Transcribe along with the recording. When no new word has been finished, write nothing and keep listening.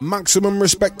Maximum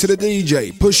respect to the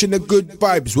DJ, pushing the good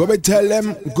vibes. Where we tell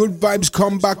them, good vibes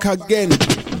come back again.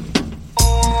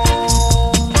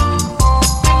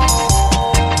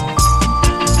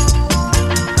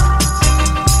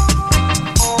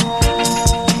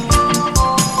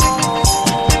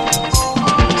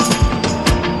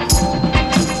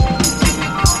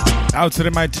 Out to the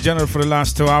mighty general for the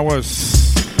last 2 hours.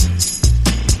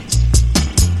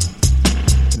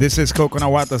 This is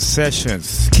Coconut Water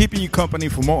Sessions, keeping you company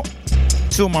for more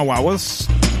 2 more hours.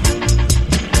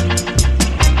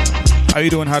 How you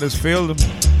doing, Huddersfield?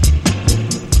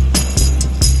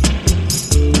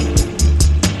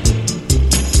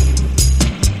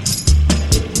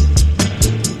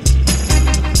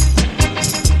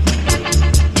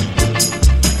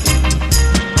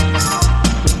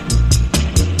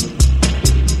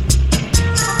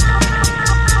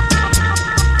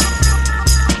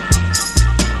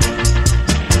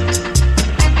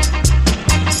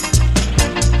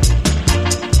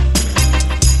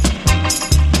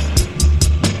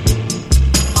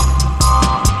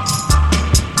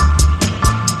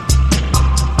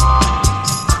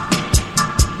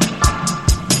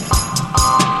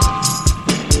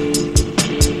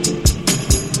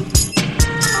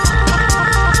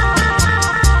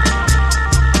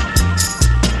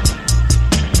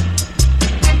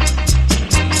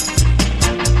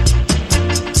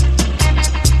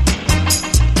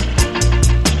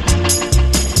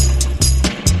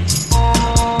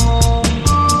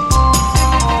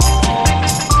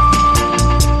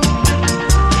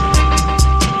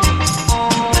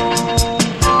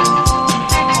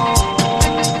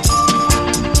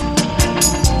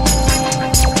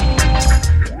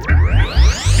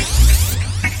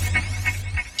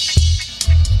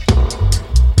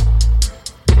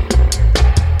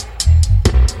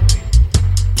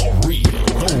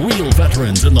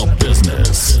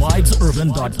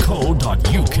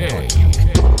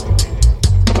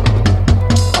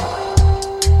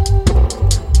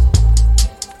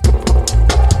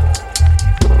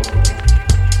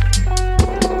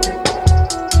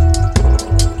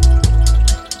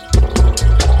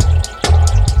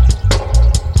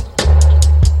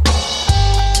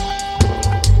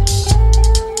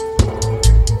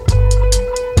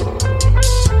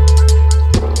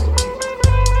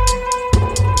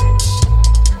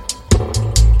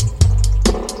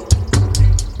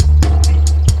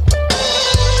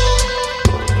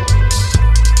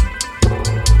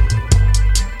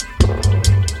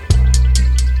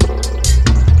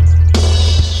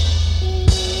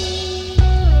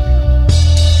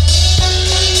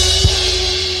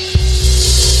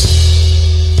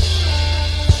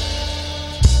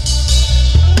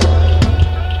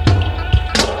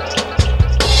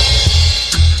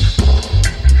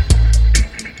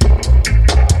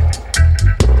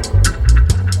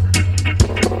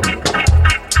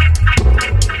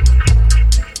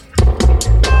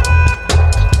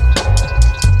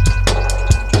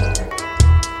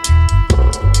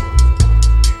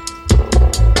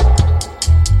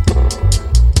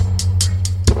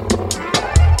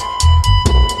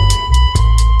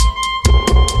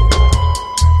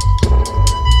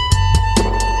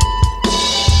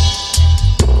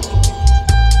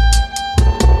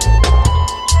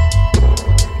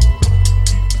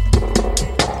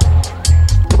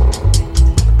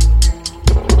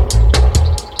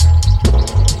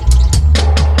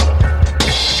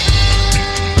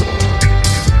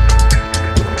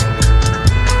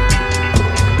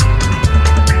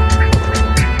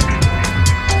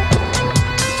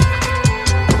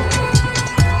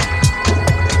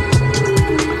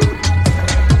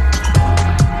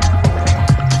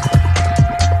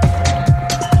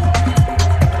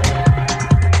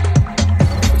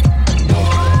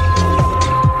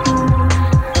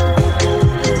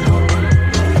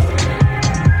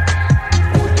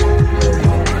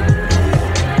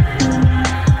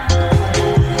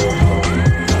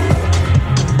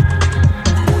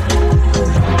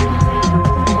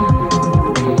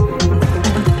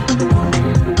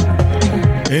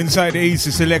 Inside the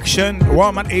easy selection,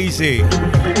 warm and easy.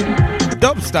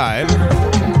 Dub style.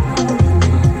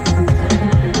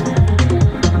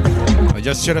 I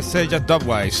just should have said just dub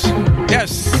wise.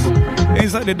 Yes,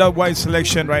 inside the dub wise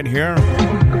selection right here.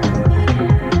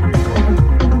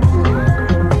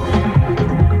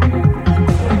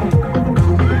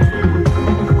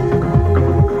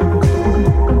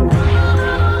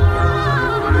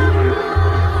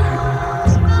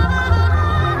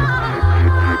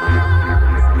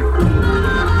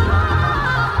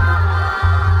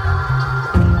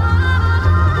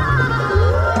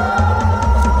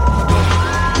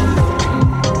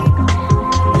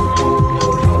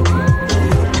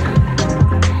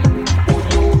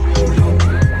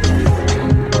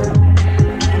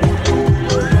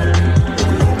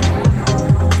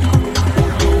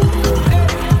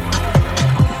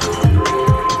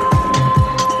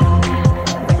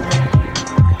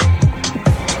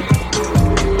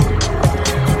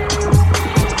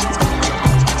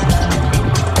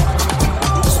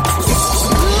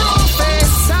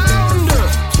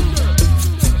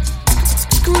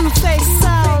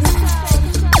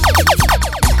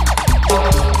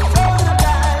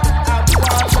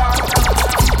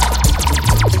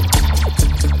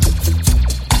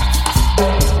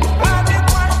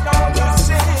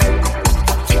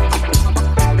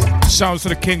 Sounds to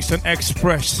the Kingston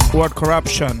Express, Word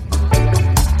Corruption.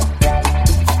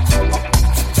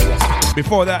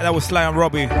 Before that, that was Sly and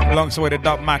Robbie alongside the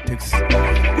Dogmatics.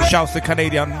 Shouts to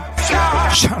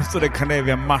the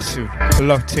Canadian Massive.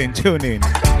 Locked in, tune in.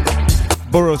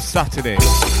 Borough Saturday.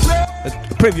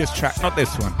 The previous track, not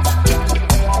this one.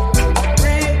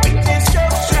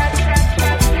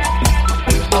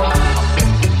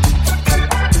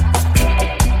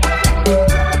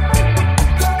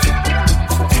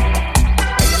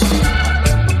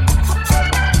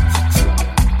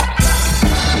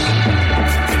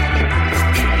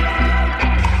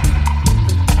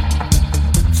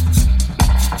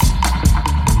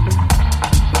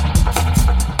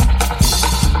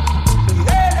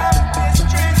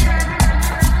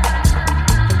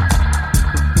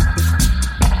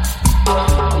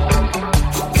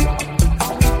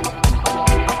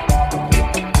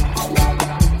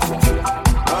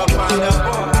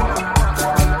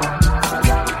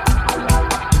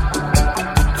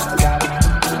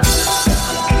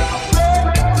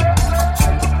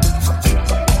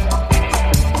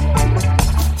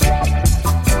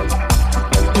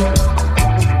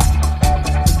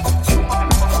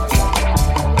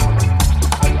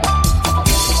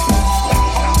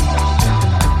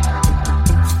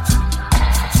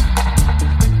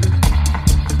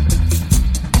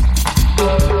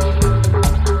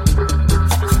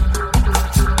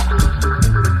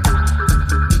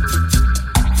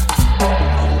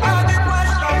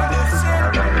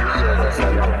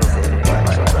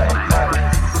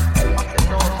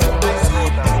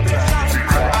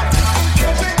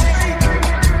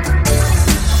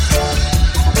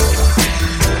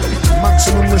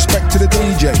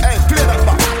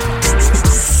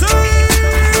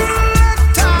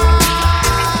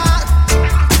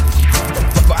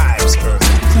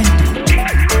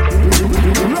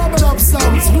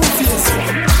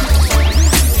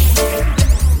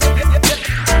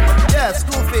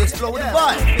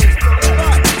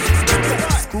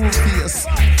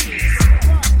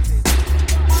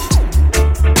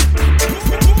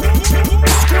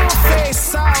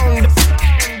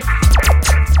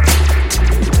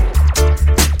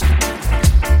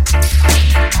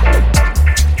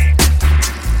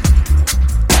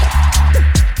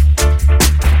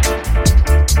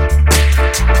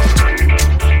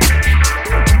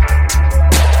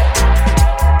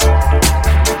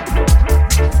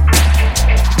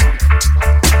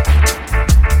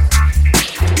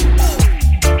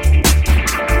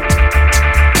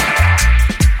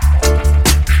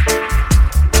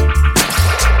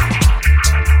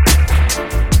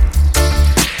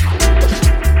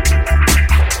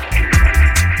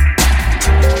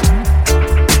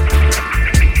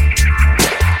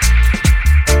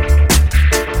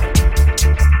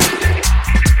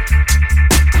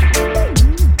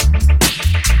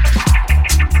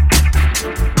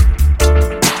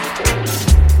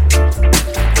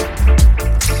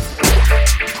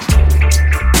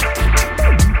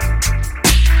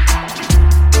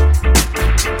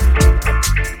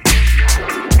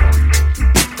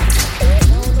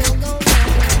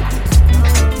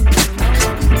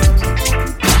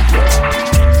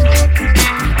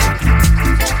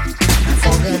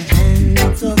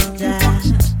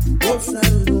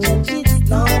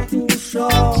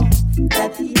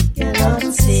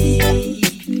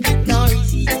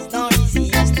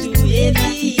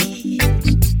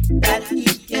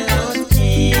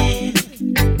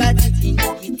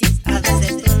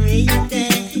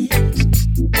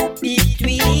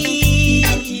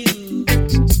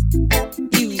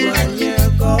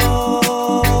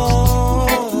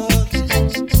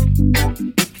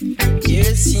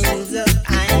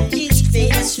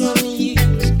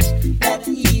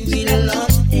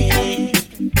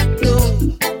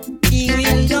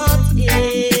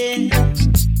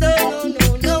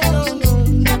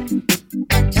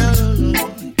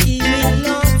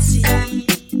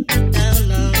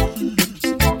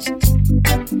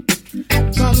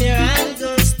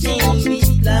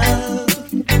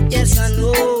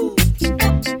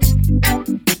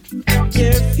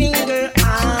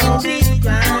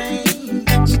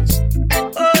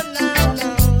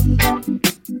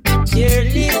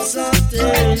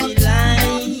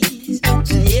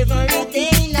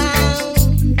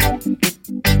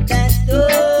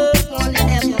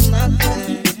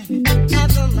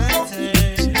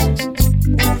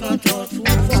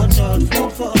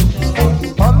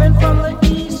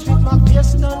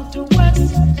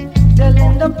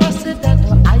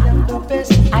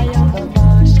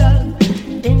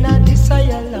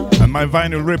 My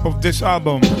vinyl rip of this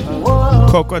album,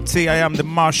 Cocoa Tea, I Am the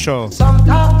Marshal. Some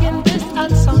talking this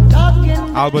and some talking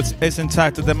Albert is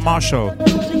entitled The Marshall.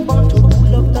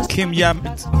 King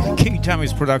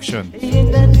Jammy's production.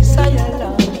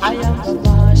 I am the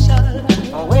Marshall.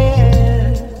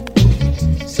 Well,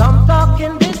 some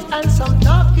talking this and some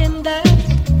talking that.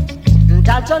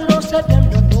 That alone said them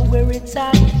don't know where it's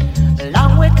at.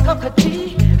 Along with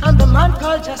Cockatee and the man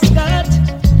called Just Scott.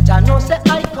 Jano say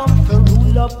I come for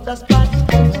rule up the spot.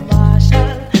 The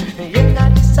Marshall, in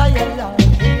the desire,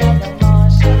 we are the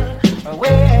Marshall.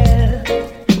 Well,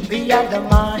 we are the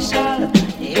Marshall.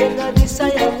 In the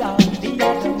desire, we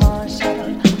are the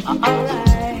Marshall.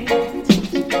 Alright.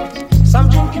 Some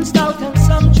drinking stout and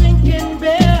some drinking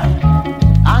beer.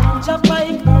 And a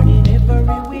pipe burning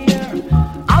everywhere.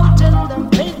 Out in the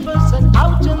papers and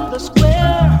out in the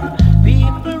square.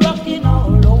 People rocking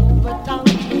all over town.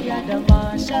 We are the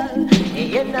Marshall.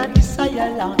 In the desire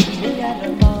land, we are the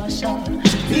Marshall.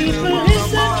 People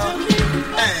listen to me.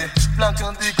 Hey, black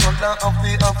on the color of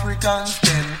the African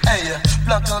skin. Hey,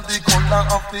 black on the color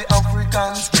of the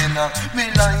African skin. Me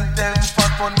like them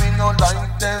fat, but me no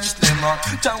like them slimmer.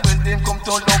 Just when them come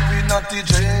to love me, not the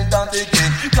dread and the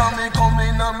king. Can me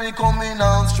coming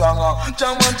on stronger.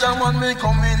 Jaman, me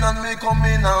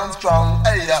coming on strong.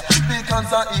 Hey,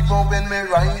 because even when me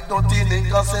right, don't the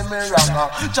niggas say me wrong.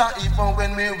 Just even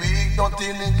when me weak, don't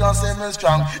the niggas say me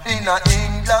strong. In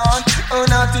England,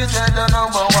 not the dread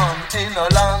number one. In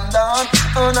London,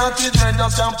 not the dread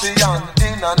champion.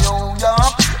 In New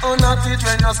York, not the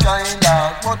dread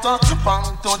Skylark. But bang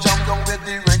to jam down where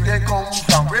the reggae come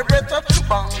from. Repeat,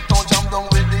 bang to jam down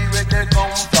where the reggae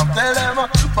come from. Tell them,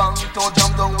 bang to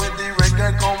jam down where the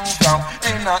reggae come from.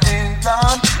 In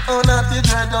England, not the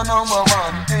dread number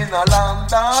one. In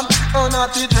London,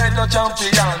 not the dread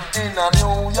champion. In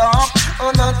New York,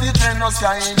 not the dread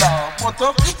Skylark. But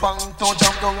bang to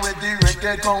jam down where the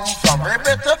reggae come from.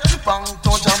 Repeat, bang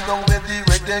to jam down where the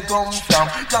reggae come from.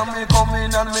 Can me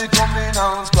coming and me coming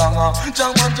on strong.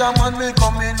 Jaman, me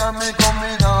coming and me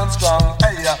coming on strong.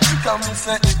 Hey, can me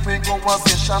say if me go a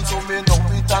session, so me know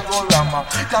it and go rama.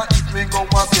 Can if me go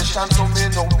a session, so me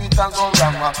know it and go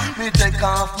rama. Me take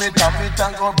off me tam it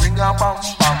and go bring a bam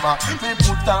bam. Me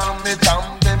put on me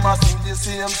tam, them a sing the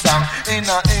same song. In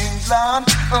England,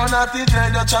 not the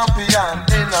dread champion.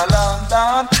 In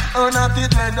London, not the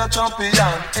dread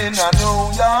champion. In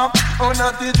New York,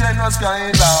 not the dread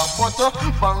Skylark. But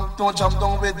bang to jump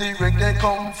down where the reggae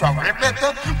come from. Repeat,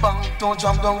 bang to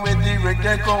jump down where the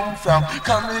reggae come from.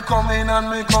 Can me coming and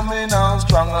me coming on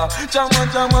stronger.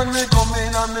 Jaman, me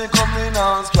coming and me coming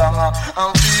on stronger.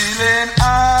 I'm feeling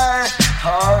high,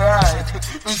 alright,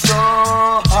 so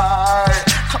high.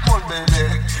 Come on,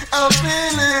 baby, I'm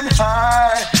feeling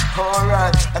high,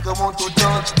 alright. Like I want to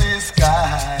touch the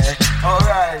sky,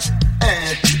 alright.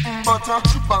 Hey, but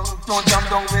bang to jam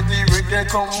down where the reggae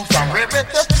come from.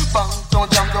 Repeat, bang to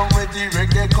jam down where the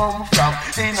reggae come from.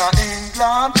 In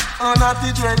England, not the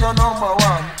dread number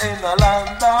one. In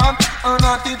London,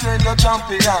 not the dread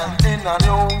champion. In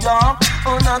New York,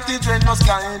 not the dread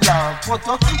Skylark. But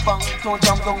bang to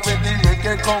jam down where the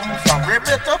reggae come from.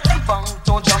 Repeat, bang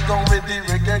to jam down where the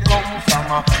reggae come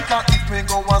from. Can if me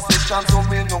go a session, so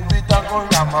me know it and go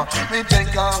rama. Me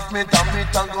take off me tam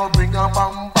it and go bring a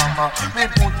bam bam. Me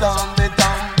put on me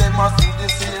tam, them a sing the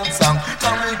same song.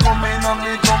 Can me coming and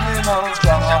me coming on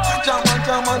strong.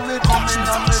 Jaman, me coming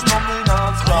and me coming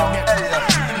on strong. Hey,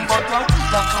 but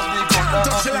black on the color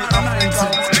of the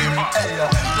African skin. Hey,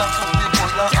 black on the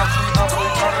color of the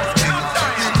African skin.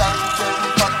 The land very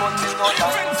fat, but me no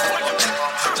like them.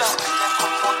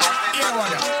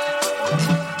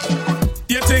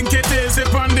 You think it is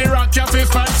upon the rock, you feel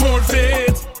 5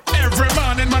 feet. Every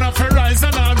morning, man, up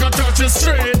horizon, I go touch the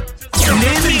street. New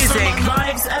music,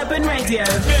 Vibes Urban Radio.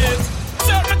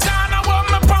 Certain time I want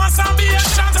my pass and be a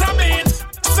shot of it.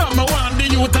 Some want the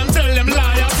youth and tell them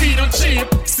lie and feed them cheap.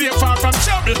 Stay far from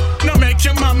trouble, no make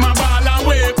your mama ball and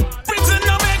whip. Prison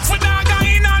no make for dog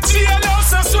in a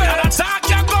jailhouse, I swear. Attack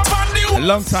you go on the A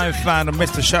long-time fan of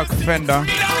Mr. Shock Fender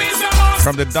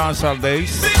from the dancehall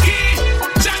days.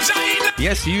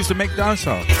 Yes, he used to make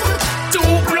dancehall. 2 +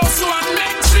 1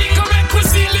 make 3, come make we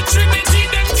see the Trinity,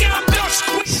 them can't touch.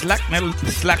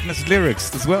 Slackness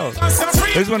lyrics as well.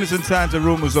 This one is entitled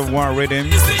Rumors of War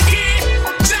Rhythm.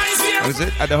 What is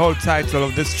it? And the whole title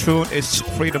of this tune is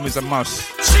Freedom is a Must.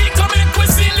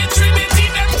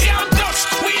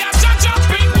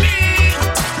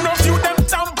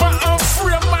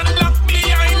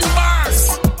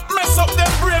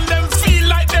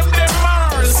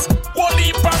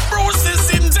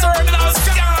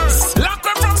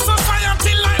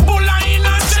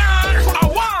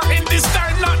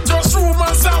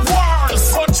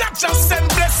 Just send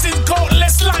blessings,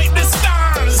 countless like the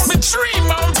stars. Me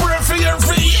dream and pray for your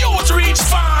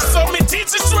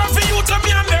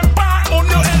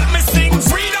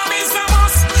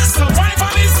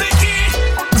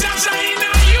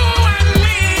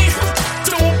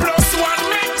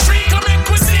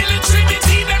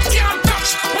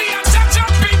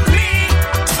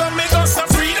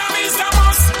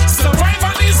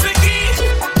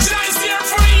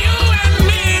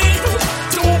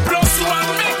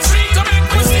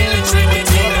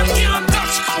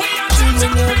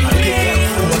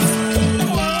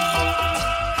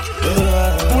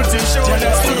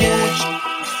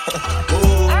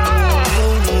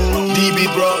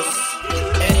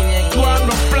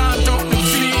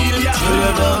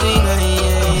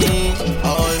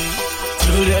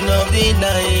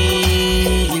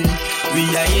Nile. We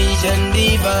are Asian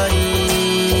divine,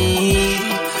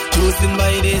 chosen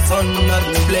by the sun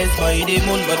and blessed by the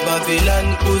moon, but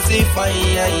Babylon crucify.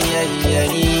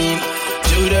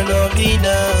 Children of the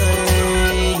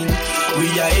Nile, we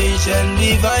are Asian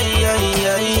divine,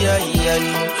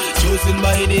 chosen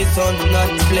by the sun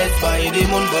and blessed by the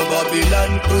moon, but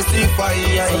Babylon crucify.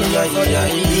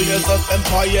 Leaders of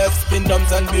empires,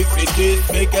 kingdoms and big cities,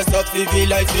 makers of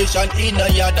civilization in a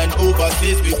yard and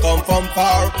overseas. We come from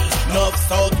far, north,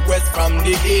 south, west, from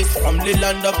the east, from the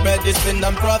land of medicine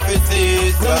and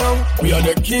prophecies. We are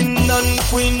the king and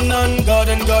queen and god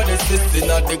and goddesses in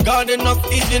the garden of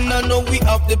Eden. I know we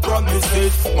have the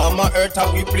promises. Mama Earth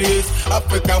how we place,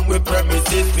 African with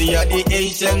premises. We are the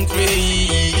ancient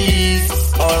race.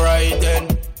 Alright then,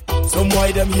 some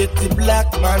why them hate the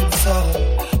black man son.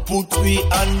 Put we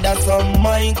under some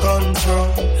mind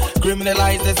control.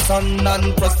 Criminalize the son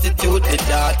and prostitute the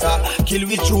daughter. Kill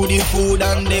we through the food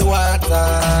and the water.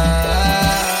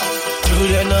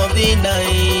 Children of the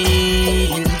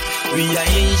Nile, we are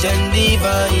Asian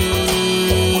divine,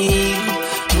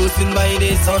 chosen by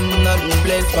the sun and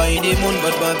blessed by the moon,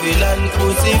 but Babylon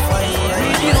crucified.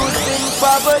 Reducing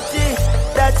poverty,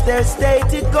 that's their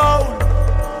stated goal.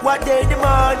 What they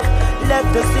demand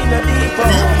left us in a deep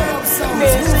hole.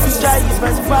 Nations strive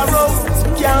and borrow,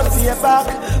 can't pay back.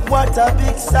 What a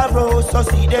big sorrow. So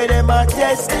see they them a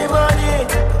testimony.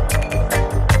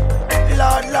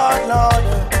 Lord, Lord, Lord,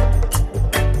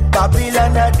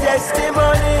 Babylon a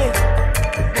testimony.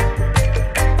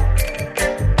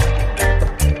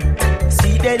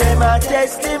 See they them a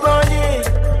testimony.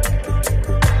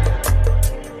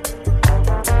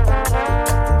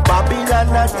 Babylon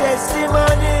a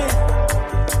testimony.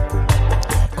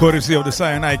 Courtesy of the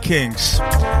Sinai Kings,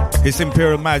 His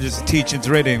Imperial Majesty teachings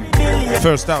reading.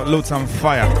 First out, Lutz on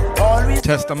Fire.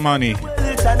 Testimony.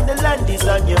 And the land is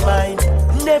on your mind.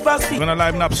 Never see. Gonna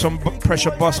liven up some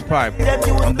Pressure Bus Pipe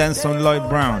and then some Lloyd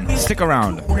Brown. Stick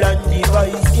around. And the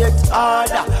rise gets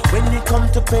harder when they come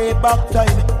to pay back time.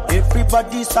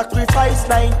 Everybody sacrifice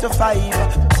 9 to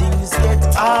 5. Things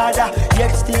get harder,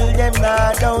 yet still them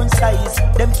not downsize.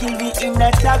 Them kill me in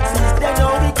the taxes, then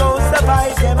how we go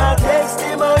survive. Them a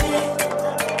testimony.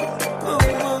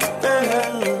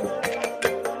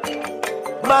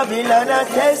 Babylon a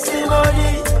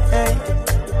testimony.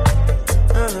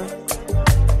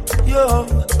 Yo,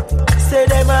 say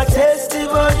them a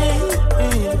testimony.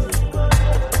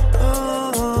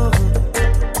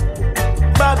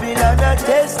 Babylon a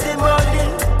testimony.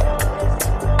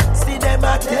 See them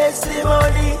a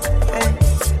testimony.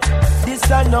 This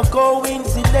a no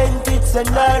coincidence, it's an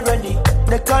irony.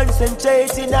 They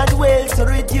concentrating on wealth to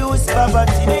reduce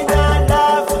poverty. Me not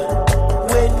laugh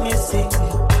when me sing.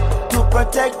 To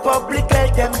protect public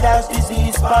health, them dash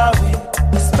disease power.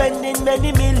 Spending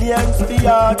many millions for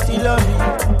artillery.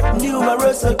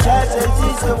 Numerous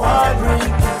casualties the war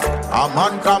brings. I'm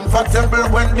uncomfortable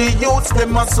when the youths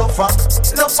them a suffer.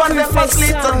 No fun them a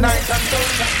sleep tonight and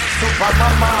super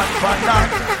mama and banana.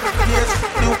 Yes,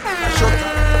 you shut.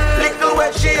 Little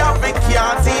where she have me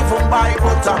can't even buy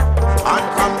butter.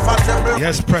 Uncomfortable.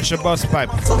 Yes, Pressure Bus Pipe.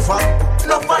 Suffer.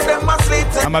 No fun them a sleep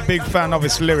tonight. I'm a big fan of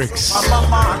his lyrics.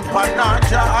 Mama and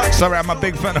banana. Sorry, I'm a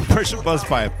big fan of Pressure Bus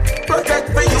Pipe.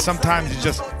 Protect me. Sometimes you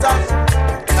just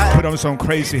put on some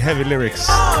crazy heavy lyrics.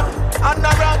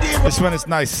 This one is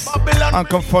nice,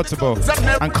 uncomfortable,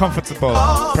 uncomfortable.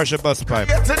 Pressure Bus Pipe.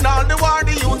 Getting all the war,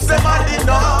 the youths them are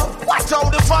enough. Watch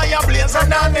out the fire blaze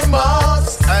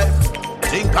anonymous. Hey,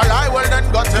 think I lie, well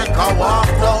then go take a walk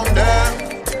down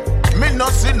there. Me no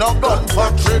see no gun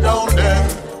factory down there,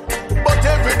 but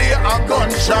every day a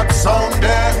gunshot sound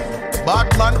there.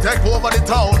 Bad man take over the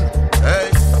town. Hey,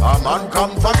 I'm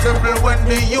uncomfortable when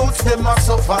the youths them a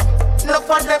suffer.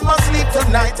 Enough of them a sleep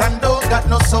tonight and don't got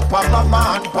no supper.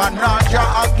 Mama and Panaja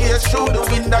a gaze through the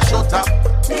window shutter.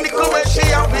 Nickel where she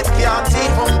have it can't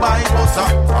even buy butter.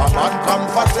 I'm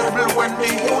uncomfortable when the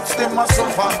youths them a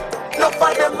suffer. Enough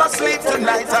of them a sleep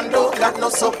tonight and don't got no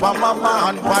supper. Mama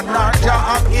and Panaja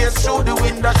a gaze through the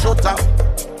window shutter.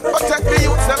 Protect the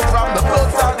youths them from the blood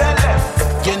of their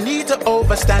left. You need to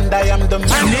overstand, I am the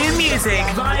man. New music,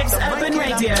 Vibes Urban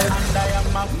Radio. And I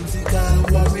am a musical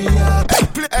warrior.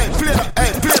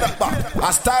 Play that back. A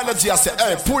stylogy, I say,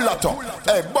 hey, pull that up.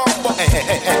 Hey, bomb,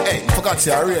 hey, forgot to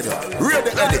say radio.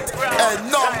 Radio edit. Hey,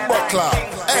 number club.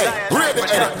 Hey, radio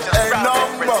edit. Hey,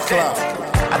 number club.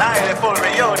 And I had a full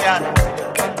reunion.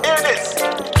 Hear this.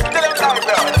 Tell them live,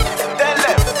 bro. Tell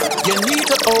them. You need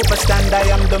to overstand. overstand. I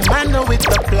am the man with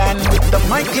the plan, with the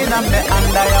mic in my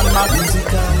hand. I am a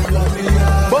musical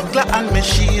warrior. Buckler and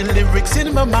machine, lyrics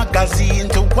in my magazine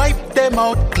to wipe them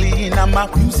out clean. I'm a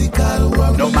musical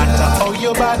warrior. No matter how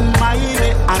you bad mind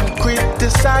me and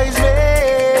criticize me,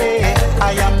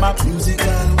 I am a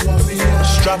musical warrior.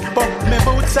 Strap up my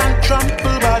boots and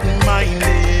trample bad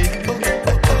minded,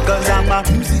 cause I'm a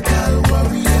musical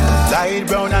warrior. Light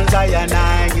brown and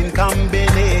cyanide in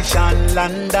combination.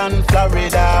 London,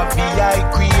 Florida, VI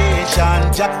creation.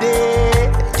 Jade,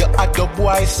 you a the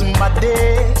boy smaddy.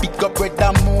 Pick up red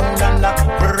the moon and a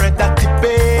red the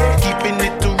tippe. Keeping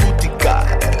it to Rutical.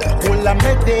 Hold a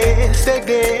mede,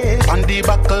 steady. On the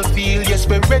battlefield, yes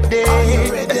we're ready.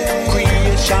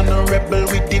 Creation rebel,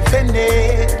 we defend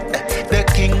it. The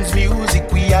king's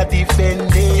music we are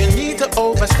defending. You need to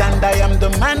overstand. I am the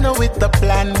man with the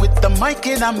plan, with the mic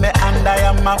in my hand. I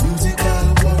am a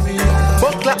musical warrior.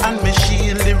 Buckler and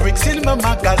machine, lyrics in my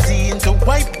magazine to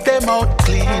wipe them out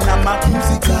clean. I'm a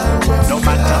musical warrior. No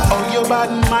matter how you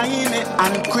bad mind me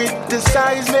and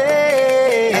criticize me,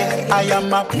 I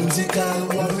am a musical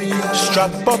warrior.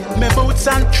 Strap up my boots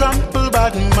and trample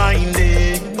bad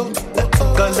minded,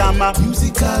 cause I'm a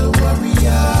musical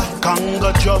warrior.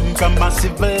 Congo drum from a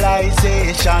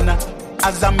civilization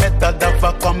as a method of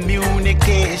a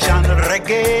communication.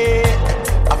 Reggae,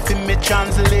 I feel me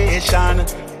translation.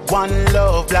 One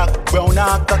love, black, brown,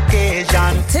 or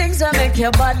Caucasian. Things that make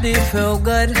your body feel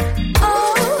good.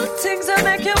 Oh, things that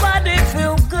make your body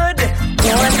feel good.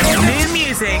 New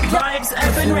music, Vibes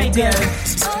Urban Radio.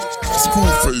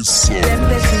 Spoonface.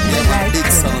 Big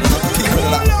sound.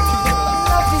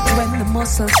 When the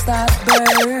muscles start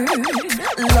burn,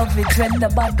 love it when the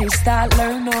body start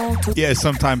learn how to. Yeah,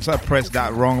 sometimes I press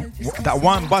that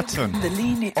one button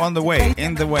on the way,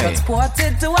 in the way.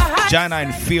 Jana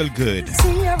and feel good.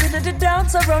 See her in the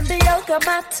dance around the yoga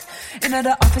mat, in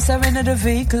the office or in the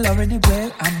vehicle or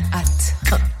anywhere I'm at.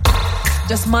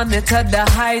 Just monitor the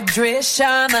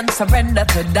hydration and surrender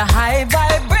to the high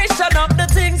vibration of the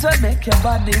things that make your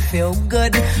body feel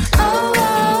good.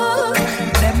 Oh,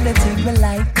 them the things we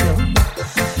like do.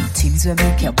 Things that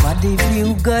make your body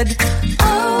feel good.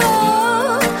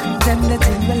 Oh, them the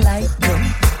things we like do.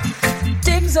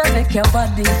 Things that make your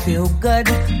body feel good.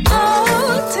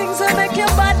 Oh, things that make your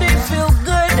body feel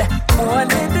good.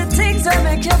 Only the things that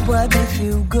make your body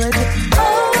feel good.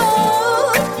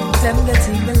 Oh, them the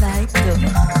things we like do.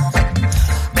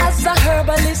 As a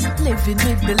herbalist living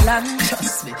with the land,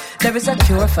 trust me, there is a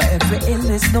cure for every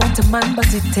illness known to man,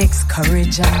 but it takes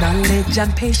courage and knowledge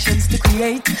and patience to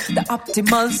create the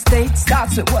optimal state.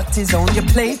 Starts with what is on your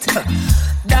plate.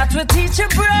 That will teach your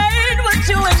brain what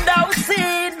you endow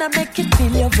in and make it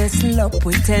fill your vessel up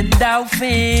with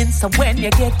endorphins. So when you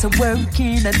get to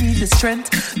working and need the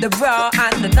strength, the raw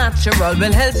and the natural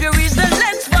will help you reach the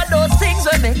length for those things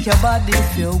will make your body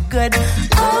feel good.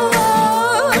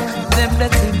 Oh, them the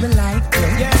things we like.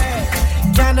 Yeah.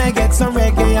 Can I get some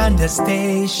reggae on the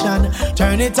station?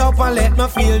 Turn it up and let me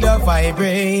feel the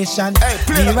vibration.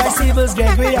 Levi Sibbles,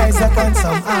 Gregory Isaac and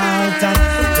some Alton,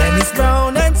 Dennis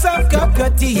Brown and some Cocoa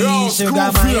Tea,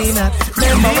 Sugar Marina.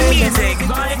 New music,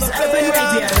 Vibes Urban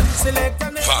Radio. Vibes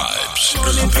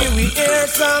Urban we hear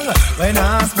song. When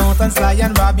I Smout and Sly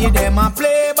and Robbie, them a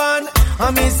play band.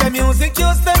 I miss the music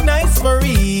used to nice for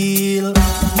real.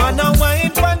 Man a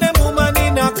wine for them woman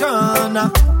in a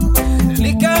corner.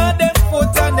 Lick out them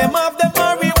foot and them have the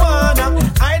marijuana.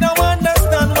 I don't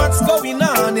understand what's going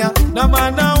on, yeah. No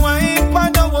man a wine for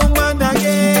the woman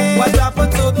again. What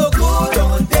happened to the good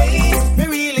old days? We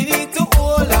really need to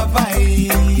hold a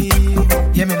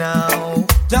vibe. Yeah, me now.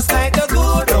 Just like the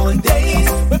good old days,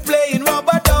 we're playing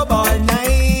rubber dub all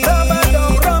night.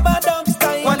 Rubber dub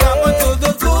style. What happened to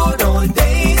the good old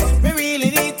days? We really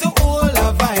need to hold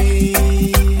a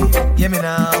vibe. Yeah, me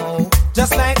now.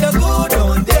 Just like the good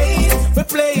old days, we're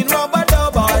playing rubber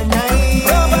dub all night.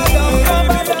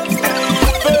 Rubber dub style.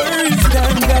 First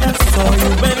time that I saw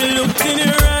you, when I looked in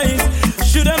your eyes,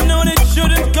 should have known it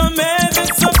shouldn't come as a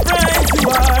surprise. You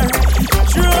are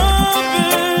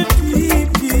trouble, deep,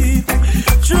 deep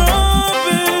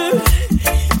trouble.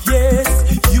 Yes,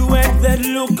 you had that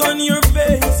look on your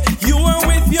face. You were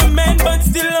with your man, but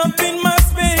still up in my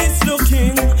space,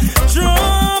 looking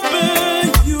trouble.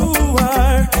 You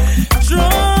are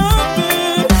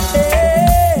trouble.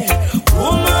 Hey,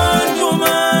 woman,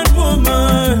 woman,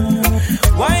 woman,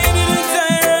 why didn't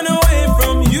I run away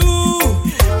from you?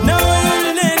 Now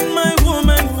I'll let my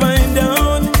woman find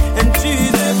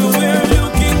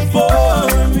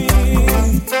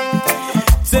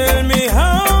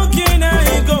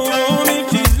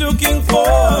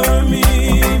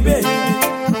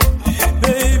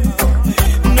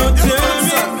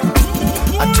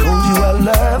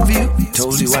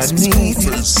do I need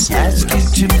to ask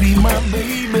you to be my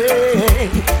baby?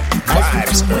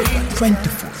 Ask you to wait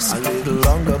 24 a little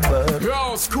longer, but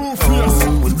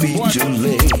will be too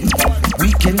late.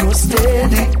 We can go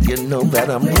steady, you know that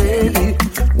I'm ready.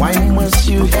 Why must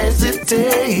you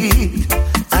hesitate?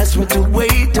 Ask me to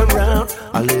wait around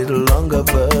a little longer,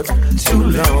 but too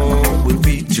long will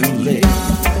be too late.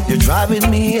 You're driving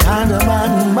me out of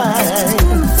my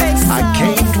mind. I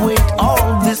can't wait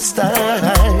all this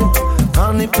time.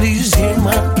 Honey, please hear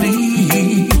my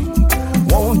plea.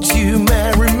 Won't you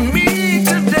marry me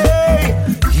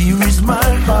today? Here is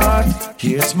my heart,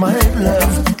 here's my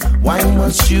love. Why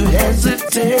must you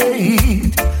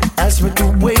hesitate? Ask me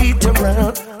to wait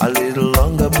around a little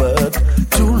longer, but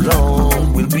too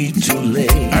long will be too late.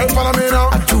 Hey, follow me now.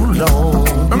 Too long.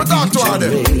 Let me talk to her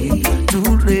then.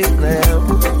 Too late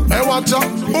now. Hey, watch out.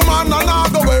 Woman, I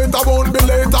go wait. I won't be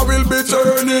late. I will be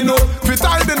turning up. If you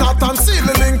tie the knot and seal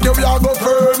the link, you are go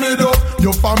firm it up.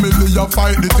 Your family, you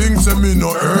fight the things that me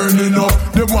no earning up.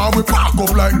 Them while we pack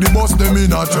up like the bus, them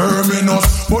in a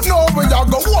terminus. But now we are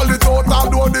go hold it out and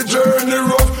do the journey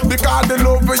rough. Because the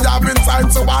love we have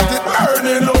inside, so what it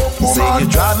burning up. Say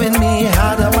you're driving me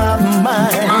out of my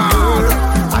mind.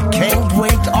 I can't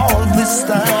wait all this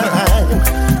time.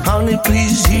 Honey,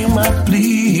 please hear my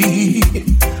plea.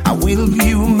 I will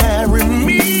you marry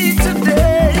me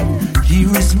today?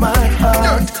 Here is my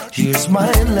heart, here's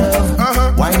my love.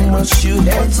 Why must you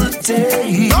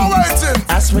hesitate? No waiting.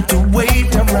 Ask me to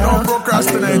wait around. No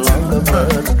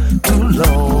procrastinating. Too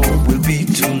long will be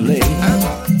too late.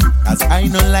 As I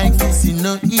know like this, you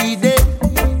know, eat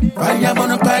fire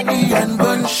on a party and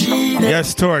bun sheet.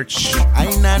 Yes, Torch.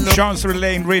 Chance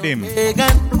Lane Rhythm.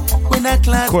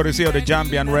 Courtesy of the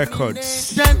Jambian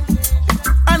Records.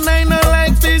 And I know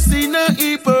like this, you know,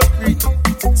 hypocrite.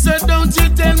 So don't you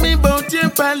tell me about your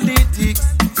politics.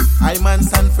 I man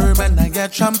stand firm and I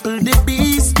get trampled the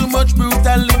beast. Too much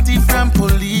brutality from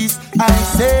police. I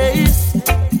say,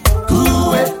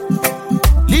 cool it.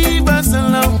 Leave us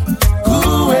alone.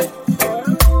 Cool it.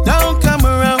 Don't come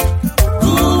around.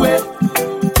 Cool it.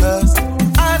 Cause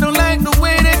I don't like the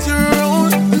way that you roll.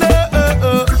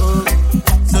 No.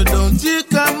 So don't you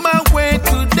come my way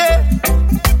today.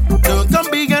 Don't come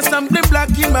big and something black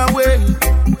in my way.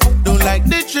 Don't like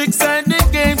the tricks and the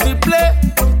games you play.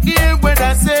 Hear what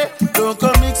I say. Don't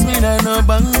come mix me now no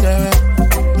banger.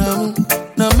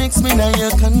 No mix me now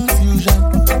your confusion.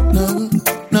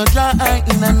 No dry eye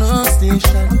in a no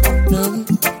station. No,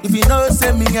 if you know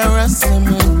say me a rasta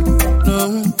man.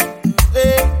 No,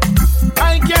 hey,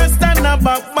 I can't stand up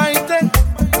back my thing.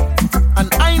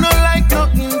 And I no like no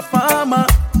informer.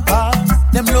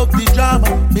 Them love the drama.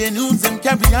 They news them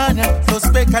carry on.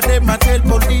 Suspect of them I tell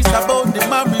police about the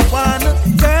marijuana.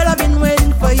 Girl, I've been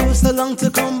waiting for you so long to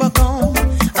come back home.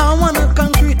 I wanna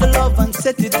concrete the love and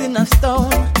set it in a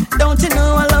stone. Don't you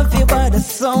know I love you by the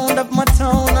sound of my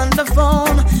tone on the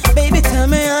phone? Baby, tell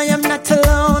me I am not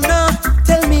alone. No.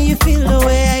 Tell me you feel the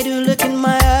way I do, look in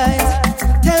my eyes.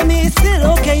 Tell me it's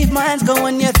still okay if my hands go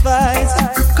on your thighs.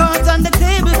 Cards on the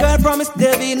table, girl, promise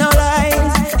there'll be no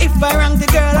lies. If I wrong the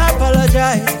girl, I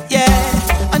apologize.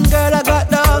 Yeah, and girl, I got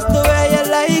the house the way you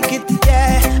like it.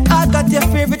 Yeah, I got your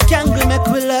favorite candle, make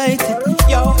we light it.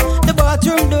 Yo, the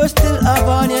bathroom door still have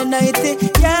on your nightie.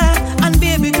 Yeah, and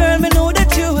baby girl, me know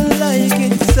that you will like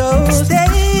it. So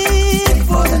stay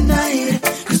for the night,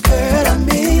 'cause girl, I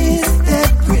miss that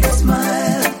pretty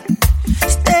smile.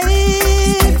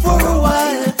 Stay for a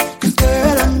while, 'cause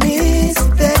girl, I miss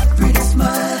that pretty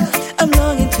smile. I'm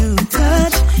longing to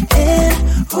touch and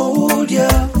hold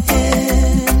your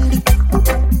hand.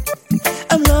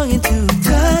 I'm longing to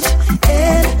touch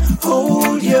and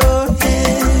hold your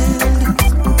hand.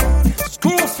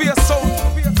 School for your soul.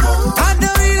 I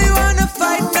don't really wanna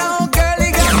fight now, girl.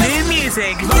 New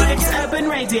music, Vibes Urban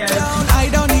Radio. I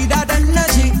don't need that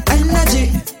energy.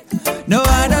 No,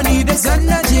 I don't need this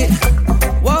energy.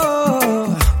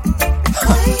 Whoa.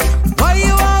 Why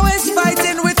you always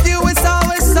fighting with you? It's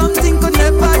always something could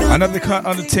never do. Another cut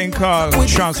on the thing called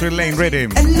Chance Lane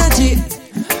Rhythm. Energy.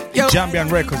 Jambian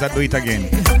Records, I do it again.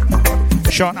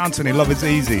 Sean Anthony, Love Is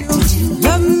Easy.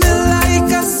 Love me like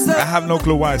a son. I have no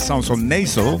clue why it sounds so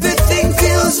nasal, Everything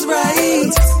feels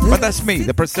right. but that's me,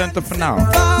 the presenter for now.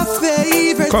 Our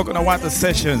favorite. Coconut Water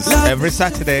Sessions every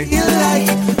Saturday. You like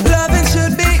loving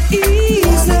should be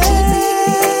easy.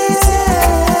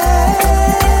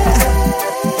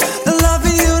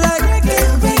 Loving you like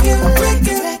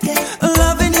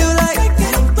loving you like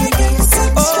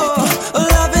oh,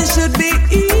 loving should be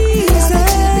easy.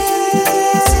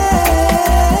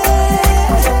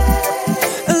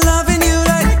 Loving you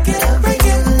like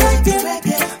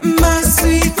my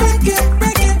sweet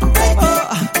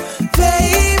oh,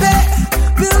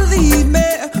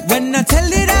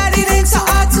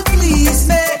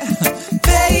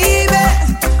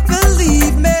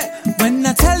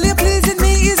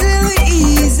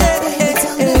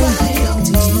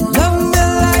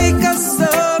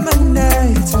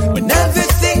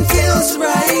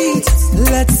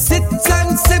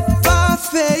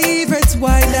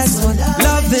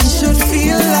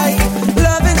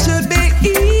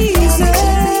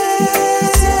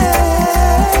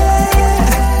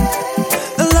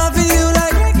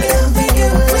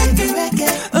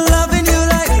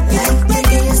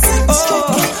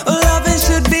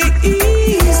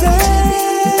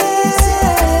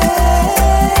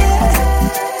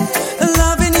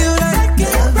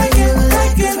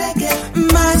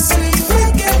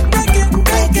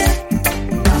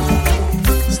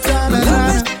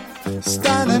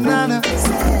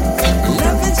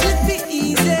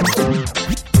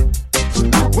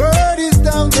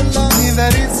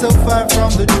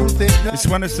 This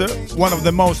one is one of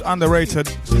the most underrated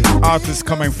artists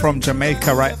coming from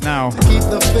Jamaica right now,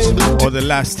 or the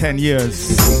last 10 years.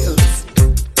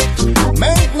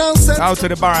 Make no sense. Out to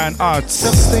the bar and arts.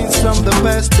 Substance from the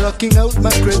past, blocking out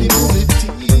my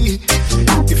credibility.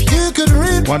 If you could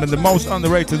read one of the most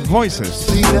underrated voices.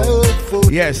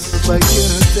 Yes.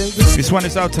 This one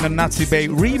is out to the Nazi Bay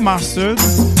remastered.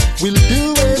 We'll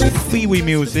do it. Fiwi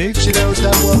music.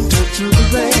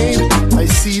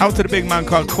 Out to the big man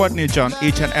called Courtney John,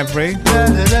 each and every.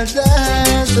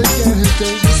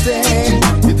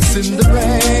 It's in the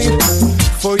rain.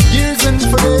 For years and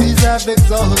for days I've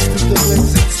exhausted the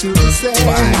blessings to the same.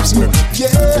 Vibes, girl. Yeah.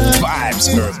 Vibes,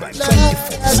 girl.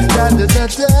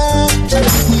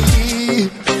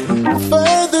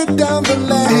 Further down the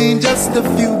lane, just a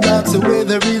few blocks away,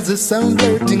 there is a sound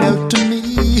blurting out to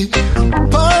me.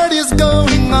 Party's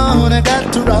going on, I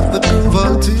got to rock the groove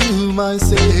all to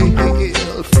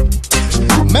myself.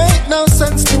 Make no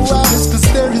sense to us, cause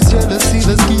there is jealousy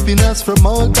that's keeping us from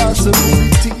all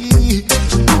possibility.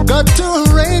 Got to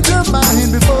arrange your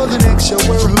mind before the next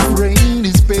shower of rain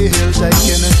is bailed. I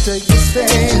cannot take the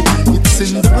stand, it's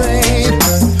in the rain.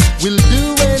 We'll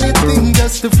do anything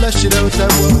just to flush it out. I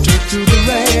walked her through the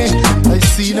rain, I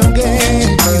see no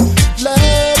gain. La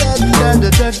da da da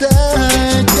da da,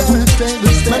 cannot take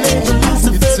the stand,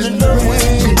 it's in the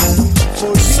rain.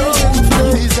 For years and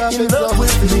days I've been lost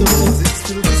with the music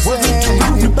to the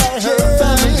same. By her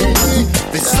family,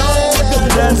 they saw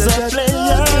that as a player.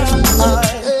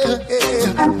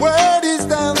 Word is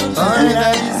down the line,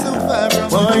 I be so far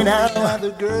from the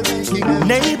girl making a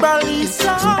neighbor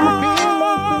Lisa.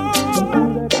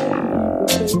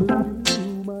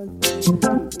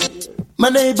 My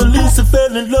neighbor Lisa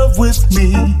fell in love with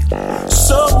me,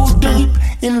 so deep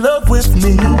in love with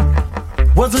me.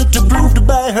 Wasn't approved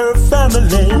by her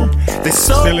family. They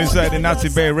saw still inside the Nazi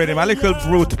Bay rhythm, a little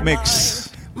brute mix.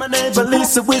 My neighbor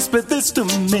Lisa whispered this to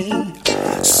me.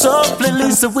 Softly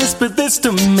Lisa whispered this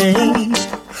to me.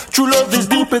 True love is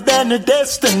deeper than a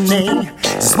destiny.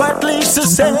 It's what Lisa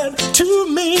said to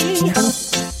me.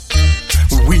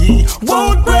 We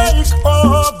won't break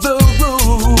all the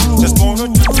rules. Just wanna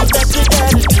do that you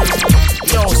gotta do.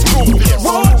 Yo, Scorpio.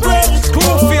 Won't break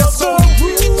all the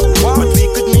rules. But we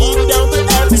could meet down the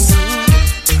avenue.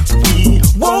 We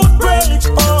won't break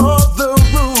all the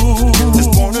rules.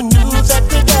 Just wanna do that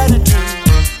we gotta do.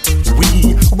 We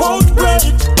won't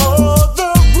break all the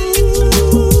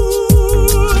rules.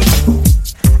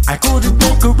 I couldn't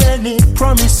make her any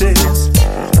promises.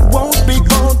 Won't be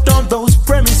caught on those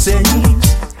premises.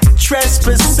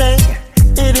 Trespassing,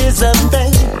 it is a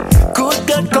thing. Could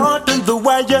get caught in the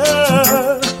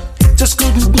wire. Just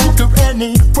couldn't make her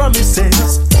any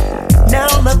promises.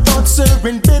 Now my thoughts are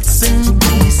in bits and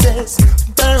pieces.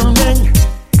 Burning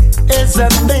is a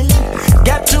thing.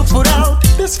 Got to put out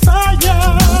this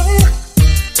fire.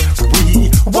 We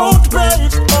won't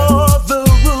break all the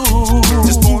rules.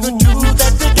 Just wanna do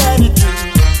that we gotta do.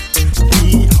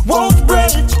 We won't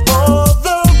break all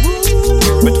the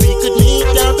rules. But we could meet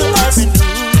down the avenue.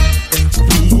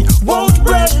 We won't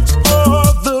break all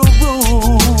the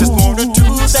rules. Just wanna do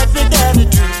that we gotta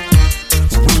do.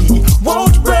 We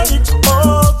won't break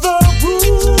all the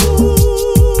rules.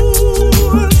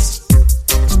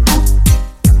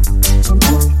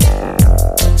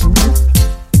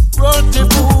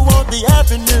 Rendezvous on the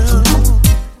avenue.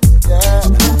 Yeah.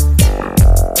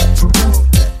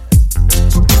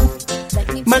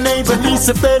 My neighbor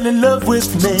Lisa fell in love with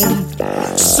me,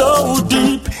 so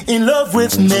deep in love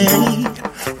with me.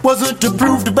 Wasn't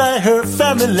approved by her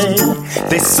family.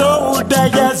 They sold her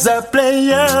as a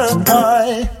player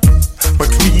boy. But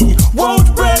we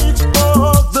won't break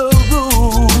all the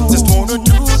rules. Just wanna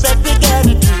do that we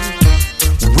gotta do.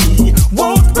 We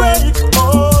won't break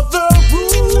all the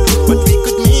rules. But we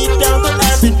could meet down the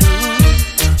avenue.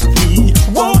 We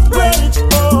won't break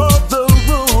all the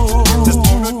rules. Just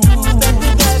wanna do that we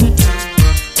gotta do.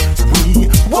 We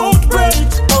won't break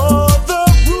all the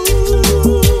rules.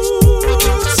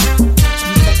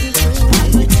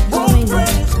 We won't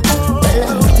break all the rules. Well, I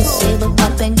have to say, but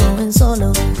I've been going solo.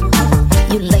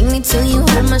 You like me till you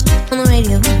heard my on the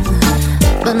radio,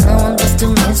 but now I'm just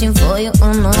too missing for you,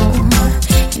 oh no.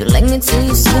 You like me till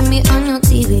you see me on your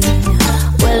TV.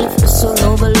 Well, if you're so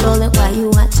low below, then why you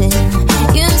watching?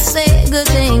 You say good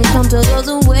things come to those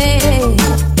away.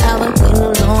 I've been waiting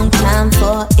a long time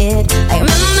for it. I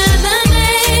remember the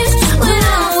days when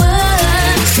I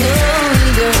was so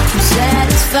eager to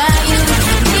satisfy you.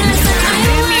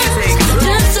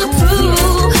 Just to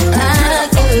prove I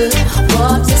could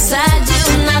walk beside you.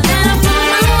 Now that I'm on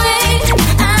my way,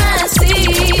 I see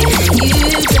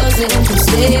you chosen to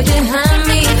stay behind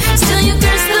me. Still you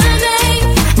curse the day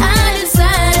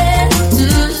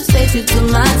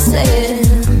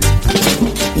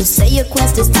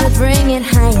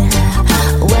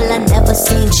never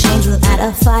seen change without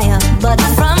a fire. But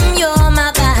from your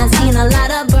mouth I seen a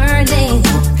lot of burning,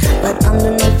 but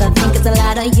underneath I think it's a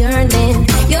lot of yearning.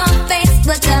 Your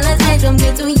Facebook colors change from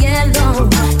blue to yellow,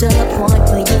 to the point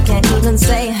where you can't even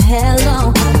say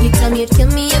hello. You tell me you'd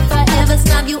kill me if I ever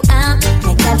snub you out.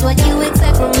 Like that's what you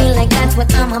expect from me, like that's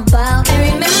what I'm about. I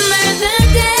remember the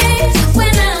days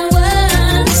when I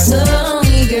was so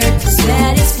eager to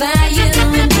satisfy you,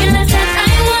 and innocent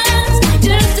I was,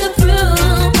 just to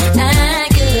prove I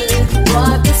could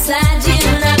walk beside you.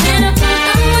 Now that I'm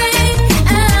far away,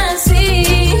 I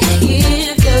see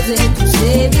you closing,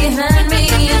 stay behind me.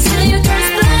 Until you turn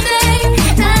splendid,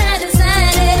 I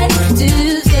decided to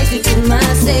take you to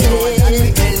myself.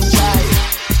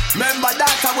 Remember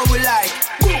that's how we like.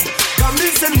 Come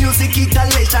listen, music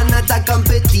iteration, not a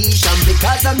competition.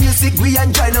 Because of music we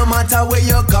enjoy no matter where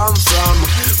you come from.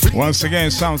 Once again,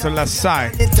 sounds of last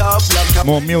side.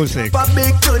 More music.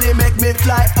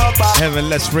 Heaven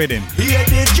less rhythm. Hear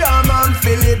the drum and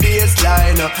feel the bass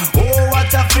line. Oh,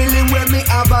 what a feeling when me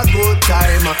have a good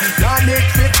time. Not need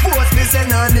fit force, me say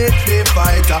not need fit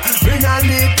fighter. Me not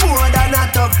need more than a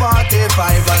top 45.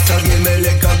 So give me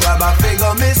liquor, grab a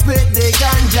figure, me spit the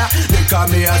ganja.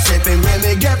 Because me a sipping when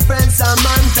me get friends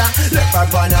Samantha. Left her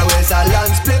on a waist, a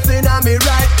long spliffing on me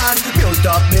right hand. Mute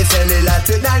up me cellular,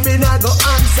 tonight me not go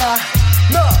answer.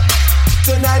 No,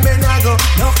 tonight me not go.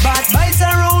 No bad vibes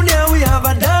around here, we have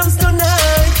a dance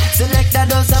tonight. Selector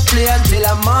does a play until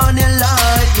a morning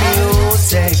light.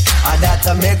 Music, and that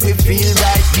to make me feel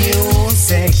right.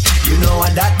 Music, you know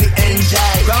and that we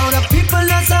enjoy. Round of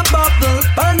people as a bubble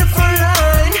on the front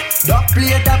line. Don't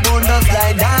play the bonus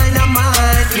like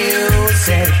dynamite.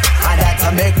 Music, and that to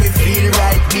make me feel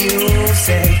right.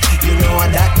 Music, you know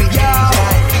and that we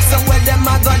enjoy. So when them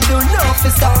a gonna do no fi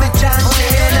stop me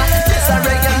chanting. This a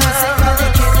reggae music for the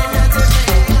killing.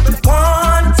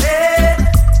 Wanted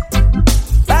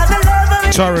by the love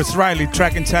of Taurus Riley,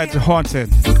 track entitled Haunted.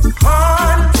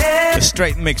 Haunted. A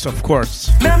straight mix, of course.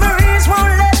 Memories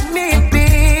won't let me be.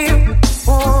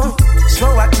 Oh, so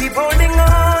I keep holding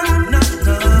on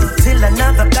till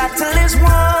another battle is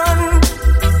won,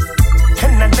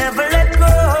 and I never let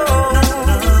go.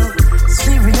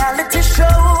 See reality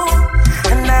show.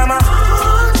 And I'm a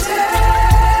haunted,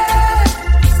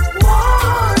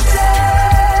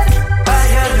 wanted by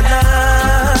your love.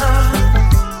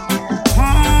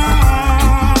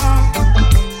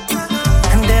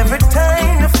 And every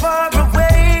time you're far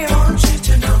away,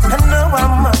 I know how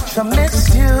much I miss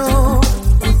you.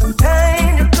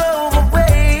 Time you go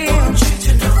away,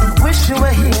 wish you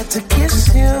were here to kiss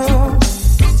you.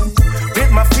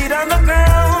 With my feet on the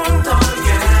ground,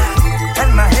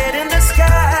 and my head in the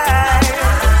sky.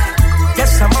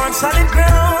 Yes, I'm on solid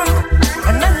ground,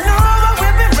 and I know I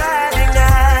will be riding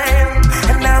high.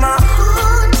 And I'm a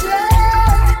haunted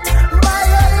by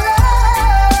your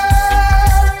love,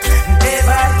 day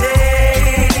by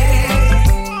day.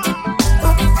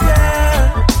 Oh, yeah.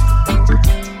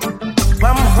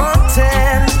 I'm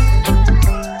haunted,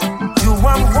 you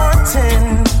I'm wanting.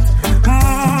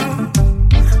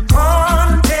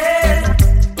 Haunted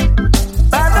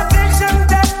by the vision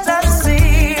that I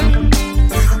see.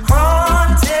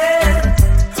 Haunted,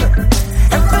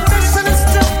 and permission is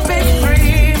to be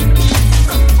free.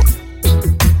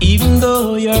 Even though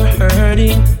you're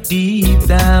hurting deep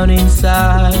down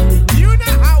inside, You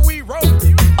know how we roll.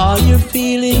 all your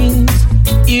feelings,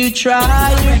 you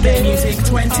try your Reggae music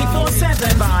best.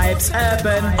 24/7 vibes,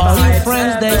 urban All your vibes,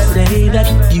 friends, they urban. say that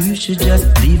you should just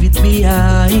leave it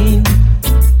behind.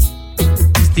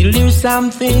 Still there's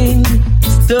something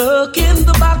stuck in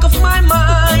the back of my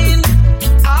mind.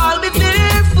 I'll be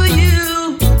there for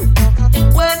you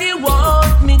when you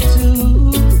want me to.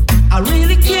 I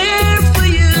really care for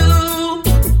you.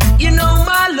 You know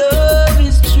my love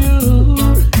is true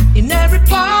in every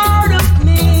part of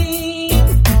me.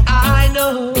 I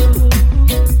know.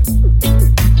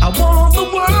 I want the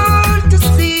world to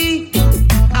see.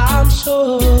 I'm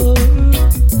sure.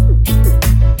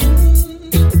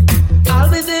 I'll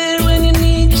be there when you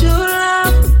need your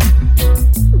love.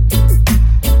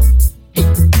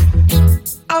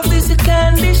 Of this you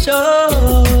can be sure.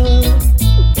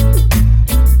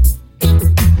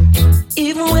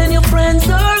 Even when your friends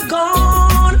are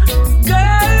gone,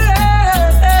 girl,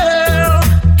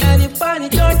 and you find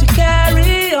it hard to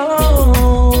carry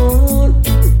on.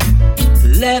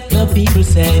 Let the people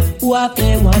say what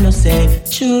they wanna say.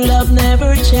 True love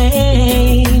never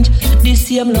change. The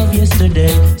same love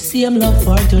yesterday, same love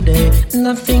for today.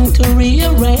 Nothing to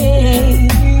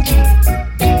rearrange.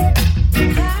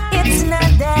 It's not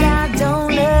that I don't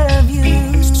love you.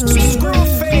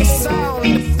 Screwface sound.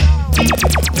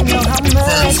 You know how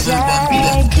much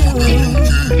I do.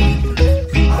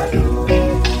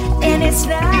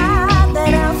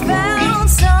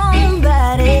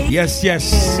 Yes,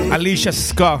 yes. Alicia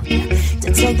Scott.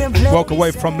 Walk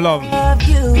away from love.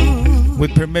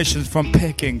 With permissions from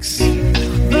Pickings.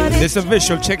 This is a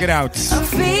visual. Check it out. I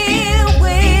feel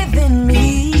within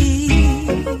me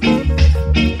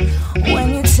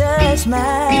when you touch my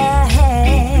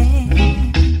hand,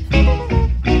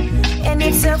 and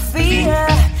it's a fear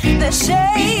that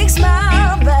shakes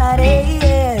my body,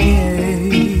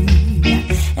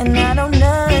 and I don't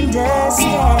understand,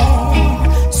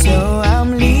 so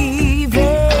I'm leaving.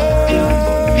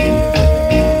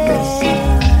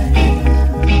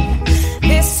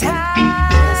 This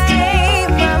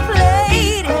time I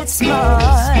played it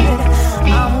smart.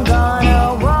 I'm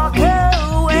gonna walk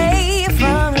away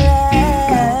from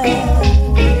love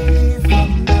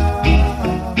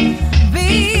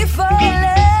before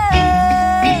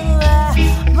love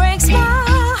breaks my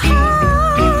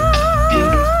heart.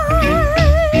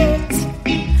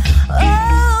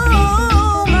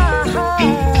 Oh, my heart.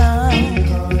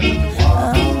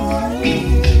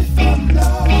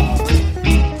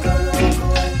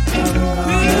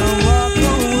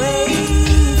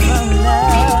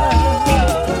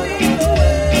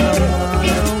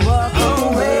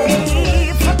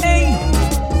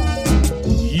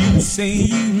 You say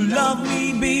you love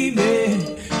me,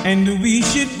 baby, and we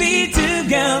should be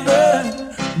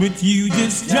together, but you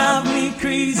just drive me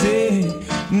crazy.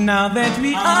 Now that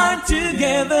we are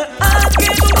together, I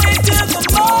can't wait till the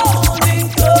morning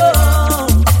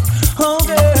comes, oh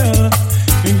girl,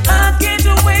 and I can't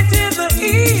wait till the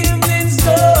evening's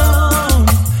done.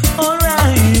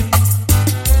 Alright,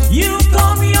 you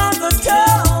call me on the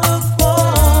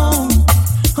telephone,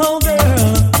 oh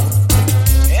girl,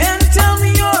 and tell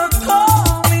me you're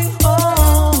coming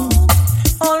home.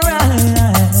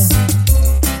 Alright,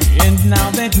 and now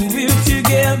that we're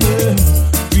together,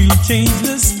 we'll change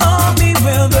the stormy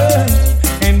weather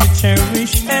and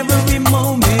cherish every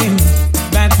moment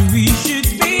that we should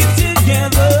be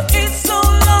together. It's so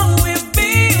long we've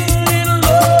been in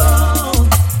love,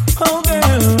 oh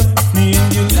girl,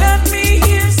 and you left me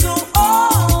here so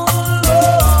all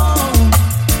alone.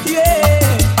 Yeah,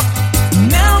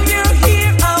 now you're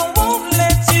here, I won't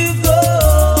let you go.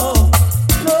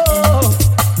 No,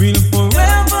 we'll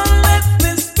forever let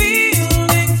this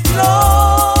feeling flow.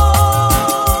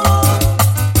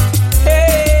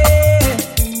 Hey,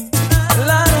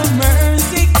 Lord of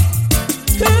mercy,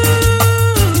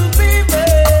 ooh, baby,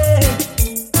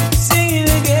 sing it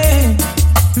again.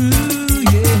 Ooh,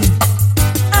 yeah.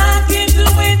 I can't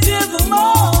wait till the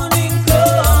morning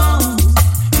comes,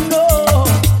 no,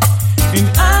 and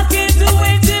I can't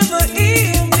wait till the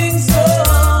evening's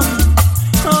done.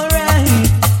 Alright,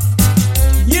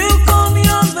 you call me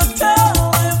on the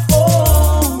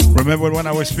telephone. Remember when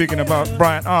I was speaking about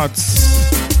Brian Arts?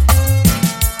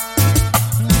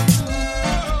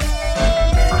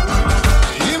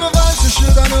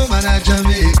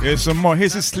 Here's some more.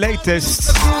 Here's his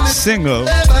latest single,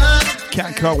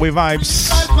 Can't Cut With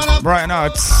Vibes. Brian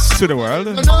Arts to the world.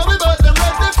 You know we got them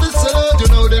right left is so you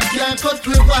know them can't cut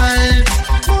with vibes.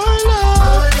 More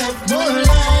love, more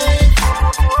life.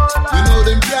 You know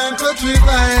them can't cut with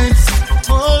vibes.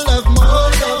 More love, more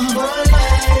life.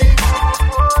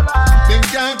 Them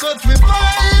can't cut with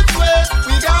vibes. Well,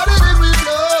 we got it in with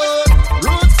blood.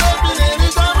 Roots up in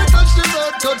anytime we touch the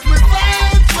road. Cut with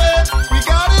vibes. Well, we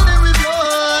got it in with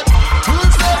blood.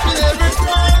 Roots up in every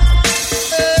time.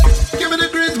 Hey, give me the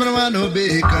grease, but I want no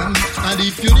bacon. And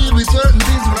if you deal with certain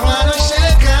things, but I want to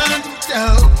shake hand.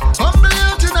 Humble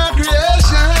you to our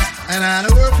creation. And I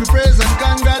know work for praise and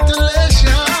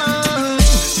congratulations.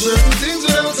 Certain things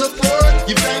without support.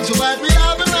 Give thanks for what we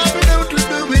have and what we don't do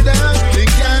without. They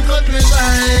can't cut with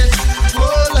vibes.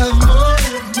 More love,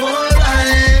 more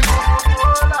life.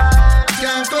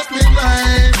 Can't cut with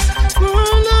vibes.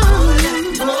 More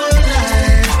love, more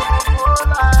life.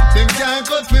 Them can't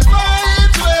cut with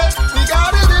vibes. Well, we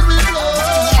got it in with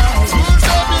blood. Roots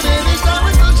up in anytime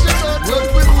we touch the road. Cut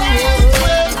with vibes.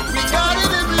 Well, we got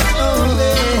it in with blood.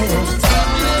 Roots up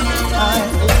in every time.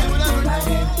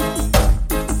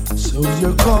 So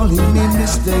you're calling me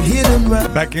Mr. Hidden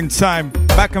Rap, Back in time,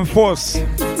 back and forth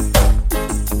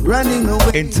running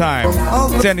away in time. from all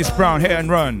the Dennis Brown, Hit and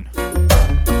Run.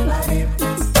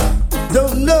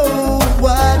 don't know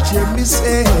what you're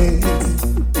missing.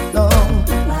 No,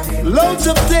 loads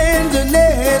of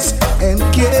tenderness and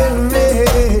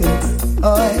caring.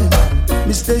 Oh,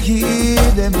 Mr.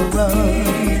 Hidden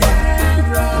Run,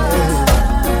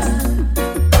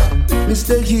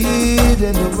 Mr.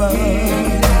 Hidden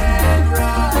Run.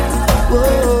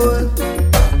 Whoa.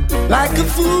 Like a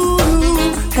fool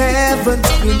who haven't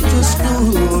been to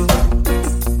school,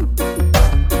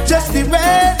 just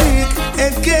erratic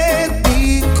and can't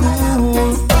be cool.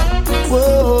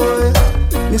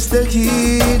 Mr.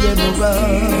 Hit and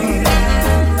Run.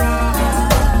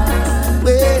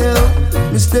 Well,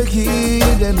 Mr.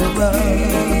 Hit and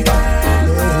Run.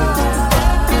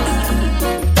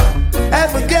 I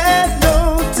forget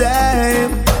no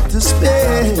time to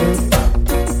spare.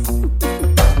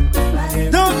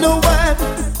 Don't know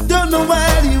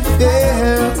why you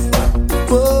fail.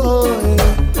 Boy,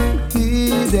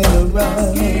 hit and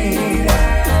run.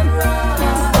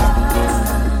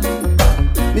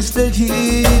 Mr.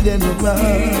 Hit and Run.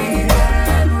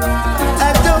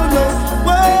 I don't know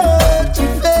what you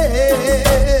feel.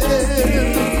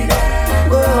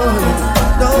 Oh,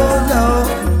 no,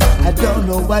 I don't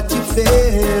know what you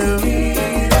feel.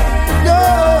 No,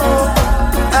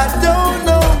 I don't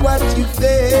know what you feel.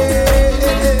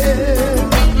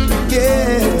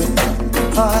 Yeah,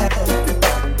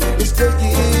 Mr.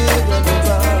 Hit and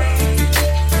Run.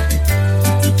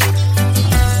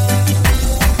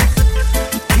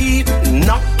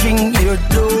 Knocking your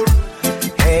door.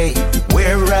 Hey,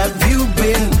 where have you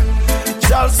been?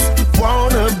 Just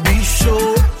wanna be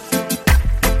sure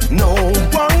no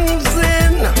one's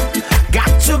in.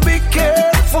 Got to be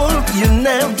careful, you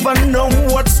never know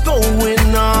what's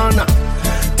going on.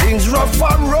 Things rough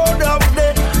on road up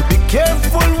there. Be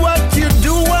careful what you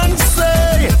do and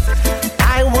say.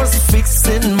 I was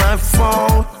fixing my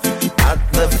phone at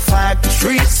the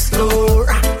factory store.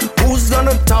 Who's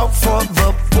gonna talk for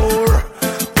the poor?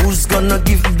 Who's gonna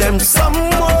give them some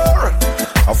more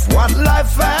of what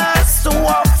life has to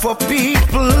offer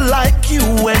people like you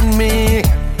and me?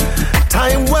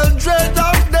 Time well dread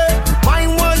out there.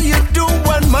 Mind what you do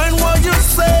and mind what you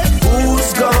say.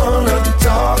 Who's gonna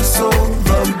talk so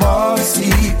the boss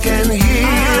he can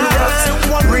hear us?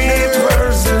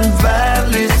 Rivers and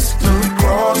valleys to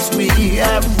cross we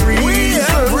have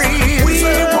reason. We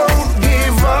won't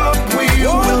give up. We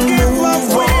will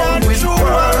move on with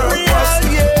purpose.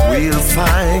 We'll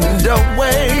find a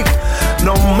way,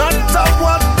 no matter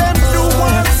what them do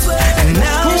or say. And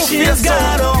now she's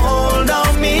got a hold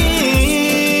on me.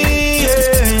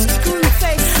 Yeah.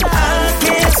 I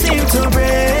can't seem to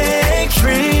break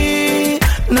free.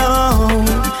 No,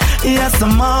 yes,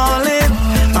 I'm all in,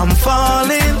 I'm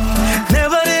falling.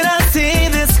 Never did I see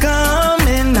this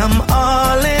coming. I'm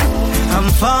all in, I'm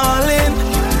falling.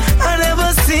 I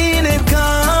never seen it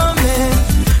coming.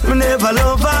 Me never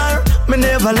love her. Me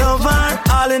never love her.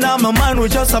 All in on my mind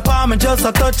with just a palm and just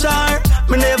a touch her.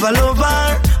 Me never love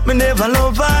her. Me never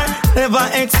love her. Never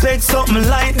expect something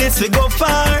like this we go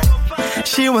far.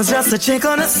 She was just a chick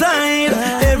on the side.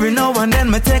 Every now and then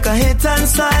me take a hit and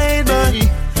side, but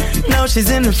now she's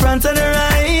in the front of the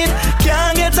ride.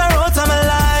 Can't get her out of my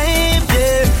life.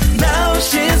 Yeah. Now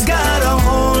she's got a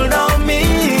hold on me.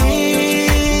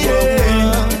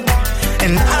 Yeah.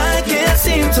 And I can't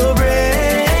seem to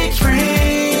break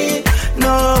free.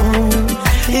 No,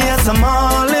 yes, I'm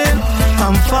all in,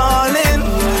 I'm falling.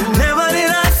 Never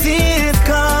did I see it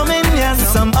coming.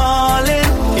 Yes, I'm all in,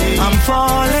 I'm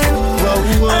falling.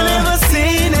 I never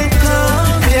seen it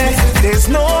come. Yeah, there's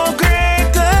no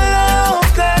greater love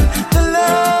than the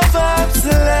love of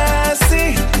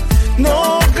Selassie.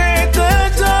 No greater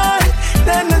joy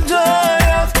than the joy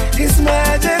of His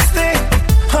Majesty.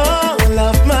 All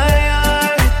of my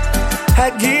heart I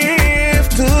give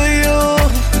to you.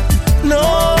 No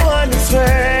one is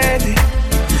ready,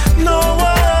 no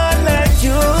one like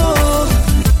you.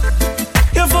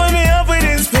 You fill me up with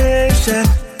inspiration.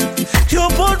 You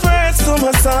put words to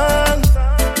my song.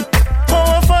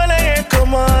 Oh, I follow your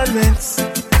commandments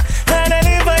and I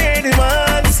live by your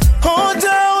demands. Oh,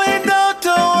 down without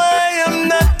you, I am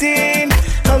nothing.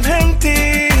 I'm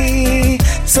empty.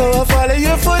 So I follow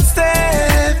your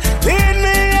footsteps. Lead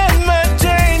me on my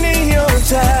journey, your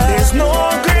child. There's no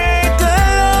greater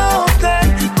love than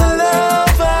the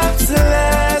love of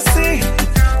Selassie.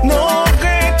 No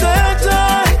greater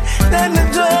joy than the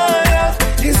joy of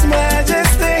His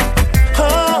Majesty.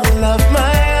 All of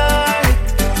my heart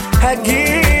I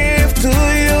give to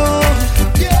you.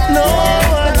 No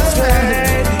one's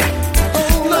ready.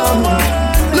 No one.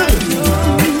 Look,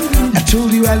 I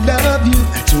told you I love you.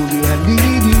 I told you I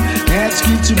need you. Ask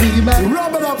you to be my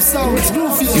Rub it up, sound. It's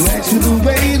goofy. You asked me to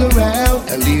wait around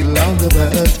a little longer,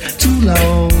 but too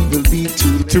long will be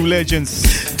too late. Two legends.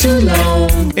 Too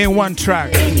long. In one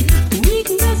track. We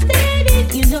can go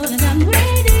steady, you know that I'm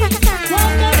ready.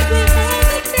 Walk up with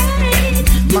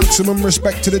Maximum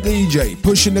respect to the DJ,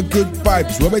 pushing the good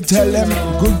vibes. When we tell them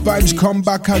good vibes come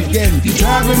back again. You're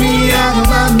driving me out of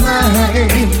my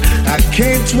mind. I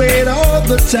can't wait all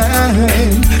the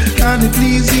time. Can you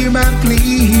please hear my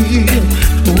plea?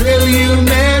 Will you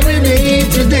marry me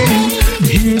today?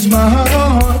 Here's my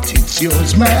heart, it's it's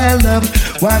yours, my love.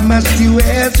 Why must you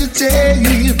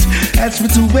hesitate? Ask me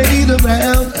to wait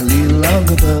around a little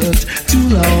longer, but too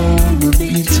long will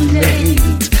be too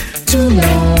late. Too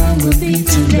long will be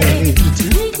too late.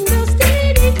 We can go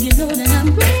steady, you know that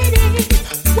I'm ready.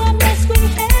 Why must we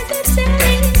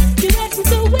hesitate? You ask me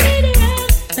to wait around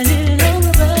a little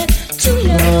longer, but too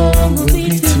long will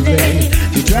be too late.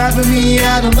 You're driving me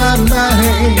out of my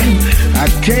mind. I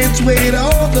can't wait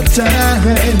all the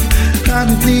time.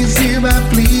 Honey, please hear my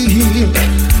plea.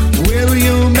 Will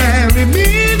you marry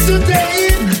me today?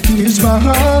 Here's my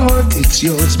heart, it's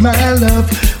yours, my love.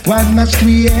 Why must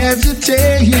we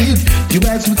hesitate? You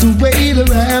asked me to wait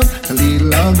around a little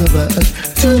longer, but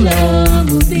too long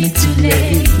will be too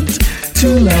late.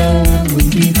 Too long will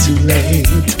be too late.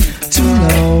 Too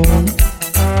long.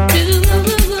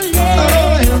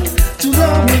 Oh, yeah. Too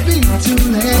long will be too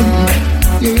late.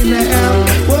 Yeah, now.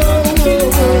 Whoa, whoa,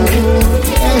 whoa,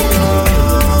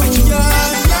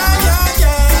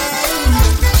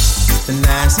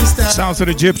 Sounds of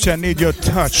the Egyptian, Need Your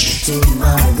Touch.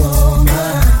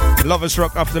 Lovers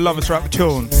Rock after Lovers Rock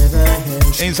tune.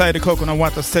 Inside the Coconut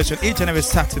Water station each and every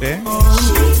Saturday.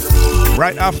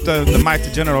 Right after the Mighty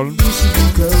General.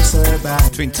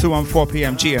 Between 2 and 4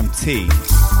 p.m. GMT.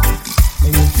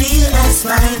 And you feel as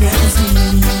fine as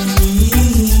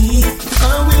me.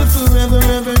 I will forever,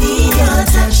 ever need your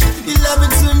touch. Your love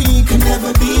it to me can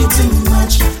never be too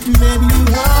much. Maybe you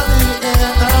are the air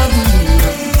I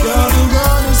breathe. You're the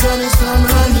one who's honest from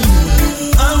honey.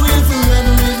 I will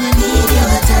forever, ever need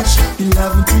your touch. Your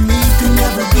love it to me can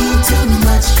never be too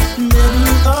much. Maybe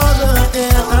you are the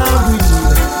air I breathe.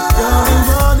 You're the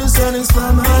one who's honest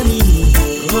from honey.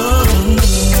 Oh,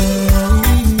 yeah.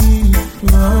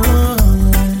 Oh.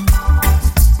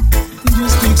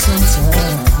 Some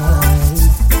time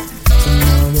to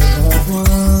know your loved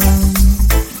one.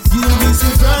 You'll be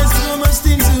surprised how much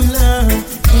things you learn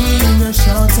in a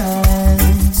short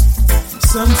time.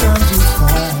 Sometimes you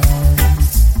find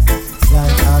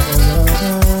like other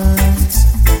lovers.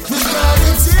 We've got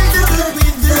to take the good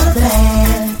with the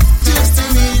bad, just to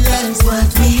realize what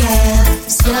we have,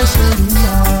 special in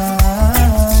life.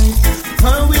 I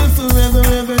will forever,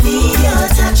 ever need your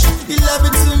touch. Your love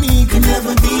it to me can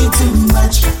never be too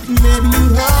much. Maybe you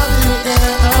are the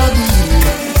air I'll be.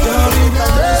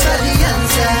 Those are the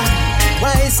answer.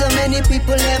 Why so many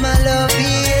people let my love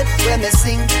it? When I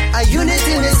sing, a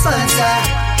unity me sponsor.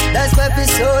 That's why the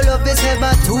soul of it's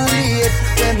never too late.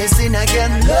 When I sing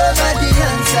again, love are the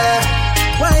answer.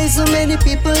 Why so many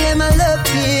people let my love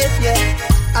it? Yeah.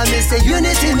 I miss the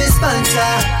unity me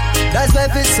sponsor. That's why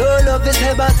the soul of it's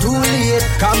never too late.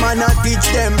 Come on and teach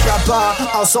them proper.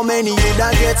 How so many you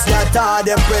that get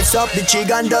slaughtered. Them press up the cheek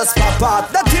and dust pop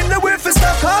up. That in the way for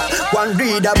stuck up. One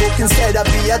read a book instead of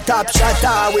be a top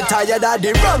shotter. We tired of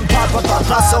the rum papa.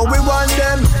 So we want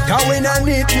them. Cause we not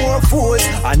need more fools.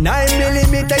 A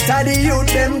 9mm to the youth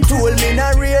them tool. Me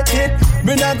not rate it.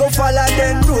 We not go follow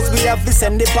them rules. We have to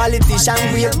send the politician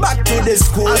way back to the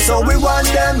school. So we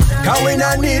want them. Cause we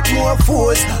not need more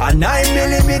fools. A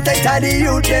 9mm to the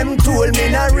youth them tool. Me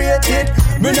not rate it.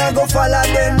 We not go follow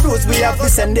them rules. We have to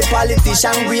send the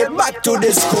politician way back to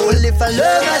the school. If I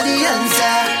love are the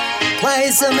answer, why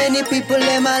so many people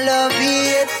let my love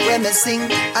it? When I sing,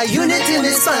 a unity me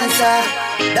sponsor.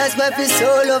 That's why the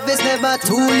soul of it's never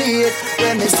too late.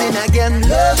 When I sing again,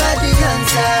 love are the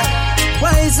answer.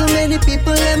 Why so many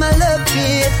people let my love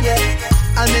it? Yeah.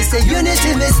 I miss the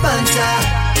unity me sponsor.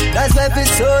 That's why the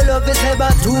soul of it's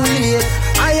never too late.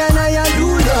 I do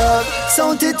love,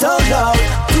 sound it out loud.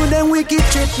 To them wicked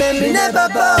treatment me never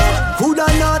bow. Coulda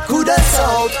not, coulda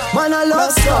south. Man I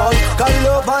love south. Cause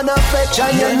love and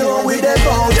affection you know we dey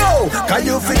bound. Yo, can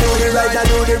you feel do the right and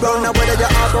do the wrong? Now whether you're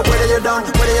up or whether you're down,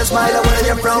 whether you smile or whether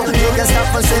you're frown, you can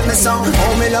stop and sing me song.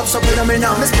 Oh me love so put them in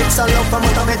now. Me speak some love from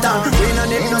out of me town. We no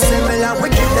need no similar, we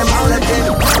keep them all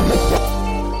again.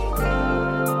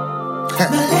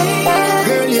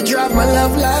 Girl, you drive my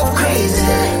love life crazy.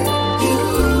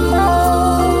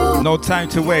 No time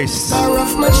to waste.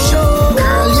 Off my show,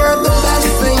 girl, you're the best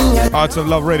thing. Arts of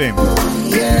Love Rhythm.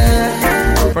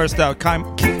 Yeah. First out,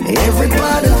 every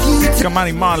part of you.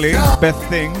 Kamani Marley, Best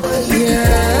Thing.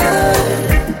 Yeah.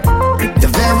 The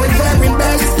very, very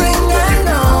best thing I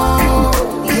know.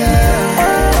 Yeah.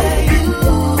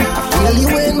 I feel you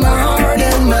in my heart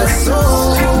and my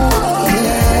soul.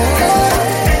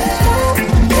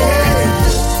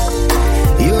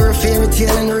 Fairy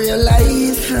tale in real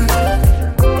life.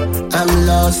 I'm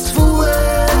lost for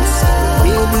words.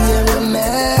 Baby, you're a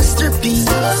masterpiece.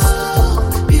 I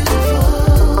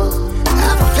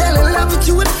fell in love with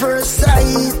you at first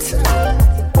sight.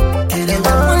 And I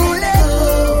won't let go.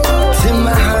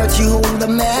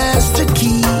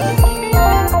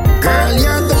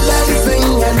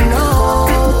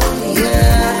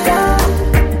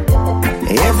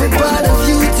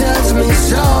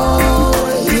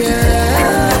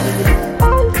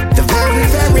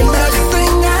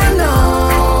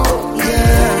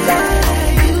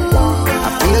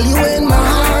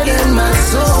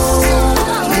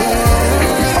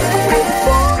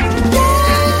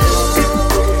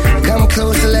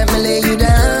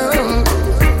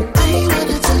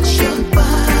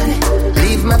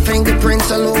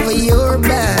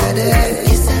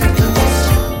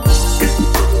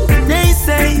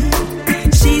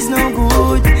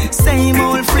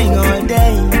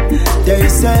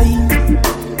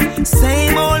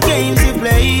 Same old games you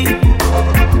play.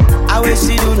 I wish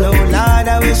you do know, Lord,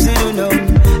 I wish you do know.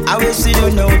 I wish you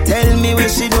do know, tell me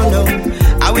what you do know.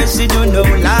 I wish you do know,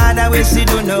 Lord, I wish you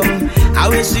do know. I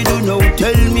wish you do know,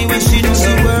 tell me what she do know.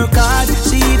 She work hard,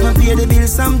 she even pay the bill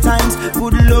sometimes.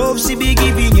 Good love she be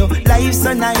giving you, life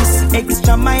so nice.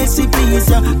 Extra miles she please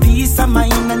you, peace of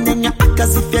mind. And then you act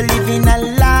as if you're living a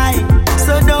lie.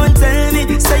 So don't tell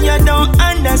me, say you don't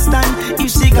understand. If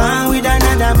she gone with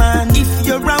another man, if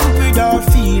you're wrong with her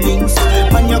feelings,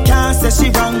 man you can't say she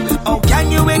wrong. How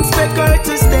can you expect her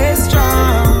to stay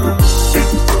strong?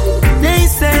 They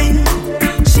say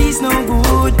she's no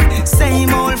good,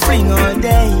 same old thing all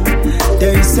day.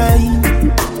 They say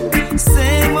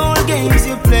same old games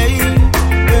you play.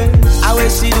 I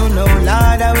wish you do know,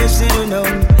 Lord, I wish you do know.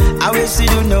 I wish you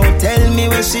do know, tell me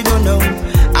what she do know.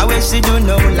 I wish you do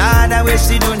know, Lord, I wish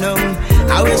you do know.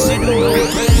 I wish you do know, tell me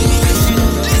what she do know.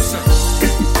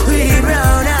 Pretty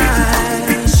brown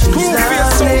eyes, she's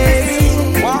lovely.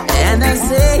 And I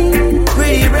say,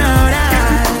 pretty brown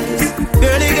eyes,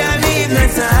 girl, you got me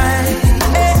hypnotized.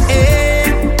 Hey,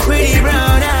 hey, pretty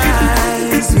brown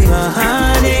eyes, sweet my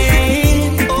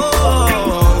honey.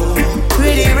 Oh,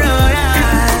 pretty brown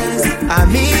eyes, I'm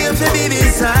here for be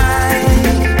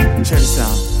beside. Turn this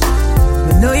down.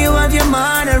 I know you have your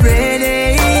man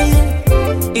already.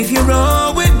 If you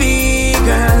roll with me,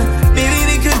 girl, maybe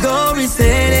we could go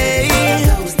steady.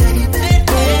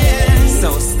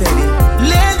 So steady.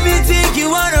 Let me take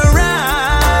you on a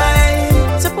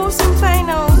ride. Suppose you find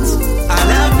out I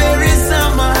love very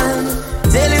someone.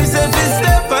 Tell him to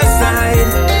step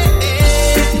aside.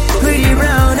 Pretty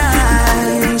brown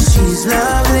eyes, she's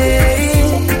lovely.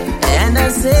 And I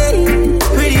say,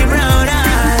 pretty brown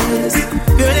eyes,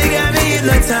 girl, you got me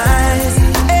hypnotized.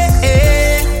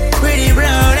 Pretty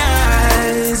brown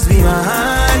eyes, be my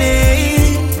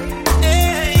honey.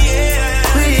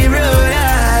 Pretty brown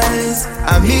eyes,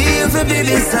 I'm here for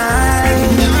baby side.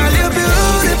 Girl, you're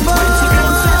beautiful.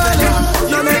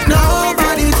 Don't make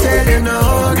nobody tell you no.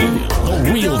 The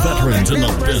real veterans in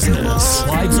the business.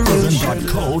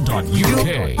 Vibesurban.co.uk.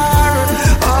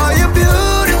 Oh, you're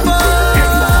beautiful.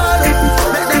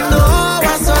 Make them know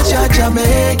I'm such a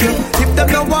Jamaican. If them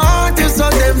don't want you, so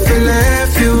them feel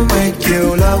left you. Make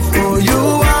you love who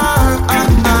you are.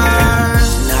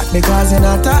 Not because you're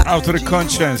not out of the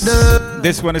conscience.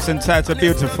 This one is entitled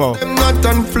Beautiful. Not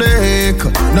on flake.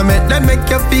 No make them make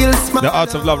you feel smart. The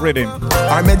Art of Love Rhythm.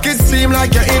 I make it seem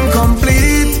like you're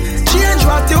incomplete. Change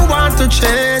what you want to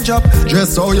change up.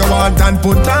 Dress how you want and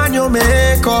put on your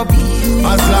makeup.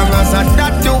 As long as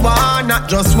that you want, not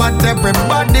just what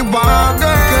everybody want.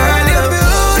 Girl, you're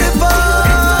beautiful.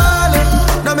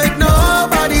 Don't make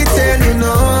nobody tell you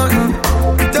nothing.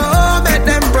 Don't make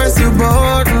them press your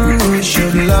button. You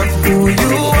should love who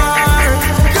you are.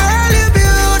 Girl, you're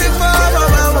beautiful.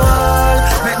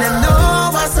 Make them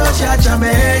know I'm such a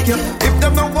Jamaican. If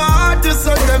them don't want to,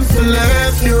 so them to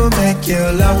left you. Make you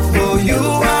love who you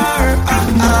are.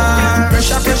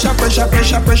 Pressure, pressure, pressure,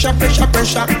 pressure, pressure, pressure,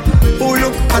 pressure. Who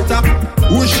look hotter?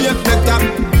 Who shape better?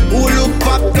 Who look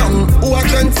pop down? Who a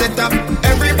trend setter?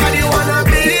 Everybody wanna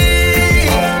be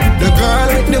the girl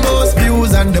with the most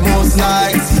views and the most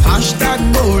likes. Hashtag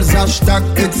goals, hashtag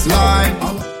it's life.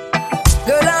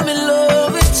 Girl, I'm in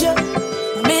love with you.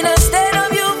 I'm in a state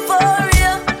of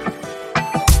euphoria.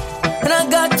 And I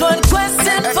got one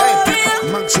question for you.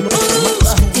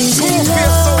 Is it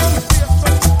love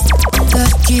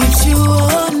that keeps you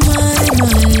on my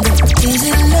mind? Is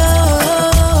it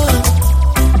love?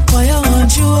 Why I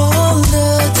want you all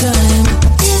the time?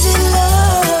 Is it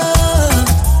love?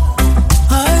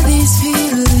 Are these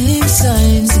feelings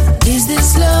signs? Is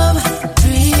this love,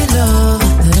 real love,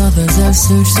 that others have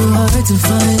searched so hard to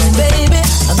find? Baby,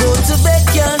 I go to bed,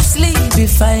 can't sleep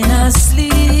if I not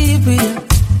sleep with you.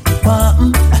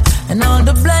 And all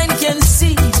the blind can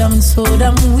see I'm so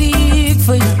damn weak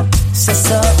for you. Say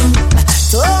something.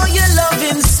 So all your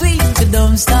loving sweet, but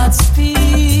don't start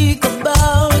speak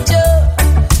about you.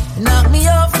 Knock me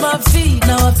off my feet,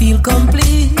 now I feel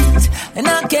complete, and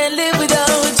I can't live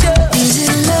without you. Is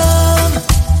it love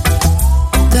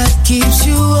that keeps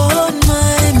you on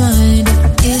my mind?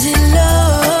 Is it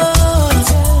love?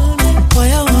 Why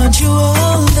I want you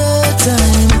all the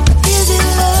time? Is it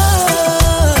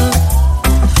love?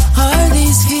 Are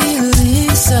these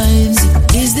feelings signs?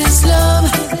 Is this love,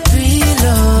 real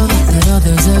love, that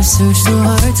others have searched so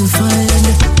hard to find?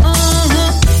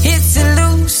 It's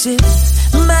elusive,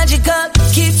 magical,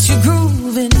 keeps you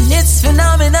grooving. It's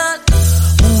phenomenal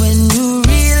when you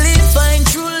really find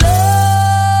true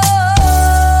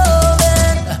love.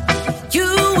 And you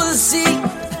will see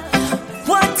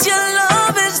what your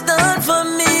love has done for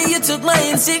me.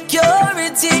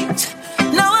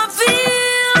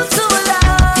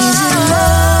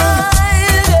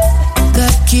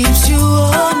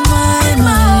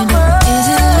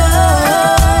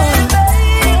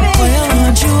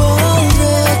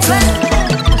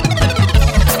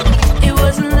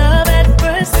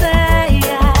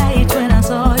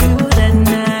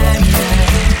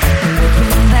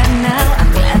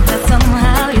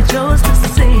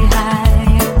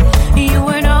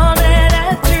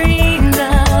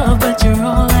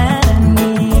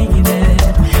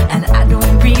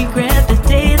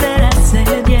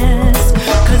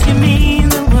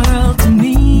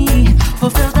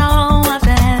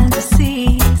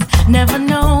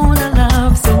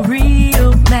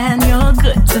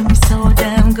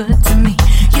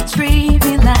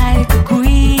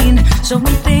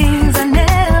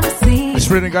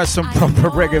 bring us some proper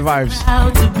reggae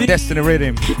vibes. Destiny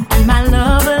Rhythm. And my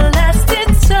love will last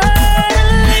eternally.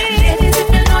 Ladies, if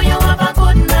you know you have a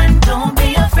good man, don't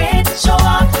be afraid to show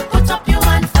up. Put up your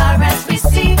hand far as we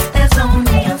see. There's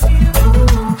only a few.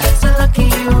 So lucky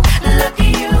you,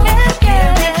 lucky you.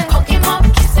 Yeah. Hook him up,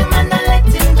 kiss him, and then let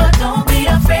him go. Don't be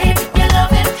afraid. You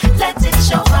love him, let it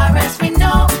show far as we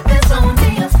know. There's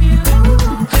only a few.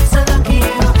 So lucky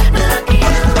you, lucky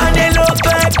you. And they look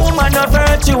like woman of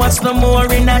virtue. What's no more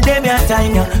in a dem ya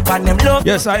time ya. And them look.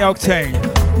 Yes, I Octane.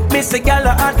 Miss a gal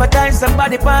advertise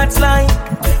somebody parts line.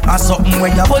 Or something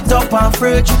where you put up on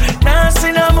fridge. Now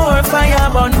see no more fire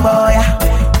burn boy.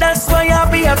 That's why I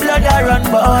be a blood I run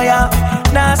boy.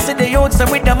 Now see the youths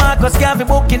with the Marcus Garvey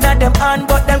booking at them hand,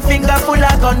 but them finger full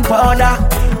of gunpowder.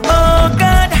 Oh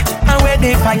God, and where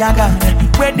the fire gun?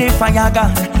 Where the fire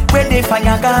gun? Where the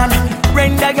fire gun?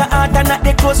 Render your heart and not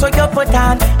the clothes so you put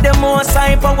on. The most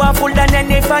high powerful than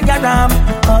any fire ram.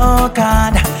 Oh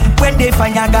God, where the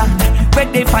fire gun? Where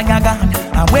the fire gun?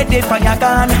 And where the fire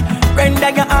gun? Render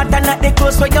your heart and not the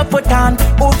clothes so you put on.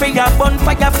 Over your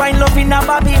bonfire, find love in a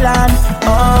Babylon.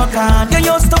 Oh God,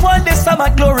 you used to want this summer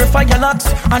glorify your locks.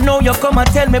 I know you come and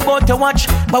tell me about your watch,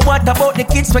 but what about the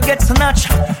kids we get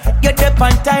snatched? You dip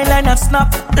on Thailand and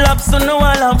snap, loves to no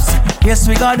loves. Yes,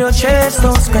 we gotta chase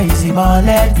those crazy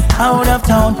ballhead out of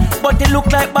town, but they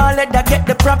look like ballhead that get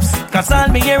the props. Cause all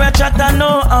me hear a chat and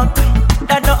no up,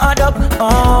 that no add up.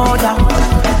 Oh, that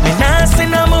me nah see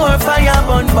no more fire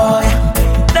burn boy.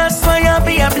 That's why I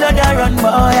be a blood I run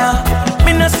boy.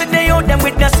 Me nah see they out them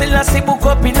with the Selassie book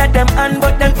up in at them hand,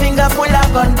 but them finger full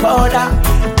of gunpowder.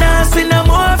 Nah see no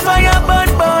more fire burn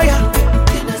boy.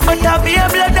 But I be a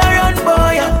blood I run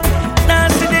boy. Nah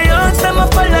see the youths them a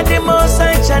follow the most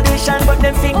high tradition, but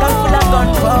them finger full of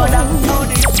gunpowder.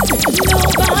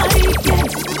 Nobody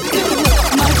gets too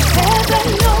much heaven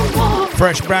no more.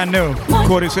 Fresh, brand new.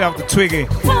 According to the Twiggy.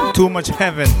 Too Much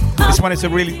Heaven. This one is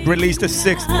released the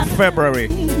 6th of February.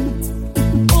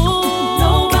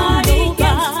 Nobody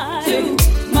gets too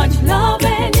much love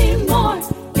anymore.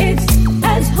 It's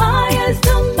as high as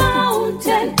the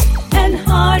mountain and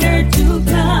harder to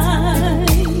climb.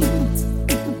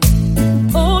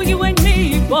 Oh, you and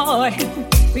me, boy,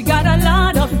 we got a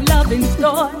lot of love in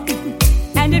store.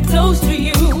 And it flows to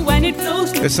you when it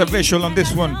flows to There's a visual on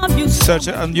this one. Search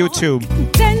it on YouTube.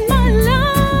 then my life,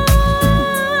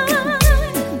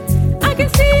 I can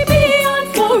see beyond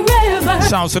forever.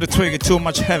 Sounds of the Twiggy, Too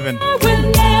Much Heaven. I will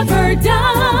never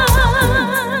die.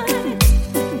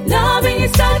 Loving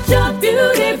is such a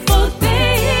beautiful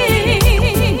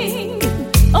thing.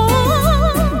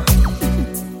 Oh,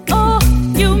 oh,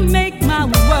 you make my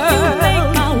world,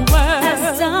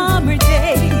 a summer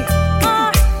day.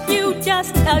 Are you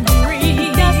just a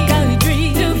dream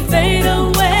to fade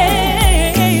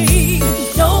away?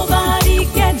 Nobody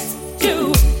gets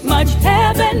too much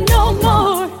heaven no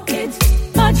more. It's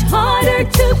much harder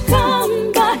to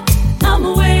come by. I'm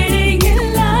waiting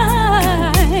in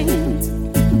line.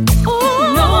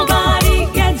 Oh, nobody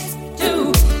gets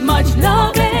too much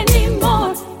love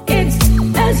anymore. It's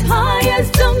as high as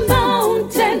the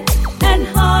mountain and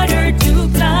harder to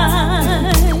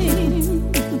climb.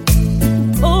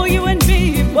 Oh, you and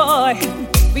me, boy,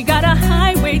 we got a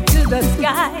highway to the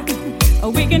sky.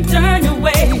 We can turn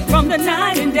away from the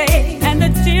night and day and the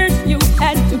tears you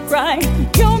had to cry.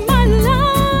 You're my life.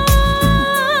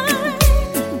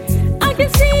 I can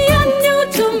see a new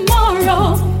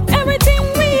tomorrow. Everything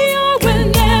we are will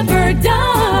never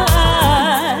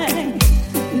die.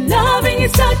 Loving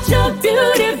is such a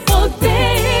beautiful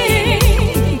thing.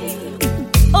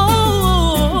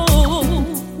 Oh,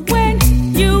 when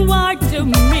you are to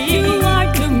me,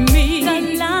 the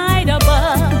light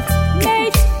above,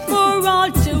 made for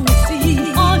all to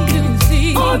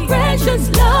see, our precious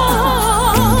love.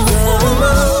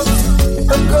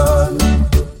 I'm gone.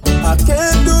 I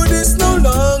can't do this no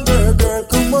longer, girl.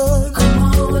 Come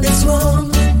on, it's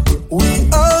wrong. We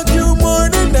argue more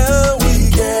than now we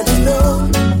get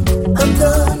along. I'm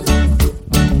done.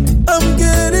 I'm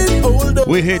getting older.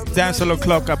 We hit Dance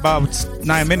O'Clock about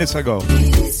 9 minutes ago.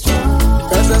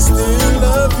 Cause I still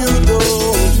love you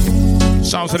though.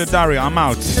 Sounds of the Dario, I'm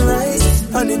out.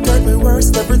 And it hurt me worse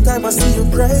every time I see you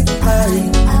cry.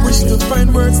 I wish to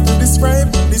find words to describe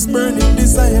this burning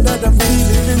desire that I'm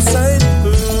feeling inside.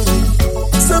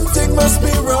 Something must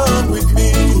be wrong with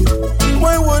me.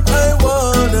 Why would I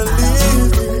wanna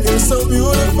leave? You're so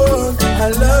beautiful.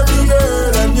 I love you,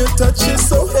 girl, and your touch is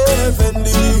so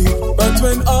heavenly. But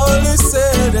when all is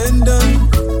said and done,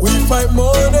 we fight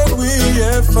more than we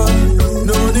have fun.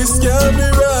 No, this can't be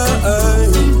right.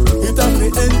 It have to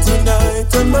end tonight.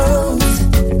 I'm out.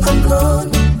 I'm gone.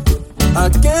 I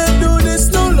can't do this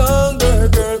no longer,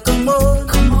 girl. Come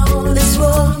on, it's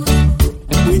wrong.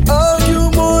 We argue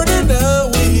more than now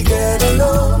we get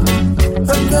along.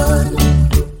 I'm done.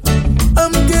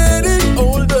 I'm getting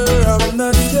older. I'm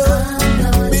not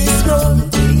young. Be strong,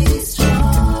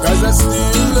 'cause I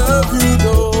still love you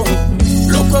though.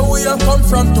 Look where we have come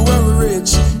from to where we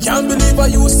reach. Can't believe I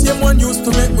used same one used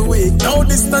to make me weak. Now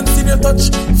distance in your touch,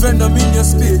 venom in your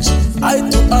speech. Eye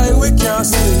to eye we can't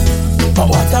see. But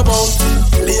what about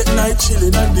late night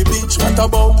chilling on the beach? What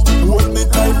about hold me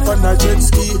tight on a jet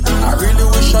ski? I really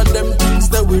wish on them things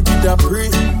that we did a pre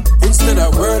instead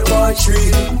of World War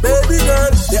III. Baby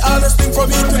girl, the hardest thing for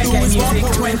me to do is walk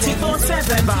away.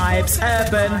 24/7 vibes,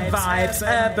 urban vibes,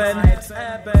 urban.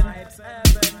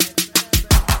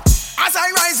 As I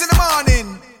rise in the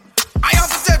morning, I have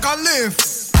to take a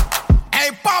lift.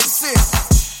 Hey, Popsy,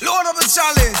 load up the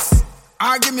chalice.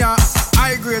 I give me a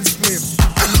high grade split.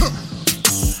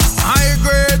 High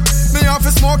grade, me have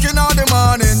to smoking all the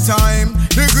morning time.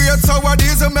 The great sour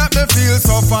diesel make me feel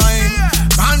so fine.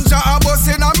 Ganja a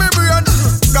bustin' on me brain.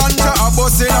 Ganja a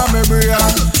bustin' on me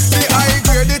brain. The high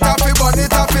grade, it a fi bun,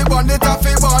 it a fi bun, it a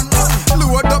fi bun.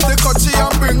 Load up the cutchy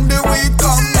and bring the weed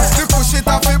come. The push it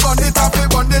a fi bun, it a fi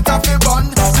bun, it a fi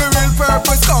bun. The real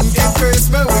purpose come increase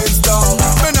me wisdom.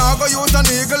 Me nah go use an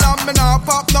eagle and me nah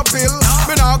pop no pill.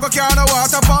 Me nah go carry no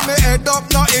water for me head up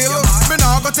no hill. Me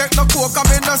nah go take no coke and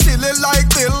me no silly like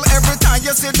Bill. Every time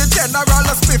you see the general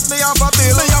a split me have a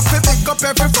bill. Me have to pick up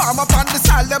every farm up on the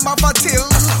side them have a till.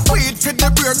 Weed for the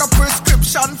brain no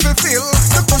prescription fulfill.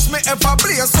 The push me ever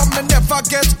blaze so me never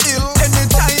get ill.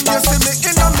 Anytime you see me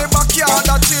in me backyard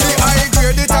a chill. The high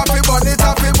grade it a fi bun, it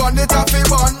a fi bun, it a fi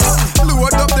bun.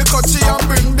 Load up the cutchy and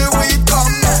bring the weed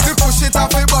come. The push it a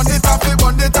fi bun, it a fi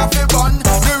bun, it a fi bun.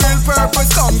 The real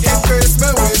purpose come increase me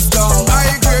wisdom.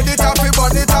 High grade it a fi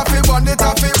bun, it a fi bun, it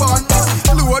a fi bun.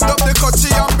 Load up the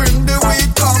cutchy and bring the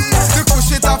weed come. The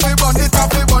push it a fi bun, it a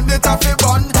fi bun, it a fi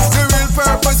bun. The real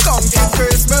purpose come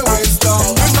increase me wisdom.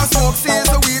 Me no smoke seize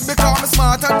the weed because me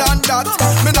smarter than that.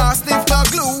 Me nah sniff no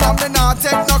glue and me nah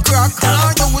take no crack.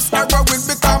 I use heroin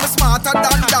because me smarter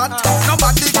than that.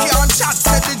 Nobody can chat,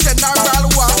 say the general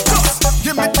one.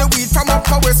 Give me the weed from up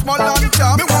a Westmoreland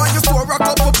job. Me want you store a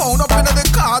couple pound up in the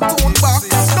cartoon box.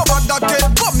 Nobody get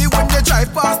bummy when you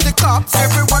drive past the cops.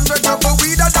 Everyone ready for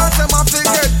weed and dance them off to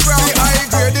get proud. The high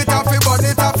grade it a fi bun,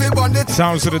 it a fi bun, it.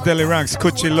 Sounds of the Deli Ranks,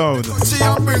 Coochie Load.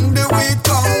 Bring the weed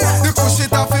come. The push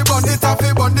it a fi bun, it a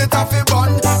fi bun, it a fi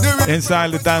bun.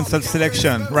 Inside the dancehall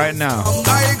selection right now.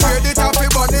 High grade it a fi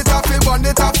bun, it a fi bun,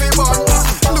 it a fi bun.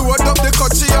 Load up the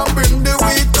cutchy and bring the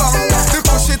weed come. The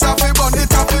push it a fi bun,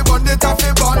 it a fi bun, it a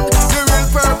fi bun. The real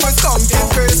purpose come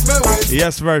increase me with.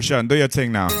 Yes, version, do your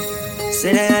thing now.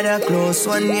 Said I had a close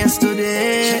one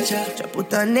yesterday. Jah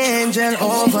put an angel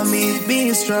over me,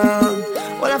 be strong.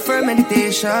 What a firm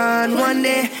meditation. One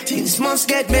day things must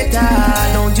get better.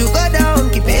 Don't you go down,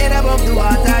 keep it above the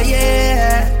water,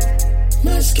 yeah.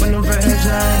 When I'm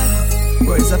virgin,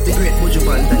 words of the great Buju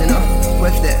Banton, you know.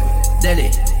 What's that?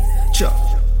 Delhi, sure.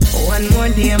 One more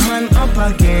day, man, up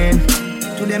again.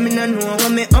 To them, I don't know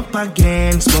what me up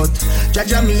against, but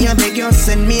Jaja me a beg you,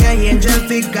 send me an angel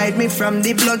to guide me from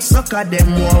the blood sucker them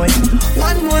boy.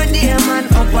 One more day, man,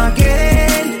 up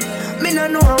again. Me no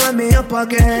know what me up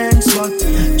against, but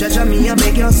Jaja me a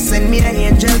beg you, send me an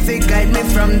angel to guide me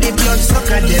from the blood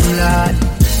sucker them lad.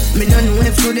 Me no know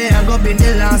if today I go be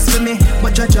the last for me,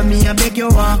 but Jaja me a beg you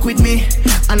walk with me.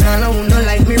 And all I wanna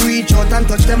like me reach out and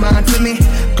touch them heart for me.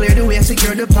 Clear the way,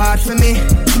 secure the path for me.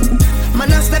 Man,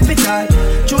 I step it all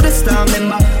through the storm,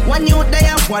 remember. One youth they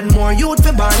have one more youth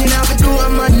for born. You know, we do a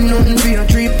man, nothing for your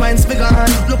 3 pints for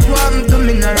gone. Look what I'm to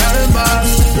mineral bar.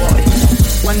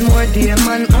 One more day,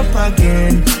 man, up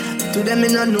again. To them,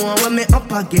 I don't know what me up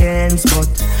against,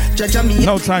 but Jaja me.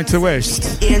 No time to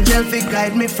waste. Angel fi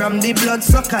guide me from the blood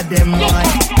sucker them boy.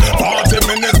 40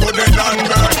 minutes for the done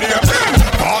birthday.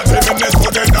 40 minutes for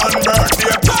the done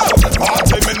birthday.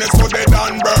 40 minutes for the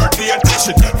done birthday.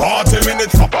 40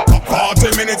 minutes.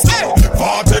 40 minutes.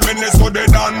 40 minutes for the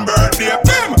done birthday.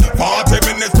 40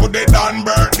 minutes for the done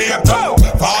birthday.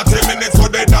 40 minutes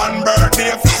for the done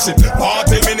birthday.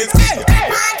 40 minutes.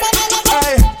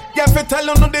 Yeah, if you tell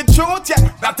you the truth,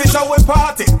 yeah, that is how we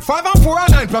party. 5 and 4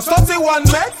 and 9 plus 31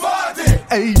 make 40.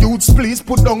 Hey youths, please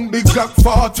put down the Glock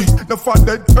 40. The fact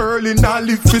that early now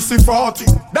live 50-40.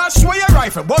 That's where your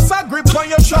rifle, bust a grip on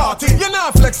your shorty. You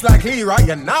not flex like Leroy,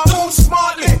 you now move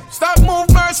smartly. Stop move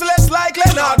merciless like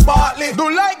Leonard Bartley. Do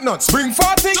like nuts, bring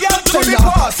 40 girls to the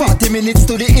party. 40 minutes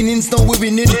to the innings, now we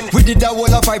winning. We did that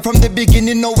whole of fight from the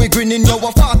beginning, now we grinning. Yo,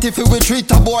 a 40 if we treat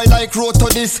a boy like road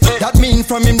to this. That mean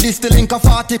from him this the link of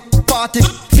 40,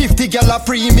 50 gal a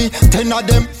free me, 10 of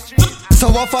them. So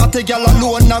a 40 gal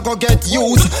alone na go get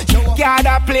used.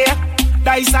 Gotta play,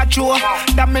 dice a show.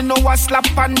 That me know a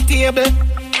slap on table.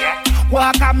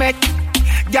 Walk a make,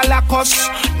 gal a cuss.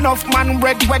 Enough man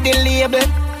bread where the label.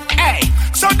 Hey,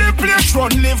 so the place run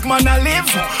live, man a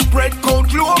live. Bread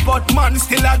count low, but man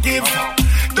still a give.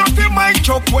 Don't be mind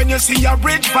choke when you see a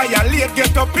bridge. Violate,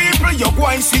 get up people, you go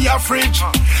and see a fridge.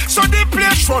 So the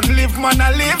place run live, man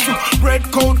a live. Bread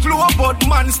count low, but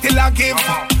man still a give.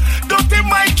 Don't be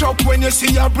mind choke when you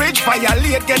see a bridge.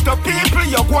 Violate, get up people,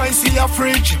 you go and see a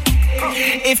fridge.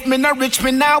 If me not rich,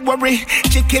 me not worry.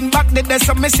 Chicken back there,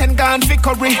 so me send gone for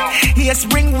curry. Yes,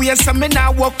 bring way, so me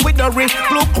not walk with the ring.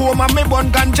 Glaucoma, me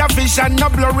bun ganja vision, no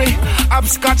blurry.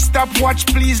 Upscotch, stop watch,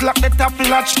 please lock the top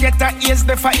latch. Get a ears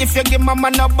there for if you give my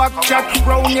man a back chat.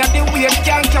 Round ya the way,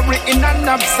 can't carry in a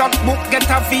knapsack. Book, get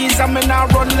a visa, me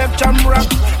not run left jam rock.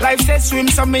 Life says swim,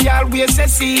 so me always say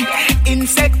see.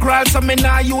 Insect crawl, so me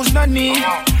not use no knee.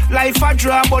 Life a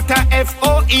draw, but a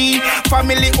FOE.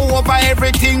 Family over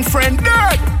everything, friend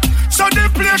dead. So the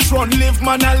place run live,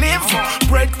 man a live.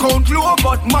 Bread count low,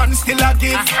 but man still a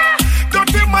give. Don't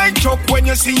be mind choke when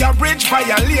you see a bridge.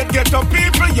 Violate, get up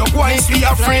people, you go and see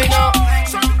a fridge.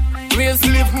 So Reals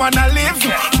live, man a live.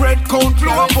 Bread count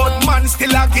low, but man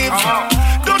still a give.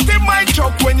 Don't be mind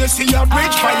choke when you see a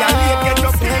bridge. Violate, get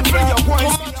up people, you go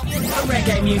and see.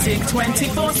 Reggae music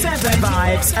 24/7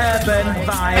 vibes, urban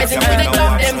vibes. Rising to the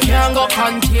top, them can't go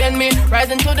contain me.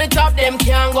 Rising to the top, them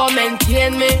can't go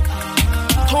maintain me.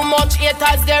 Too much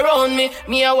haters there on me.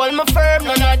 Me I hold my firm,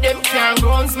 none of them can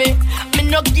grounds me. Me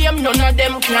no game, none of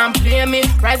them can play me.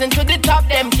 Rising to the top,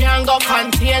 them can't go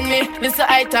contain me. Listen,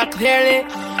 I talk clearly.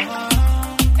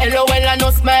 LOL, I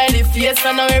know smiley face.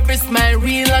 I know every smile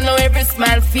real, I know every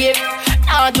smile fake.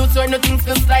 I do certain things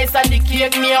to slice of the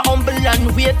cake. Me a humble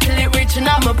and wait till it reaching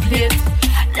on my plate.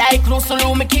 Like close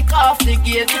to me kick off the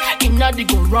gate. Inna the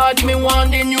garage, me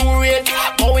want the new rate.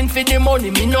 Going for the money,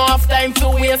 me no have time to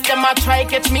waste. Them a try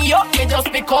catch me up, me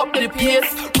just pick up the pace.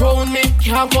 Round me,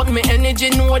 can't cut me energy,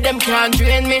 no them can't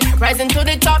drain me. Rising to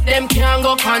the top, them can't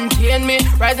go contain me.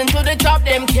 Rising to the top,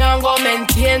 them can't go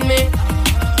maintain me.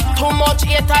 Too much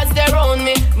haters there on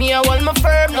me. Me I hold my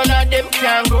firm, none of them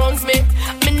can grounds me.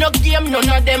 Me no game, none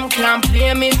of them can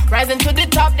play me. Rising to the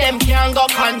top, them can't go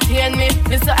contain me.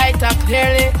 Listen, I talk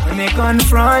clearly. When me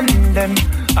confront them,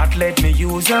 act let me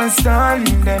use and stand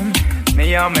them.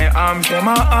 Me and my arms, them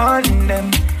are on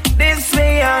them. This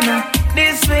way on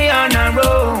a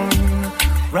road.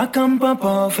 Rock and pop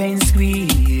off and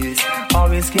squeeze.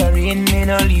 Always carrying me,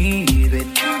 no leave it.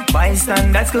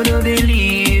 Bystanders couldn't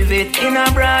believe it. In a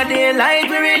broad daylight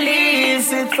we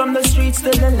release it. From the streets to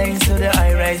the lanes to the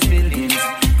high-rise buildings.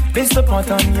 This the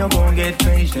pattern, you gon' get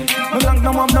patient. My gang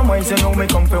no have no ways, you know me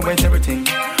come for with everything.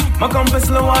 My come for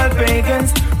slow all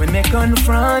pagans. When me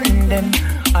confront them,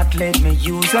 at let me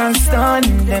use and stand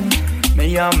them.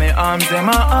 Me and my arms, them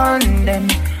are on them.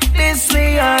 This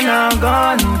way on a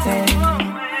gun thing.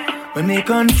 When me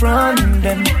confront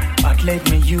them, at let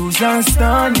me use and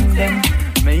stand them.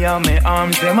 Me and my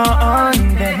arms, them are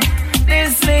on them.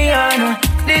 This way on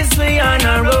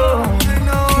a road. You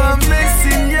know I'm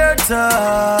missing your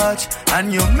touch,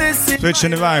 and you're missing.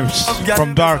 Switching the vibes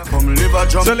from dark to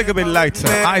a little bit lighter.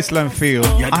 Iceland feel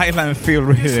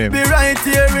rhythm. Be right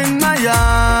here in my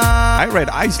arms. I read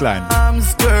Iceland.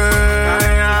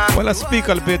 Well, I speak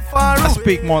a bit. I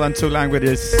speak more than two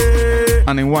languages.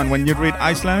 And in one, when you read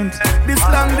Iceland, this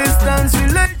long distance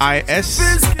Island.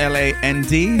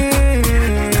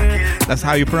 That's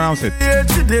how you pronounce it.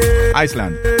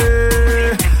 Iceland.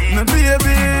 My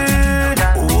baby,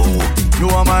 you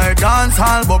are my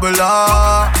dancehall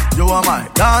bubbler. You are my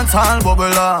dancehall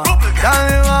bubbler.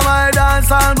 You are my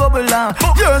dancehall bubbler.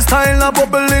 Your style of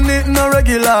bubbling it no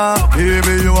regular.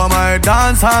 Baby, you are my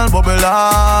dancehall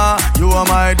bubbler. You are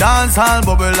my dancehall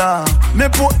bubbler. Me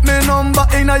put me number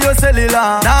in your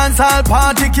cellular. Dance all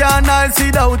party can't I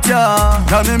see out ya.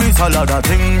 Tell me miss a lot of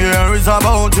thing here is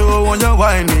about you. When you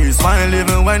whine me, smile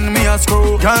even when me a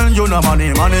screw. Girl, you no money,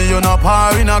 you no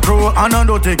power in a crew. And a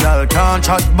dirty girl can't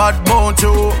chat bad about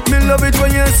you. Me love it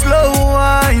when you slow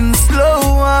wine.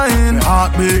 Me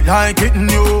heartbeat like hitting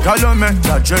you. Girl, you make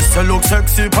that dress to look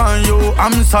sexy on you.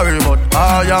 I'm sorry, but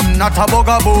I am not a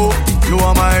bugaboo. You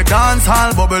are my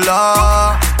dancehall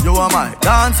bubbler. You are my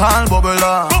dancehall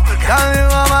bubbler. Girl, you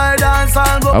are my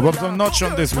dancehall bubbler. I've got some notch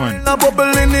on this one.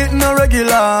 Bubbling it no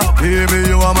regular. Baby,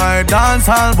 you are my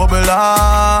dancehall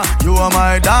bubbler. You are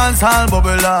my dancehall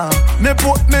bubbler. Me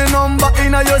put me number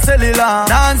in your cellular.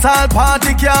 Dancehall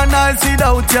party can't I see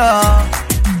out ya.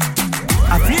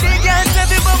 I feel the girls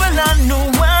every bubble and no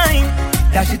wine.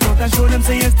 Dash it out and show them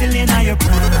say you're still in your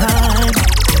prime.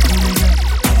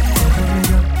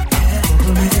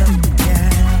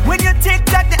 When you tick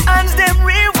tock the hands them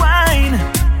rewind.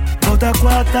 About a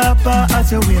quarter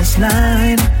past your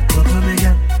waistline. Bubble me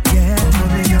girl, yeah, bubble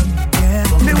me girl, yeah.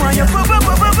 Me want you bubble.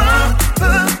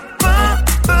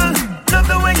 Love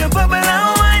the way you bubble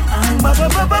and wine. Bubble.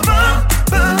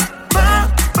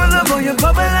 Love how you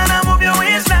bubble and I move your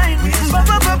waistline.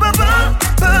 Bubble.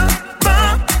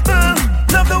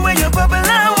 Love the way you bubble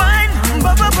and wine.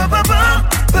 Bubble.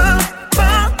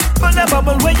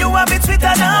 Bubble when you have it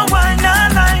sweeter than wine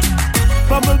and line.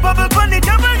 Bubble, pon the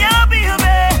double, yeah, baby.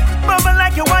 Bubble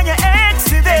like you want your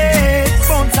accident.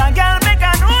 Bounce a girl, make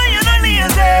I know you no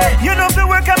lazy. You know the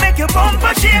work I make you bump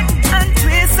a shit and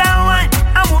twist and wine.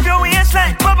 I move your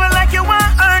waistline. Bubble like you want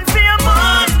earn for your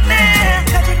money.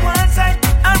 Touch it one side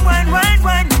and wine.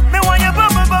 Me want you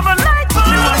bubble like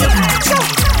bubble. Me want you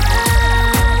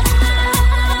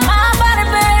My body,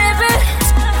 baby,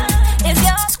 is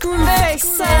your very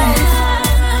sad.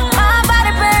 My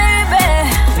body, baby,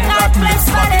 not place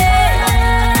body.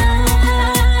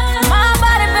 My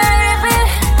body, baby,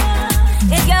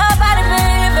 is your body,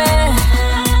 baby.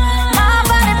 My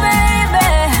body, baby,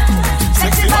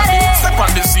 sexy body. Step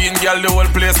on the scene, girl, the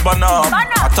whole place burn up.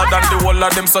 Hotter than the whole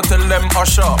of them, so tell them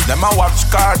hush up. Them a watch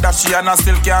Kardashian and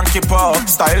still can't keep up.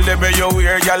 Style the way you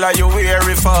wear, girl, you wear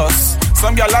it first.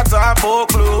 Some girl a talk about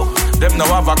clue, them no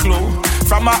have a clue.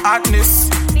 From a hotness,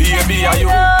 baby, are you?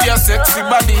 Your sexy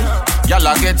body, y'all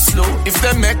a get slow. If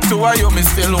they make two of you, me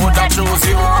still woulda choose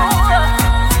you.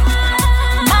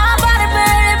 My body,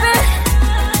 baby,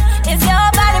 is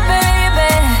your body, baby.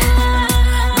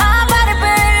 My body,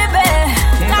 baby,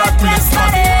 not this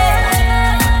body.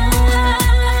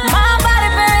 My body,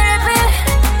 baby,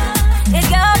 is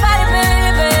your body,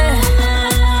 baby.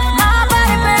 My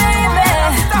body, baby.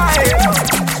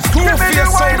 Give me the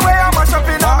wine where I mash up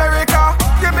in America.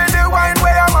 Give me the wine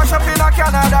where I mash up in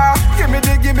Canada. Give me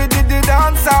the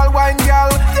dancehall wine,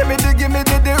 girl. Give me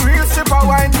the real stripper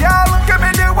wine, girl. Give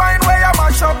me the wine where I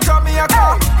mash up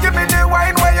Jamaica. Give me the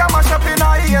wine where I mash up in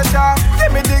Asia.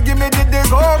 Give me the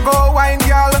go-go wine,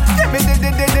 girl. Give me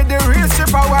the real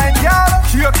stripper wine, girl.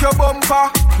 Shake your bumper,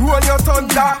 roll your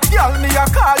thunder. Girl, me a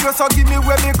call you, so give me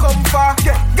where me come for.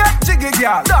 Get jiggy,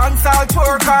 girl. Dancehall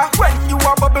twerker. When you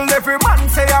a bubble, every man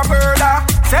say a murder.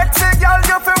 Sexy girl,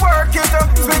 you fi work it.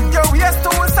 Swing your waist to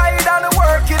the side and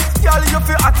work it. Girl, you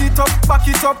fi hot it up, back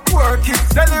it up, work it.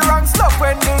 Belly run stuff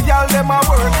when the girl them a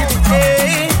work it.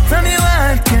 Hey, from your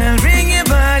wife, girl, bring your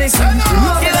body. Come.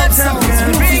 Give it up,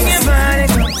 girl, bring your body.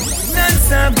 Come.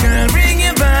 Non-stop, girl, bring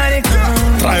your body.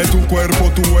 Come. Trae tu cuerpo,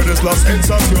 tú eres la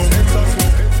sensación.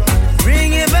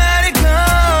 Bring your body,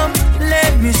 come.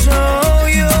 Let me show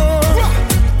you.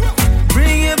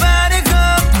 Bring your body,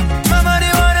 come. My body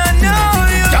wanna know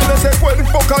you. Ya ese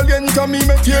cuerpo caliente a mí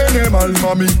me tiene mal,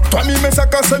 mami. Tú a mí me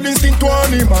sacas el instinto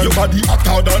animal. Your body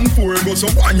hotter than fuego, so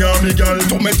guaña mi gal.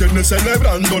 Tú me tienes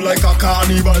celebrando like a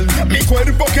carnival. Mi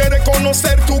cuerpo quiere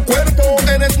conocer tu cuerpo.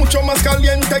 Eres mucho más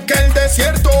caliente que el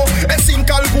desierto. Es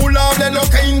incalculable lo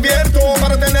que invierto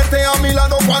para tenerte a mi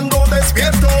lado cuando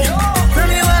despierto. From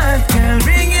your wife, girl,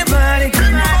 bring your body,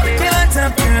 come. Give it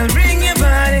up, girl, bring your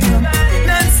body, come.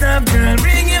 Non-stop, girl,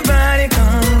 bring your body,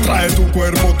 come. Trae tu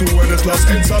cuerpo, tú eres la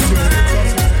sensación.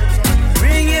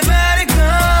 Bring your body,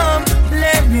 come.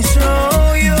 Let me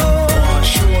show you.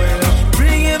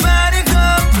 Bring your body,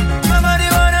 come. My body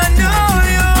wanna know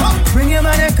you. Bring your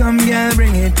body, come, girl,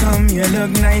 bring it, come. You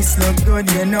look nice, look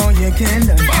good, you know you can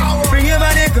dance. Bring your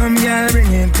body, come, girl,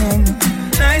 bring it, come.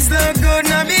 Nice, look good,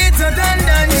 now beat it and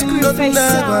dance. Screwface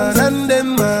sound. Send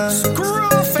them,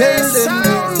 Screwface sound.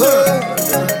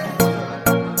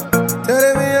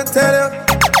 Tell me, tell you.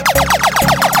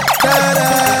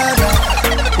 Da-da-da.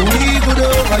 We good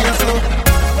over yourself.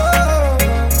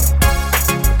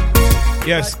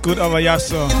 Yes, Good Over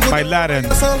Yasso by Laden.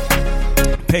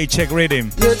 Paycheck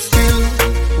rhythm. Yet still,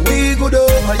 we good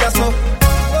over ya so.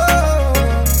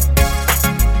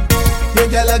 Your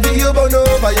girl give you burn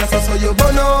over ya so you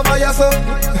burn over ya so.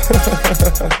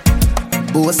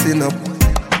 Bossing up,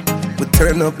 we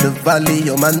turn up the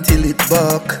volume until it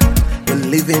buck. We're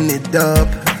living it up.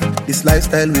 This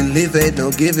lifestyle we live it,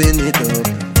 no giving it up.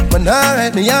 Man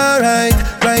alright, me alright.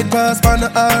 Right past on the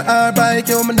RR bike,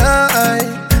 yo man alright.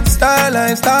 Star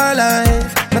life,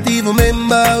 not even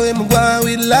remember when we go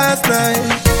with last night.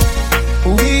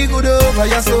 We good over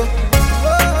ya so.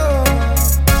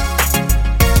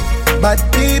 Bad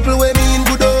people we mean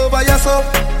good over ya so.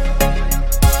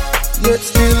 Yet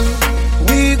still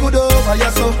we good over ya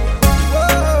so.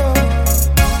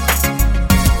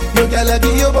 You girl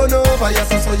give you burn over ya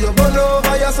so you burn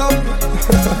over ya so.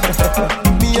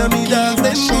 Me and me dance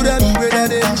them good and better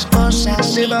than.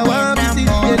 Never want to see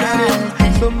the end of them.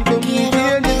 Some me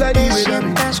here is like the weather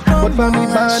me, but for me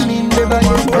man me never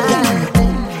get better.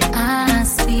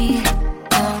 Así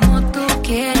como tú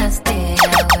quieras te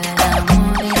hago el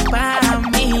amor para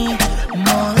mí.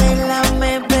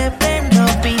 Modélame, bebé, no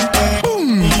pinte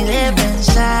ni de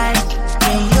pensar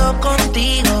que yo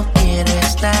contigo quiero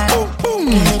estar.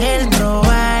 Querer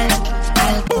probar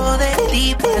algo de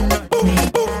ti, pero no me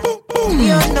da.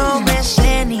 Yo no me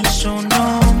sé ni su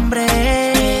nombre,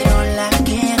 pero la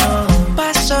quiero.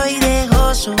 Paso y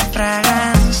dejo su fragancia.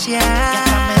 Ya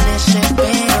me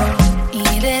desespero.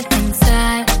 Y de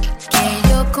pensar que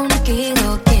yo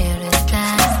contigo quiero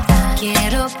estar.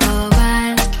 Quiero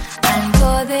probar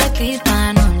algo de ti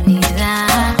para no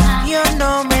olvidar. Yo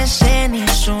no me sé ni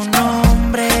su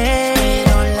nombre,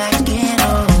 pero la quiero.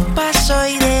 Paso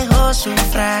y dejo su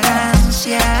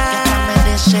fragancia. Ya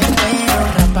me desespero.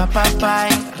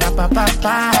 Rapapapai,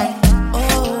 rapapapai. Oh,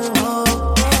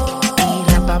 oh, oh.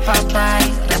 Y rapapapai,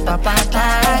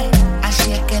 rapapapai.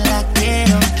 Así es que la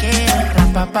quiero.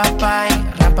 Rapapapai,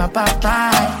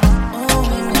 rapapapai.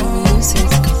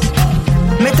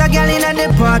 Met a girl in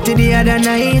the party the other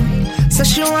night. So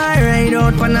she want ride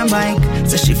out on a bike.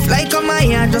 So she fly come my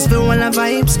yard just for all the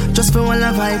vibes.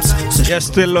 So You're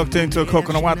still locked into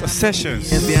Coconut Water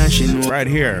Sessions. Right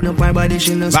here.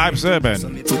 Vibes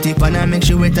Urban. Put it on her, make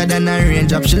she wetter than a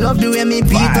raindrop. She love the way me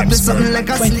beat up to something like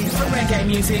a sleep. Reggae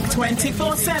music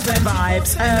 24/7.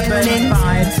 Vibes Urban.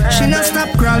 Vibes Urban. She not stop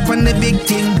crawl on the big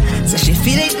thing. So she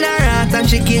feel it in her heart and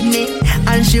she kidney.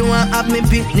 And she want have me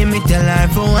picnic. Me tell her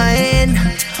for wine.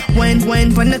 Wine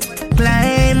on the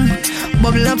climb.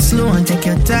 Bubble up slow and take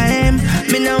your time.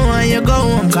 Me know why you go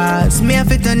home, cause me have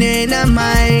to turn you in a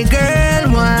my girl.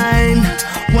 Wine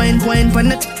on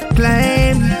the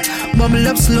climb. Bubble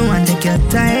up slow and take your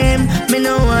time. Me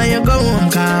know why you go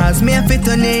home, cause me have to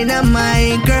turn you in a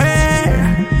my girl.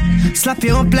 Slap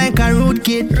you up like a rude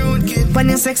kid. When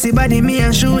your sexy body, me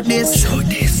and shoot this.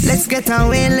 Let's get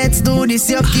away, let's do this.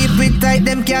 You keep it tight,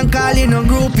 them can't call you no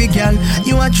groupie, girl.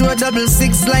 You want throw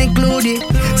 666 like Clooney.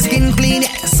 Skin clean,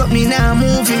 yeah, something in a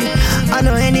movie. I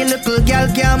know any little girl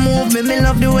can move me. Me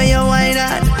love the way you whine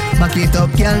that. Back it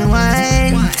up, girl,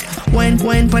 wine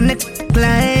on the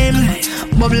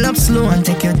climb. Bubble up slow and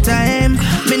take your time.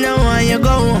 Me know why you go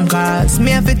home, cause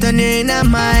me have to turn you in a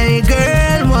my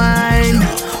girl. Wine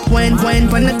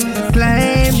on the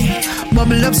climb.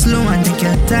 Bubble up slow and take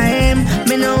your time.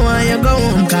 Me know why you go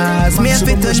home, cause me have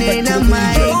to turn you in a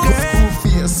my girl.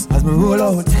 As me roll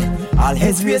out, all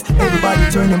heads raised.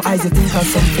 Everybody turn them eyes, you think of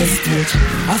some stage.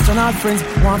 Astronaut friends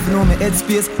want to know my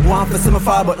headspace. Want to see me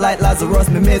fall, but like Lazarus,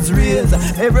 me meds raise.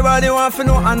 Everybody want to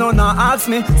know, I know now ask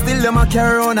me. Still them a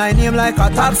carry on, I name like a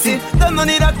taxi. Them no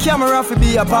need a camera to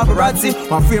be a paparazzi.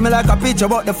 Want frame me like a picture,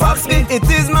 but the facts me. It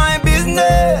is my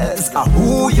business.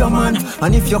 Who you man?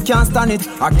 And if you can't stand it,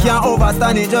 I can't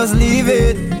overstand it, just leave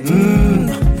it.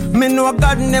 Me know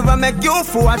God never make you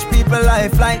for watch people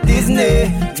life like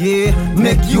Disney. Yeah,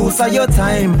 make use of your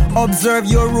time. Observe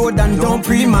your road and don't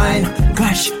pre-mine.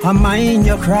 Gosh, am I in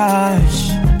your crash?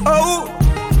 Oh,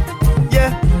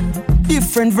 yeah.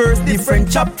 Different verse, different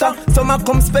chapter. Some a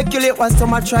come speculate while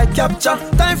some a try capture.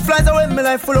 Time flies away, my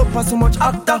life full up for so much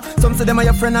actor. Some say them are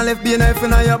your friend and left being a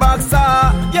friend on your boxer.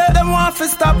 Yeah, them want to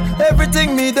stop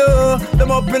everything me do. Them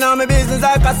up in on my business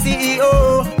like a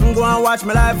CEO. I'm go and watch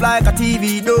my life like a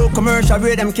TV do. Commercial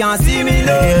break, them can't see me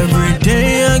no. Every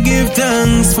day I give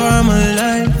thanks for my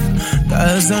life,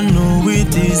 cause I know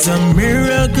it is a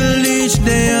miracle each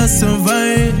day I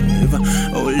survive.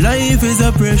 Oh, life is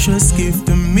a precious gift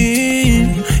to me.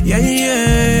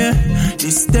 Yeah.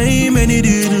 This day many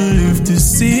didn't live to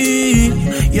see.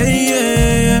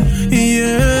 Yeah.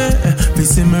 We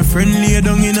see my friend lay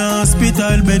down in a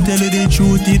hospital bed, tell you the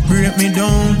truth, it break me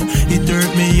down. It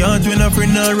hurt me heart when a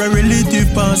friend or a relative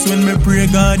pass. When me pray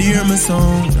God hear my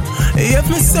sound. If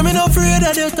me say me not afraid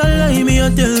of death, I lie me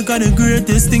a tell. Cause the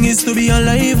greatest thing is to be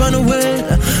alive and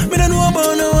well. Me don't know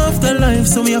about no afterlife,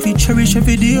 so me have to cherish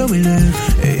every day we live.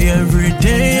 Every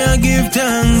day I give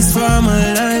thanks for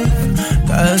my life,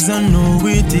 cause I know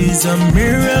it is a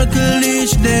miracle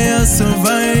each day I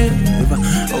survive.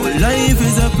 Our life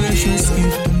is a precious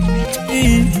gift.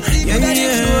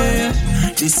 Yeah.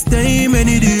 This day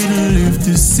many didn't live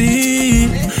to see.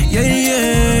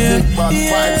 Yeah.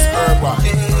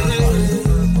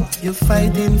 You're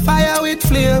fighting fire with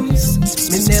flames.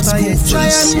 Me never yet try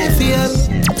and me fail.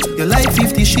 Your life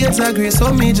 50 shades of grey,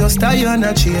 so me just tie on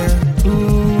a chair.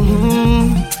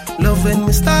 Love when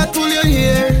me start pull your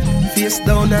hair, face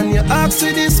down and your ask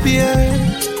with despair.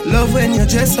 Love when you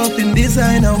dress up in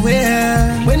designer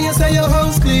wear. When you say your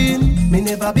house clean, me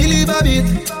never believe a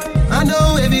bit. I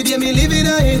know every day me living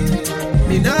a hit.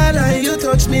 Me not lie, you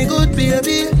touch me good,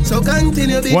 baby. So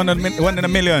continue, baby. One in a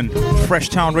million. Fresh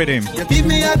Town Rhythm. You give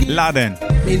me a gift. Laden.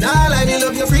 Me not lie, me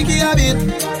love you freaky a bit.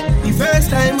 The first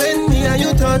time when me and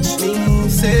you touch me,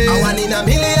 say I want in a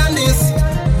million this.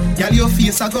 Girl, your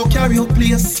face I go carry your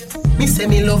place. Me say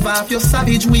me love off your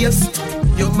savage ways.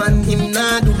 Your man him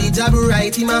nah do the job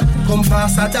right. Him a come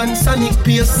faster than Sonic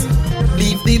pace.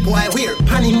 Leave the boy wear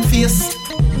pan him face.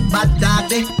 Bad dad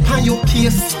dey pan your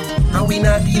case. And we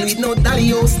not deal with no dolly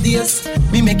house days.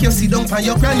 Me make you sit down for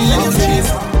your granny and your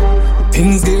chase.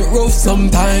 Things get rough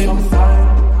sometimes,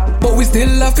 but we still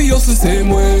have to use the same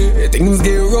way. Things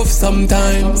get rough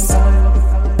sometimes,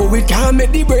 but we can't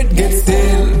make the bread get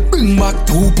stale. Bring back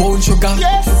 2 pound sugar.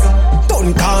 Yes.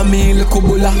 Don't call me little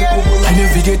bulla. Yes. I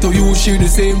never get to you share the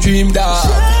same dream that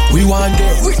we want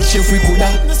get rich if we coulda.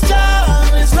 The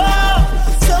storm is rough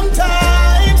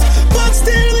sometimes, but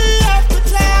still we have to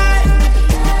try.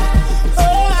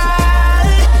 Oh,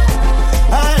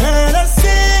 I heard a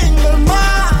single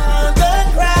mother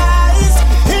cries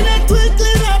in a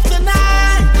twinkling of the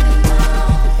night.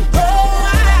 Oh,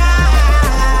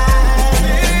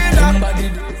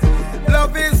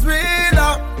 love is real,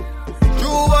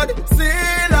 true what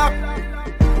seal up.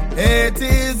 It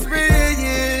is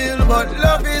real, but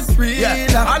love is real.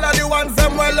 Yeah. All of the ones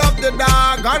them will love the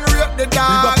dog and rape the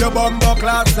dog. Big up your bumbo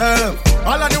class self.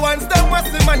 All of the ones them will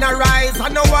see man arise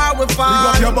and know why we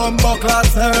fall. Big up your bumbo class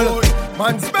self.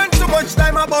 Man spend too much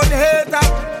time about hater.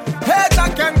 Hater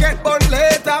can get born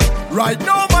later. Right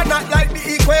now man not like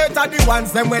the equator. The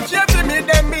ones them when chafing me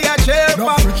them be a chafer.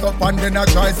 No switch up and then I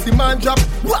try see man drop.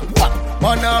 What?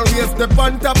 Man always step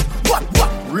on top. What?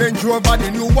 Range Rover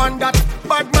the new one that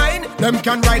bad mind. Them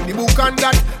can write the book on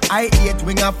that. I hate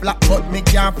wing a flap but me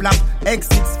can't flap.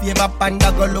 X6 favor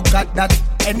panda go look at that.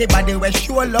 Anybody we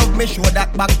show love me show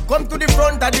that back. Come to the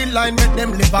front of the line make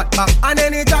them live at back. And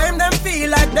anytime them feel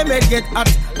like them head get hot.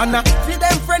 And feed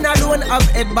them friend alone have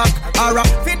head back. Or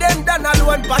feed them down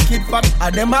alone pocket fat.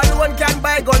 And them alone can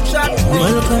buy gunshot.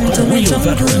 Welcome to Real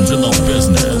veterans in the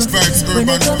business.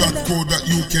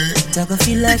 VibesUrban.co.uk. Taga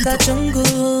feel like a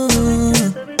jungle,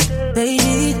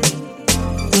 baby.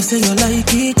 You say you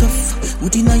like it tough.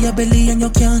 Wood inna your belly and you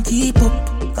can't keep up.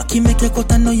 Cocky make you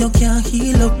cut and know you can't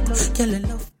heal up. Girl,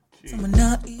 love, someone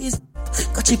not ease.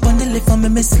 Catch it on the left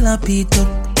and me slap it up.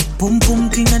 Boom boom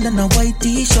cleaner than a white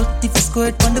t-shirt. If you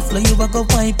squirt on the floor, you a go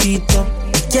wipe it up.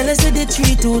 Girl, I say the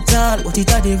tree too tall, but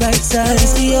it at the right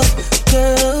size. See up,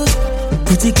 girl,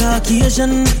 pretty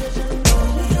Caucasian.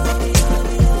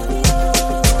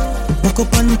 Walk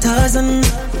up on Tarzan.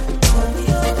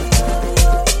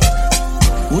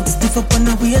 Wood stiff up on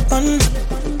the weight pan.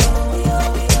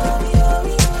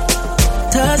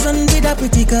 Tarzan with a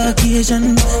pretty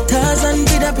Caucasian. Tarzan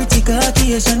with a pretty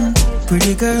Caucasian.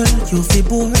 Pretty girl, you feel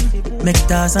bored. Make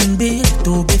Tarzan big,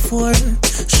 do before.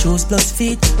 Shoes plus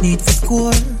feet, need for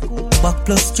score. Back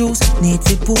plus juice, need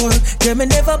for pour. Yeah, me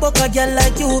never buck a girl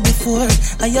like you before.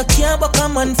 And you can't buck a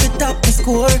man for top the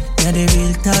score. Yeah, the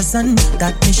real Tarzan,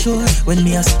 that me sure. When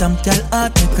me a stamp girl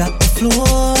out, me crack the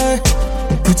floor.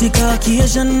 Pretty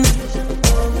Caucasian.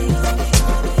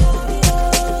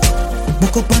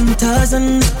 Book up on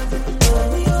Tarzan.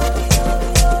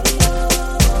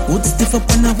 Wood stiff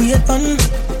up on a weight pan.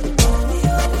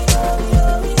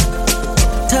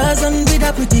 Tarzan with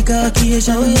a pretty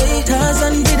Caucasian.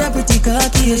 Tarzan with a pretty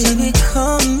Caucasian. Baby,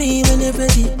 call me when you're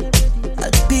ready.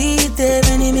 I'll be there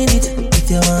any minute. If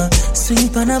you want swing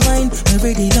pan a vine, we're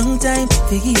ready long time.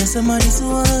 Figure you some of this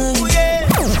wine. Oh, yeah.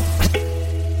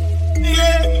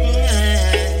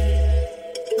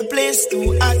 The place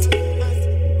too hot.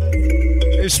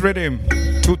 It's Rhythm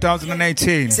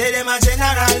 2018.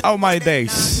 Oh my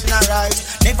days. right.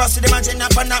 Never see them a jen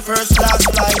up on a first class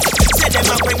flight. Say them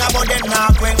a bring about them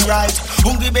not going right.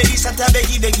 Hungry belly shot a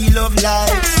beggy love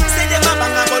life. Say them a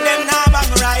bang about them not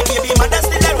bang right. Baby mother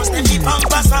still a roast them keep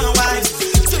pampers and wife.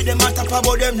 Say them a tap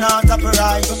about them not tap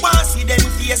right. But want see them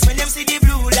face when them see the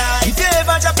blue light. If you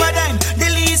ever drop a dime, the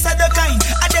least of the kind.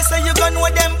 I just say you gon' know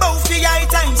them both for high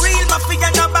times. Real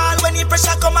mafia no ball when the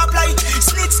pressure come apply.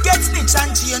 Snitch get snitch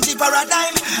and change the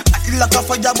paradigm. Lock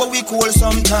off a job but we cool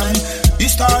sometime.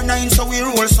 You star 9 so we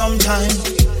roll sometime.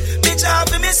 Bitch I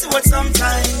be miss what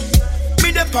sometime.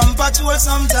 Me the pump patrol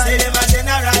sometime. Say them a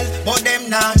general but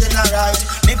them not general.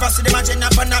 Never see them a gen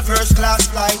up on a first class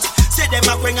flight. Say them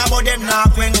a queen about them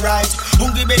not queen right.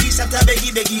 Hungry belly shot a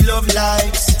beggy love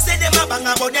lives. Say them a bang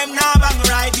about them not bang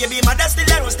right. Baby mother still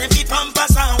a roast them fi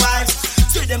pampers and wives.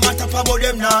 Say them a tap about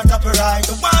them not tap right.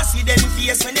 You want see them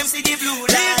face when them see the blue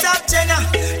light. Real top Jenna,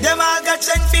 them all got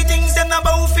trend fi things. Them not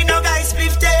bout fi no guys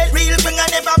split tail. Real thing I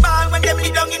never ball when them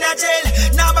lay down in a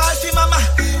jail. Now ball fi mama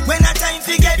when a time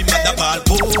fi get paid. Mother ball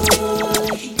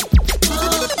boy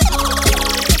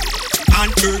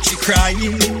and hurt she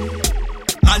crying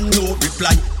and no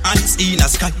reply. Hands in a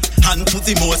sky hand to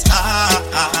the most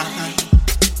high.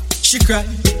 She cry,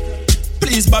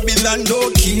 please Babylon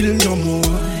don't kill no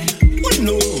more.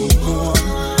 No more.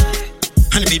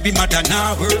 And baby mother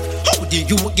now work. How do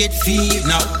you get feel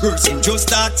now? Person just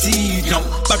started now.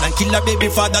 But and kill a baby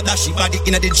father that she body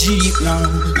in the Jeep now.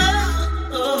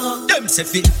 Them say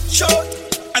fit short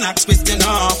and ask question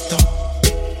after.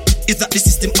 Is that the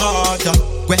system order?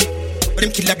 Well,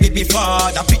 them kill a baby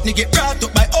father. Britney get brought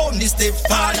up by only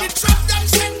stepfather. The trap them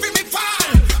send for me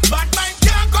fall. But mine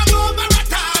can't come over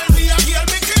at all. Me a heal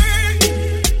me king.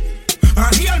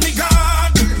 And heal me God.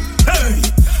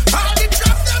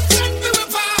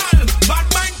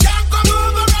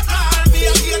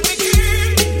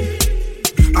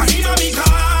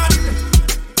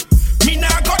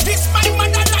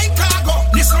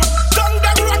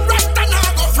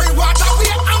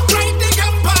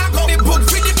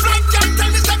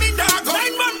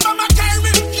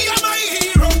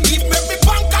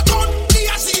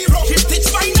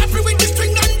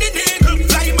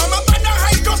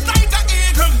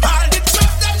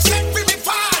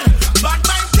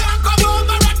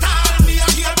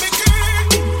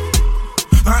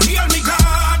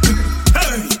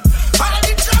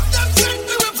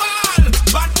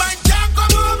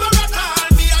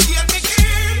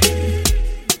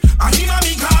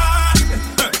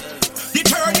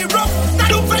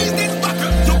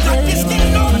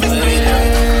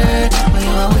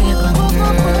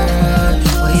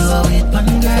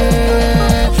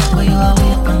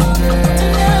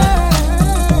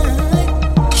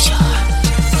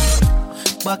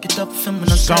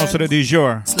 Sounds to the du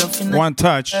jour. One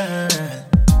touch. I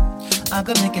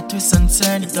gotta make it twist and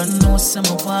turn. You don't know some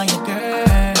of why you girl.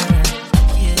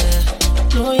 Yeah,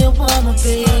 know you want my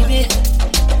baby.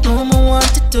 Know me want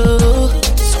to do.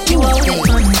 You are with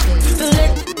me.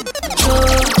 Let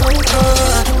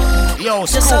yo,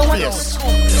 just a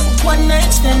one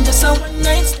night stand, just a one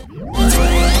night stand.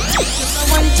 Just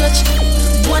a one touch,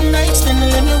 one night stand.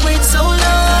 Let me wait so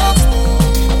long.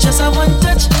 Just a one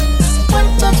touch. One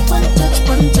touch, one touch,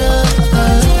 one touch. I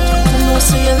know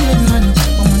say you're in man,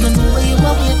 but I know where you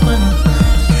are with man.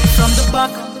 From the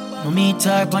back, no meet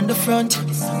her on the front.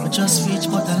 I just reach,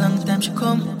 but a long time she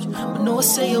come. I know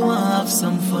say you want have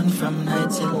some fun from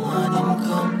night till morning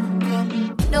come.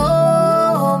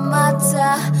 No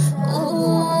matter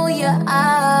who you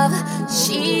have,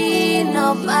 she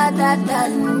no better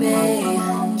than me.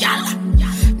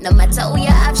 No matter who you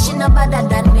have, she no better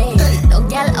than me. No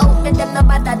girl out there, them no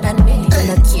better than me.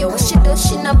 No care what she do,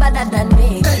 she no better than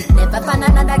me. Never find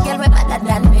another girl way better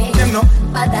than me. Them no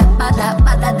better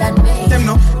than me. Them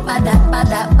no better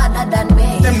than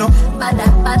me. Them no better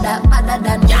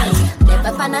than me.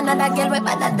 Never find another girl way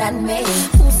better than me.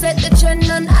 Who set the trend?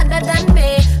 None other than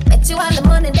me. Bet you all the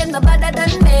money, them no better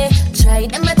than me. Try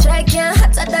them, I try, can't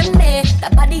hotter than me. The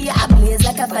body you blaze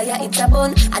like a fire, it's a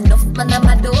bun. Enough man, I'm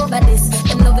mad over this.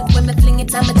 Them love it when me fling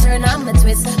it and me turn on me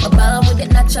twist. My band with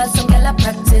it natural, some girl I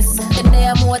practice. Them they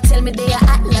are more, tell me they are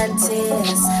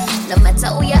Atlantis. No matter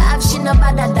who you have, she no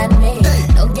better than me.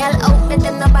 No girl out there,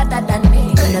 them no better than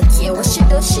me. No care what she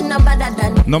do, she no better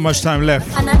than me. Not much time left,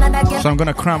 so I'm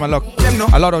gonna cram a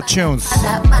lot of tunes.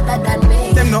 Better than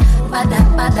me. Them no better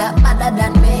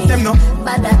than me. Them no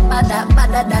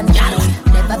better than me.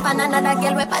 Never find another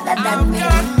girl way better than me.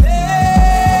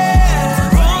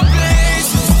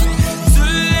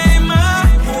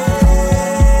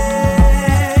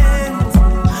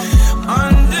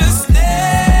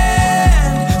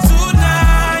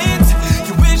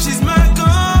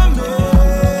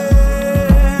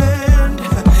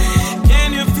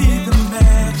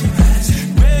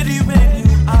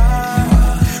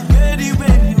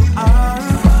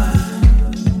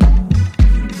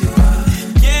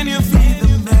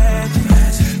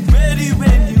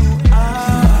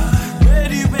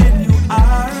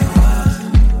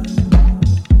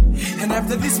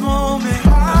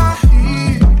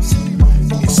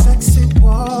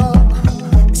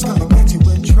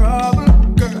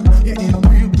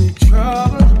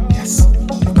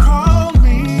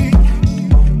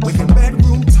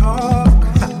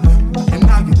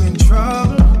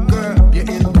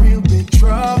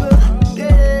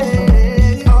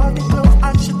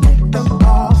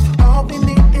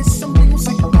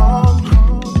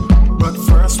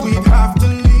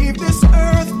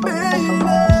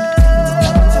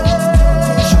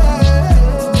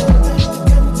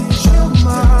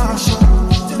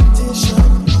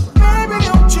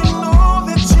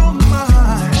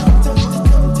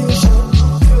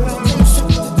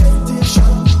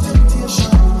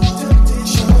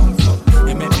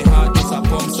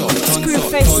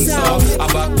 I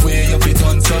back way up it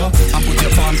on so. And put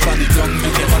your palms on the ground,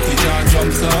 make your body jar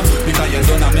jump so. Because you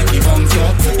done and make it bounce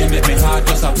up. You make me heart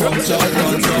just a bounce up,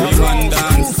 bounce up. We one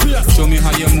dance. Show me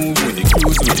how you move with the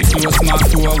cruise, with the close smart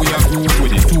tour. We a groove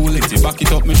with it. Too litty, back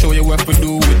it up, me show you what to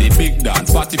do with the big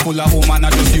dance. Party full of home and I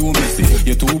just you miss it.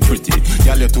 You're too pretty,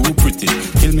 y'all you're too pretty.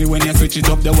 Kill me when you switch it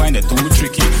up, the wine is too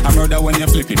tricky. I murder when you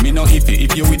flip it, me no iffy.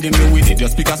 If you with it, me with it.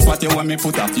 Just pick a spot you want me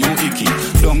put off you icky.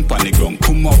 Don't panic ground,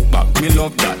 come up back. Me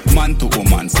love that, man to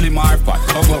woman, slim or fat.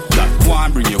 Hug up that,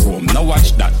 one bring you home. Now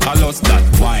watch that, I lost that,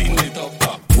 wine.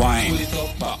 Wine,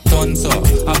 tons up,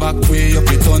 I back way up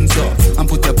your tons up. And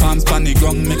put your palms on the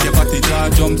ground, make your body jaw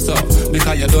jumps up.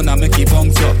 Because you done and make it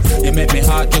bounce up. You make me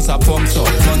heart just a pumps up.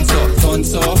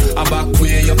 Tons up, I back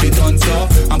way up your tons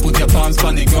up. And put your palms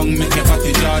on the ground, make your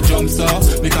body jaw jumps up.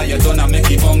 Because you done and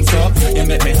make it bounce up. You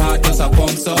make me heart just a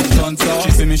pumps up. Tons up.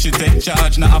 She see me, she take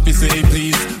charge, now happy say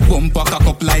please. Bumper cock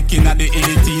up like in the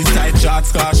 80s. Tight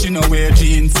shorts, cause she know wear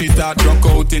jeans. Sit out, rock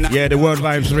out in. Yeah, the World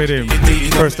Vibes Rhythm.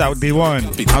 First out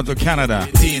D1. Out of Canada.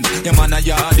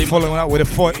 Following up with a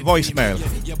voicemail.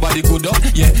 Your body good up,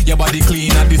 yeah, your body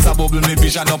clean. And this a bubble me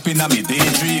vision up in a me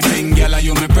daydreaming. Yalla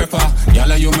you me prefer,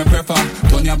 yalla you me prefer.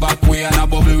 Turn your back way and a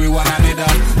bubble with one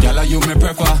another. Yalla you me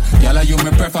prefer, yalla you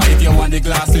me prefer. If you want the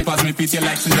glass slippers, me fit you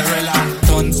like Cinderella.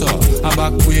 Tons up, a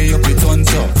back way up, it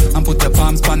tons up. And put your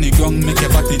palms on the ground, make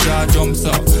your body jaw jumps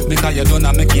up. Because you done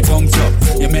and make it bounce up.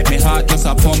 You make me heart just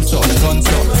a pumps up, tons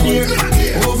up.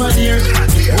 Over there,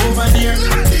 over there.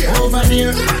 Over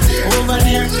there, over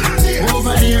there,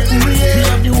 over there. We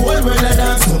have the whole world of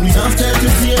dance, so we have time to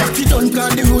fear. If you don't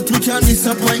plan the route, we can't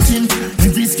disappoint him.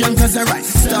 Every skanker's a right,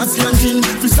 start skanking.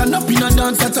 We stand up in a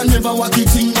dance that I never walk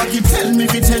it in. Walk it, tell me,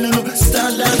 we tell you,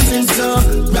 start dancing, so.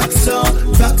 Rock so,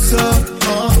 rock so,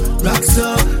 oh. Rock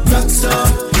so, rock so,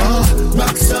 oh.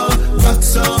 Rock so, rock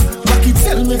so. Walk it,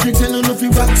 tell me, we tell you, if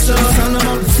you rock so. It's all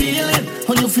about feeling.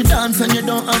 When you feel dance and you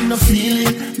don't have no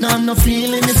feeling. No, I'm no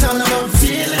feeling, it's all about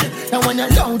feeling. And when you're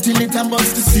loud till it and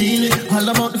bust the ceiling. All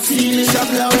about the feeling,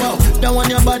 shabla wow. That one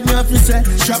your bad me have to say,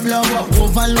 shabla wow.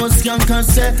 Overload skank and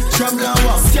say, shabla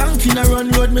wow. Skank in a run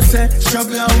road me say,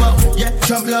 shabla wow. Yeah,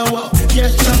 shabla wow. Yeah,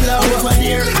 shabla wow. Over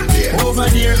there, over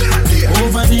there,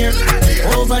 over there,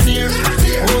 over there,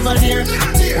 over there,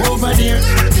 over there.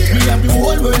 We have the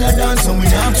whole world of dance and we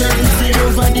have to stay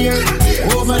over there,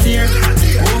 over there,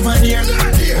 over there,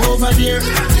 over there,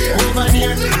 over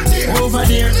there, over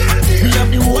there. We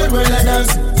have the whole world of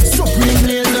dance. Supreme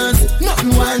blazers.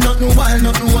 Nothing wild, nothing wild,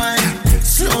 nothing wild.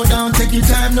 Slow down, take your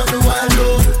time, nothing wild,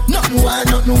 no. Nothing wild,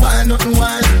 nothing wild, nothing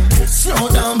wild. Slow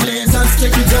down, blazers,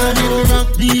 take your time, over.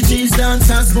 DJs,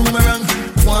 dancers, boomerang.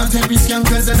 Want every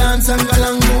skankers a dance and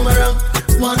galang, boomerang.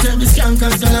 Want every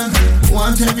skankers galang.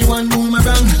 Want everyone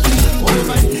boomerang.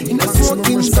 Over in a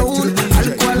smoking zone.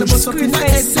 Alcohol bust up in the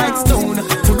head like stone.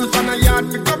 Put it on a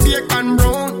yard, pick up bake and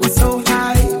brown. We so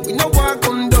high, we no walk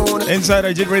on down. Inside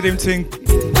I did rhythm thing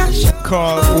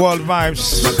called World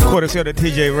Vibes, courtesy of the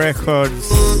TJ Records.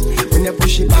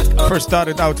 First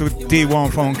started out with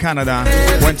D1 from Canada,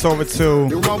 went over to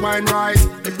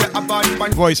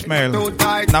voicemail.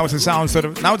 Now it's the sound sort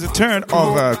of, now it's the turn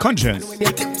of Conscience.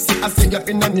 I see you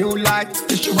in a new light.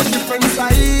 You show a different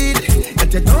side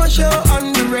that you don't show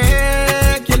on the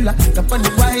regular. Up on the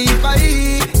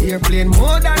Wi-Fi, airplane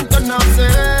more than turn off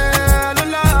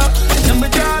cellular. Number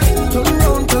turn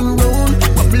round,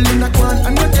 bubble in a quan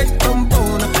and you take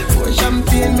compound. Pour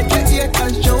champagne, make your ear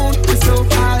touch down. We so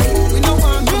high, we no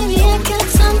want to. Baby, I got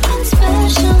something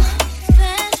special.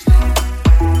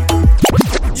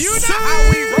 You know how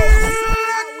we roll.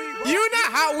 You know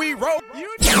how we roll.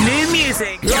 New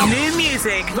music, new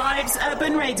music. Vibes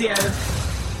Urban Radio.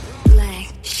 Black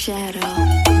Shadow.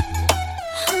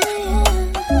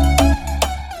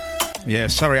 Yeah,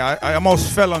 sorry, I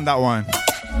almost fell on that one.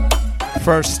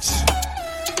 First,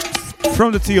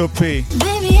 from the TOP.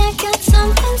 Baby, I got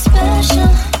something special.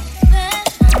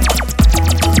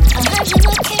 I heard you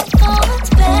looking for what's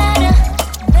better.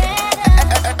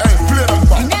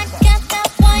 And I got that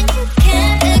wine you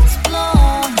can't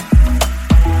explore.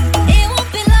 It won't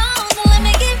be long, so let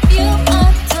me give you a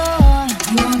tour.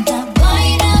 You want that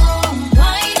wine up,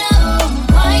 wine up,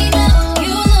 wine up.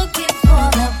 You looking for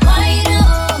that wine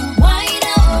up, wine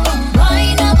up,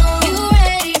 wine up. You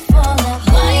ready for that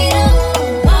wine up,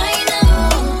 wine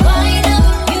up, wine up.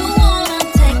 You wanna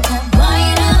take that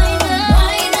wine up.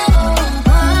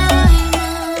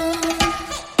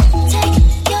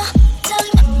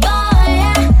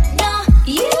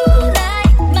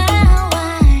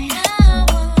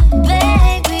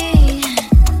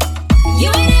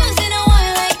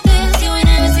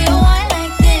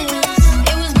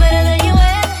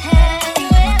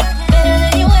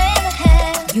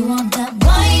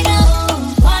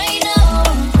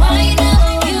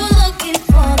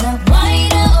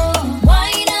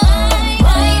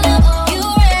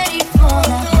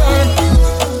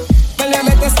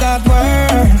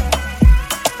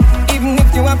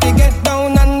 have to get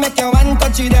down and make your hand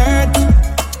touch the dirt.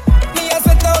 Me a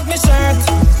sweat out my shirt,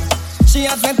 she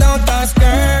a sweat out her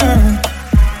skirt.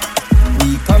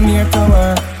 We come here to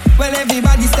work, well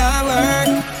everybody start work.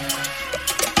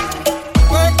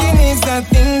 Working is the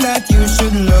thing that you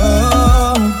should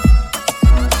love.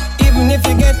 Even if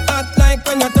you get hot like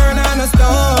when you turn on a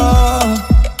stove.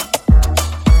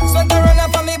 Sweat a run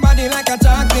up on me body like a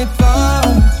chocolate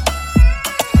fudge.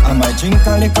 I might drink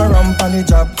a liquor rum on the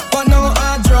job, but no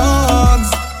hard drugs.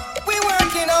 We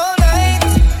working all night,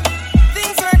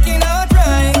 things working out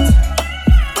right.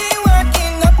 We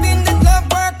working up in the club,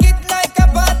 work it like a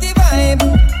party vibe.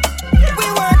 We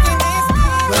working this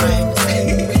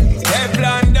Hey,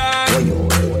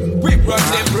 London, we run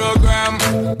the program.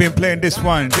 Been playing this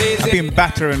one, been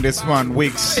battering this one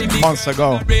weeks, months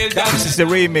ago. This is the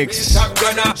remix.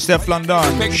 Steph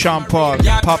London, Sean Paul,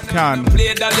 Popcan,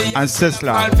 and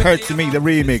Sizzla. Heard to me the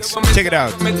remix. Check it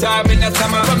out.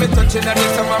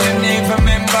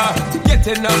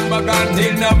 Getting up back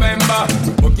until November.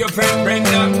 Book your friend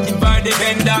Brenda, give her the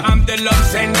vendor. I'm the love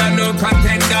sender, no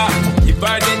contender. Give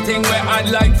her the thing where I'd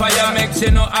like fire. Makes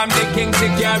you know I'm the king, she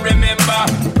can't remember.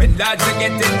 When lads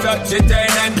get it touch, she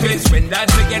turn and twist. When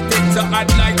lads get it so hot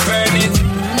like furnace.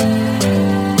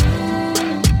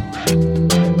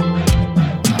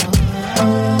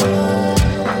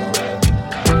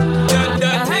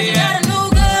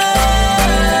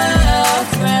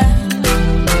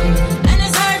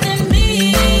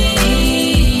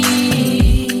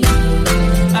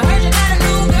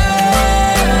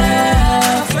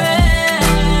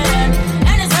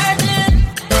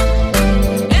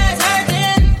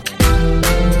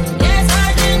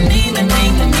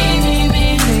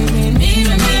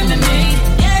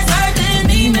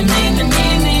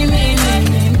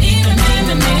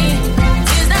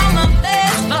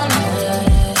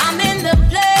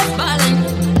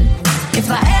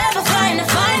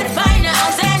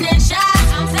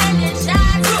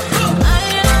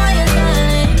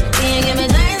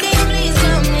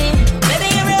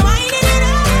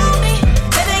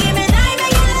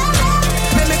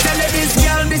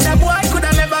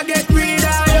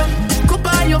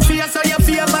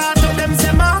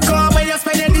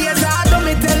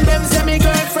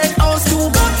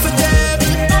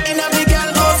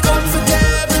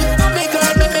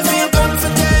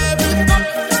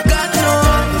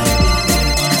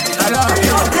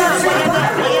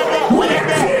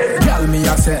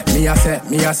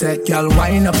 Me a say, girl,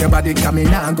 wind up your body, come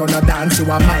in and gonna dance. You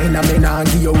a mine, I mean, and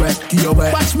give you wet, give you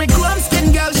wet. Watch me chrome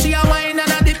skin, girl, she a wine and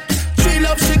a dip. She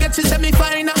love, she get, she say me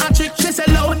fine, a trick. She say,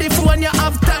 load the phone, you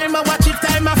have time, I watch it,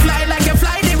 time, I fly like you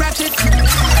fly the ratchet.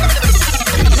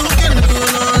 You can do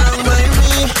no wrong by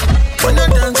me, when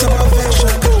I dance to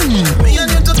perfection. Me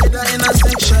and you together in a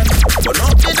section, but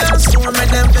not the dance to make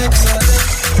them vex.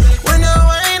 When you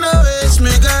wine away,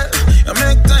 me girl, you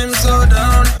make time slow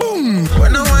down.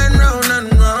 When I wine round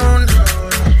and round,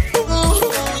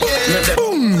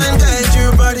 engage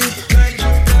your body.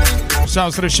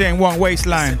 Sounds to the Shane One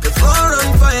waistline. The floor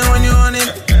on fire when you on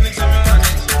it.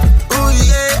 Oh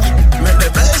yeah, make the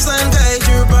bassline guide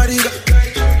your body.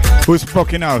 Who's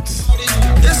fucking out?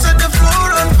 You set the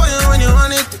floor on fire when you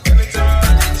on it.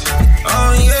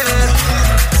 Oh yeah.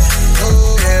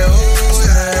 Oh yeah, oh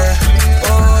yeah.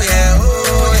 Oh yeah,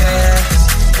 oh yeah.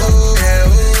 Oh yeah, oh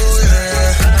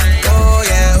yeah. Oh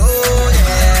yeah, oh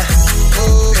yeah.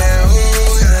 Oh yeah,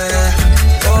 oh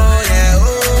yeah. Oh yeah, oh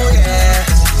yeah.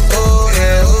 Oh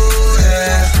yeah, oh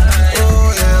yeah.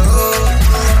 Oh yeah,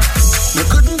 oh. You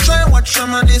couldn't try watch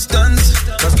from a distance,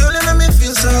 'cause girl you make me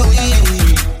feel so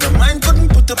weak. Your mind couldn't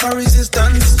put up a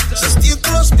resistance, so stay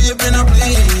close, baby, no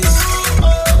please.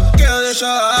 Girl, you show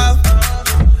up,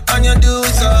 and you do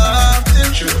it so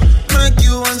often. Make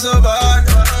you want so bad.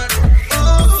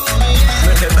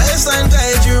 Make the bassline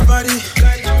guide your body.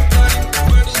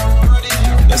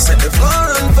 You set the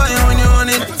floor on fire when you on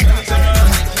it.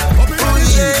 Oh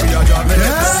yeah.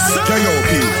 K.O.P.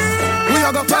 We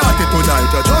are gonna party tonight,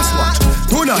 you just watch.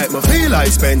 Tonight, me feel I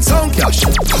spend some cash.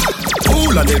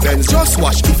 Cool on events, just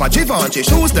watch. If a Givenchy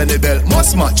shoes, then the belt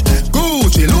must match.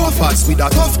 Gucci loafers with a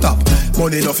tough top.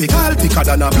 Money no fi call thicker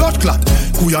than a blood clot.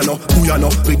 Who ya know,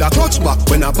 with a touch back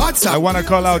when a bad side. I wanna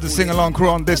call out the sing-along crew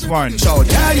on this one. So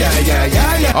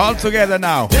yeah. All together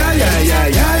now.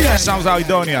 Yeah. Sounds how you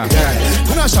done, yeah.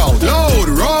 Gonna shout loud,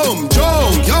 rum,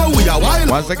 jump, yo, we are wild.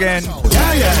 Once again. Yeah.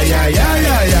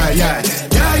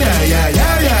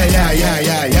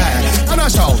 Gonna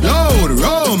shout loud,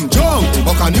 rum, jump.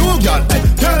 Buck a new girl,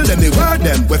 tell them the word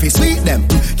them, where fi sweet them.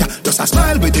 Yeah, just a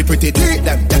smile with the pretty teeth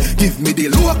them. Yeah. Give me the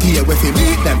look here if you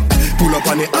meet them. Pull up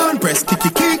on the arm press, kick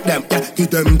them. Yeah. Give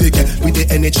them the with the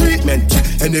any treatment.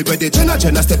 Yeah. Anybody Jenna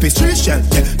step is street shell.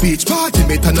 Yeah. Beach party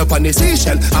me turn up on the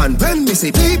station. And when me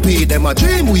see PP, them a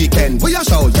dream weekend. We a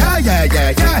show, yeah.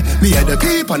 Me and the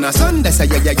people on a Sunday say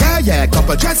yeah.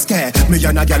 Couple dress care, me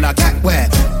and a girl a get where.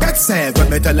 That's it, when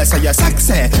me tell her say you're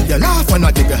sexy. You laugh when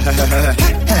I dig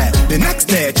the next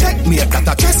day, check me that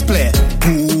a chess play.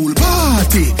 Pool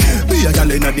party, be a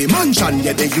girl in the mansion,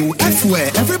 yeah the UF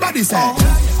way. Everybody say,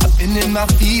 I've been in my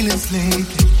feelings lately.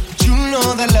 But you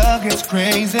know that love gets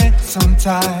crazy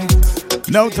sometimes.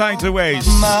 No time to waste.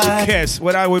 Guess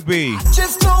what I would be.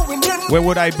 Where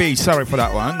would I be? Sorry for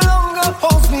that one.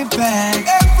 Holds me back.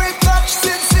 Every touch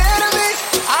sincere to me.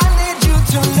 I need you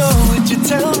to know what you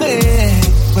tell me.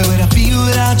 Where would I be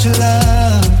without your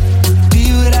love?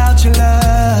 Be without your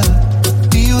love.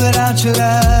 Be without your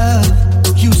love.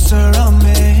 You surround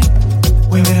me.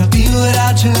 Where would I be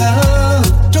without your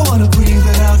love? Don't wanna breathe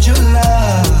without your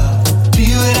love.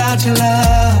 Be without your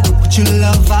love. With your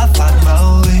love I find my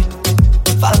way.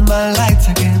 Find my light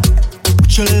again.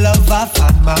 With your love I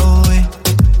find my way.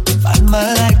 Find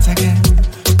my light again.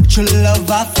 With your love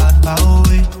I find my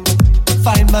way.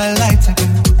 Find my light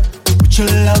again. With your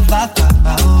love I find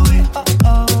my way.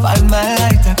 Find my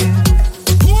light again.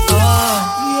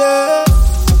 Yeah.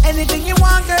 Anything you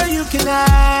want, girl, you can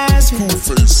ask me.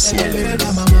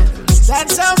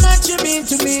 That's how much you mean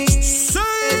to me.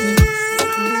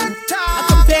 I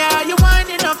compare you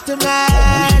winding up to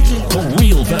magic. The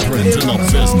real veterans in the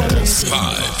business.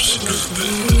 Vibes.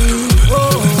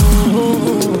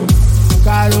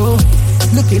 Caro,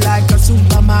 looking like a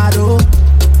supermodel.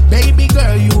 Baby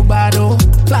girl, you battle.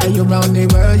 Fly around the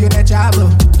world, you the travel.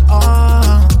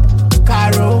 Oh,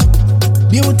 Caro,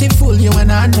 beautiful, you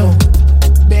and I know.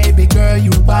 Baby girl,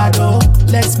 you battle.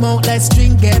 Let's smoke, let's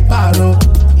drink, get paro.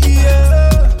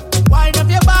 Yeah, wind up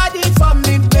your body for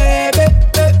me, baby.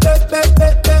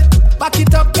 Back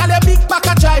it up, girl, your big back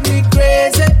a drive me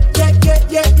crazy.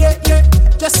 Yeah.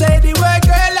 Just say the word,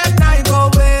 girl, and I go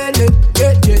well.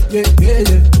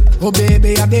 Yeah. Oh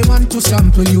baby, I be want to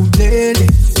sample you daily.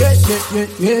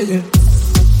 Yeah.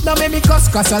 Now make me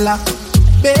cuss a lot.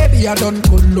 Baby, I don't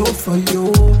go low for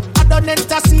you. I don't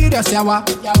enter serious, yawa.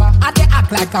 I dey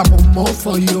act like a momo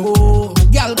for you.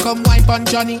 Girl, come wine pon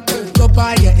Johnny. Go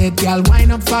by your head, girl,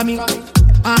 wine up for me.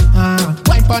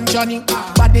 Wine pon Johnny.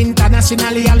 But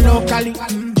internationally and locally.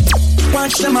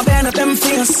 Watch them a burn up them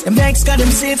face. Them next got them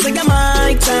say it's like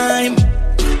my time.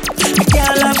 Me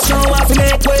can't laugh so I feel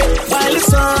make way while the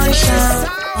sun shine.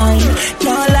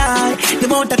 No lie, the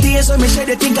amount of tears when me shed,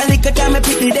 they think I lick a time, me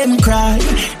pity them cry.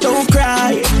 Don't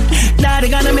cry, now they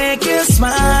gonna make you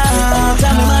smile.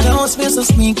 Tell me my house feels so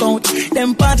sneak out.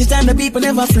 Them party time the people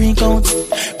never freak out.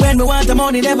 When me want the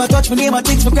money, never touch me, never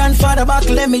things. My grandfather back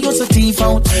let me use a teeth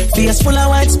out. Face full of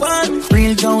white spot,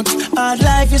 real joke. Hard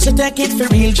life used to take it for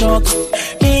real joke.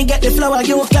 Me get the flower,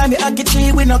 you climb the hockey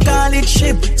tree. We no call it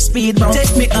ship, speedboat.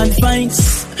 Take me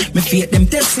advice, me fear them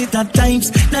test it at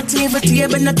times. Not even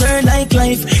table, not turn like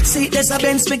life. See there's a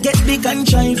Benz, we get big and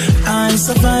shine. I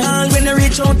survive, all when I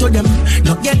reach out to them,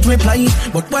 not get reply.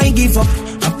 But why give up,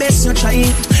 I best you try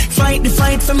it. Fight the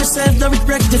fight for myself, now it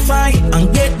rectify.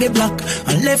 And get the block,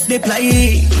 and left the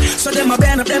play. So them a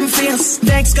burn up them face.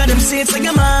 Next got them say it's like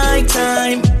my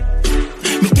time.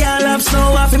 Me can't laugh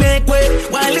snow off, make way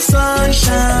while the sun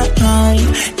shine.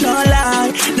 No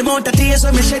lie, the amount of tears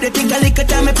when me shed, they think I lick a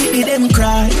time, me pity them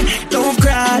cry. Don't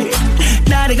cry,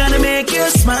 now they gonna make you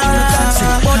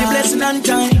smile. For the blessing and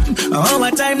time,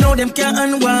 our time now them can't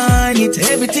unwind it.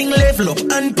 Everything level up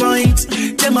and point.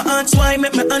 Them my aunts why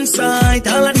make me unsight.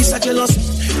 All of this are jealous.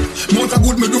 What a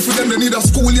good me do for them, they need a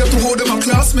school here to hold them a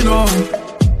class, me now.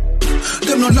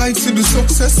 Them not like to do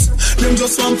success. Them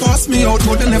just want pass me out,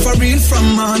 but they never real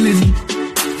from morning.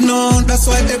 No, that's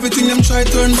why everything them try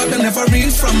turn back, they never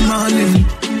real from morning.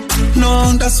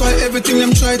 No, that's why everything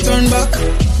them try turn back.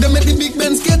 They make the big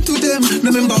Benz get to them.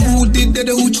 Remember who did they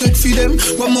who check for them.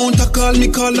 One mount a call me,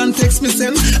 call and text me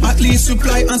send. At least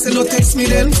reply and say no text me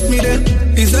then.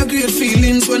 It's a great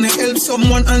feelings when they help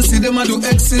someone and see them and do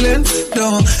excellent.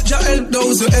 No, just help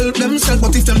those who help themselves.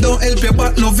 But if them don't help you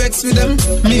back, no vex with them.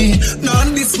 Me, nah,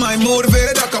 this my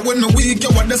motivator. Cause when the weak, you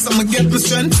what this I'ma get my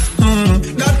strength.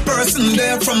 That person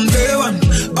there from day one,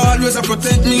 always a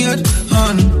protect me head.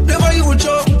 Never you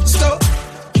joke, stop.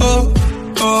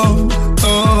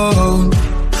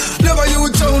 Never you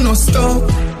tell no stop.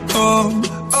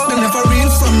 They never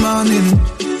real from morning.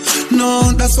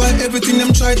 No, that's why everything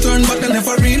them try turn, but they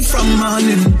never real from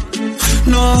morning.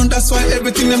 No, that's That's why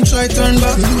everything them try turn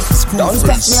back. Don't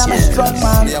touch me, I'm a strong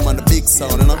man. Yeah, I'm on the big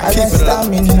sound, and I got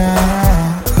stamina.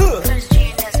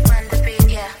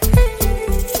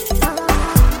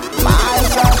 My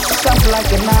eyes are sharp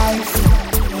like a knife.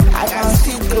 I can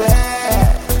see clear.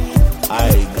 I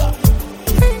got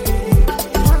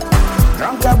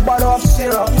drunk a bottle of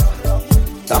syrup.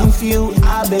 Some few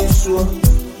I've been sure.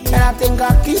 And I think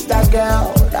I kissed that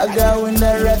girl in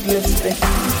the red lipstick.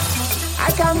 I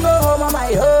can go home on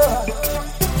my own.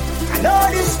 I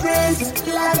know this place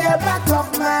like the back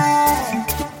of my hand.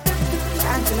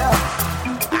 And you know,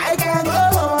 I can go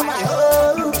home on my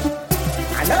own.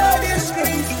 I know this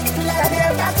place like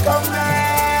the back of my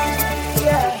hand.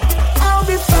 Yeah, I'll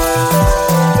be fine.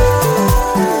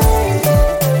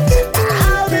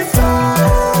 I'll be fine.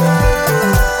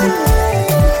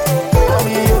 I'll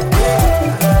be okay.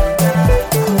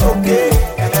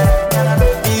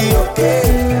 Be okay.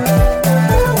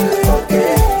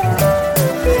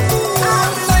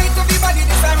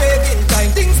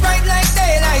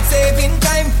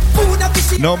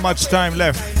 No much time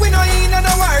left. We no in no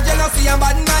war, jealousy and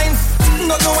bad mind.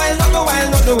 Not no while, not no while,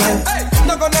 not no while.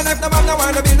 No gun no knife, no man, no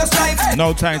war, no be no strife.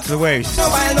 No time to waste. No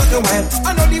while, not no while.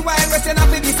 I know the wild west and I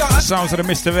be the song. Sounds of the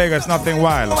Mr. Vegas, nothing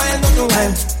wild. No while, not no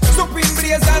while. Supreme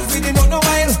blazers with the not no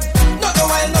while. Not no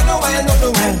while, not no while, not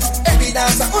no while. Every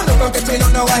dancer, oh no, don't get me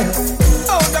not no while.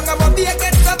 Oh, don't go up here,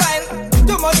 get the vibe.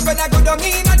 Too much when I go down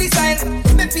in a style.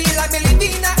 Me feel like me live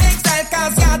in a exile.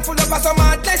 Cause yard full of some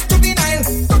madness to be nile.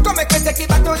 So come make me take it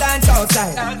back to dance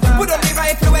outside. Put on the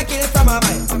rifle we kill from a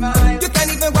mile. You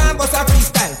can't even go and bust a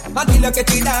freestyle. Until you get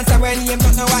the dancer when you ain't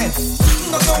not no while.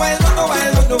 Not no while, not no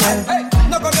while, not no while.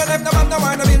 No come no left, no man, no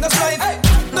war, no be no strife.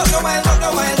 Not no while, not no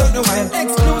while, not no while.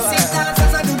 Exclusive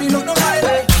dancers I do the not no while.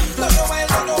 Not no while,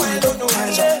 not no while, not no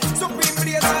while. Supreme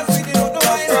blazers with the not no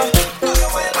while. Not no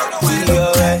while, not no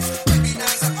while.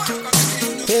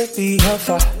 Baby, how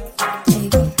far?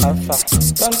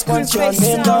 Don't want your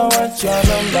name, don't want your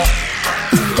number.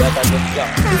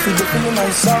 If you look into my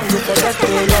song, you forget the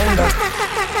number.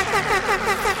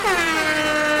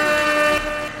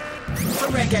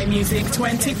 Reggae music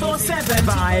 24/7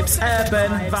 vibes,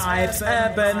 urban vibes,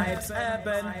 urban.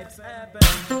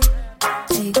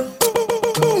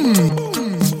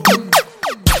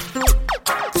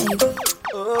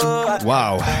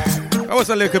 Wow, that was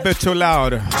a little bit too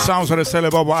loud. Sounds of the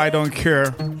celibate, but I don't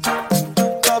care.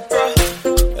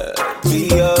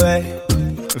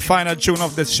 The final tune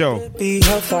of this show. Be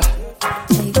alpha.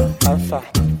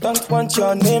 Don't want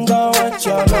your name, don't want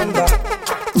your number.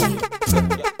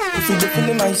 If you look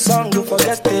into my song, you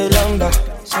forget the number.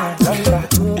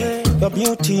 Your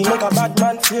beauty make a bad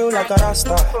man feel like a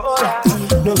rasta.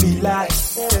 No be lie.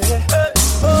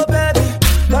 Oh baby,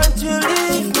 don't you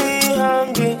leave me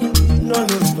hungry. No,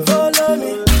 follow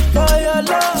me for your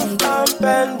love, I'm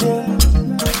bending.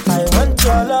 I want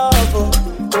your love, oh,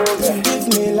 give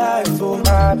me life, oh,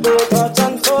 my baby, touch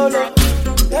and follow.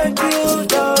 Thank you,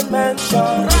 don't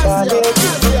mention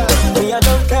me, I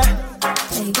don't care.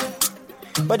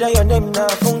 Whether your name na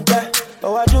Funke,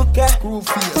 oh, I do care.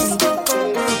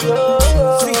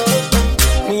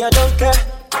 Me, I don't care.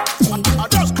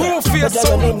 Whether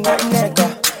your name na Neka,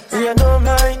 me, I don't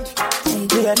mind.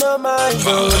 Me, I don't mind,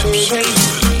 oh, baby.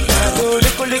 I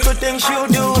do little things you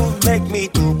do, make me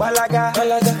do balaga.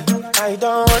 I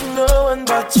don't want no one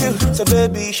but you, so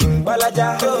baby,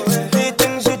 balaga. The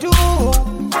things you do,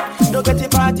 don't get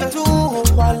it party too.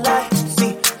 One life,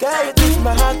 see, girl, you take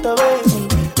my heart away.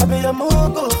 I be a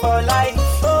mogul for life.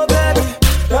 Oh baby,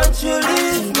 don't you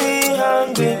leave me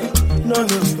hungry. No,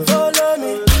 follow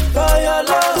me for your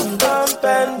love, I'm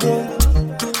pending.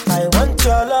 I want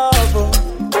your love, oh,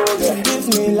 give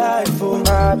me life, oh,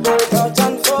 my baby, touch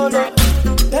and follow.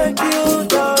 Thank you,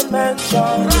 don't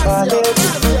mention my baby.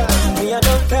 Me, I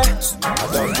don't care. I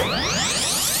don't care.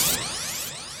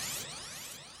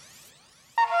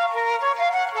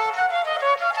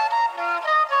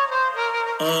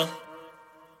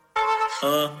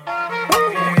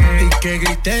 Y que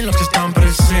griten los que están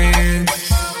presentes.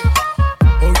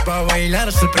 Hoy pa' bailar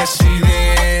es el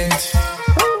presidente.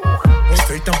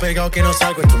 Estoy tan pegado que no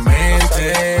salgo en tu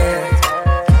mente.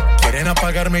 Quieren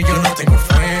apagarme y yo no tengo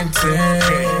fuente.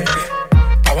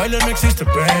 A bailar no existe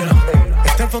pena.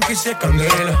 Este funky se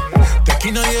candela. De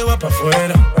aquí nadie va pa'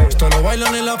 afuera. Esto lo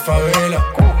bailan en la favela.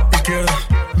 Izquierda,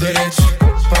 derecha,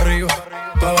 pa' arriba,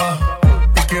 pa' abajo.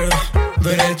 Izquierda,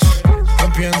 derecha,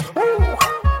 rompiendo.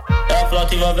 É a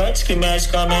flauta envolvente que mexe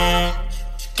com a mente.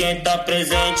 Quem tá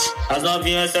presente, as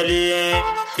novinhas ali, hein?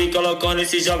 Fica loucona e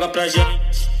se joga pra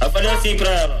gente. Eu falei assim pra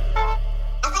ela.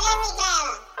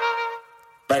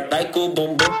 Vai vai com o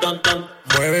bumbum tam tam.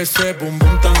 Mueve ese bum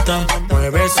bum tam tam,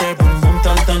 mueve ese bum bum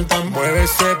tam tam tam, mueve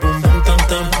ese bum bum tam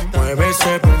tam, mueve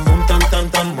ese bum bum tam tam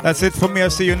tam. That's it for me. I'll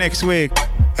see you next week.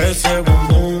 Ese bum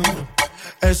bum,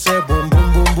 ese bum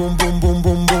bum bum bum bum bum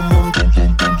bum bum bum.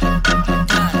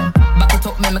 Back it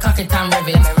up, me cock it and rev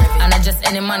it, and I just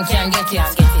any man can get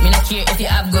it. Me not care if you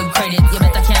have good credit, you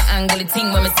better can't angle the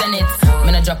thing when me send it.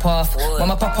 Me not drop off, when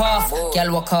me pop off,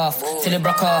 girl walk off till it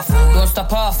broke off. Don't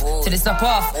stop off till it stop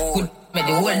off. Good. Make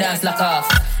the whole dance lock off.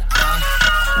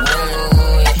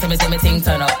 Whoa, tell me the thing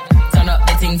turn up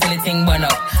the thing till the thing burn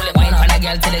up. Wine on a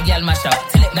girl till the girl mash up.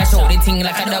 Now show the thing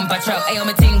like a dumper truck. Ayo,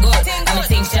 me thing good, and me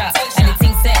thing sharp, and the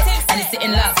thing set, and it's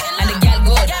sitting locked, and the girl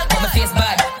good, but my face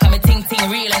bad, cause me thing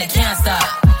real and it can't stop.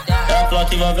 É a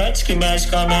flota envolvente que mexe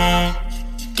com a mente.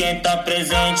 Quem tá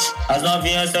presente, as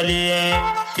novinhas ali, hein?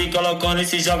 Fica loucona e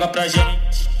se joga pra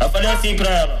gente. Eu falei assim pra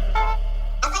ela.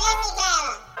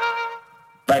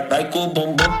 Vai com o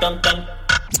bumbum tam tam.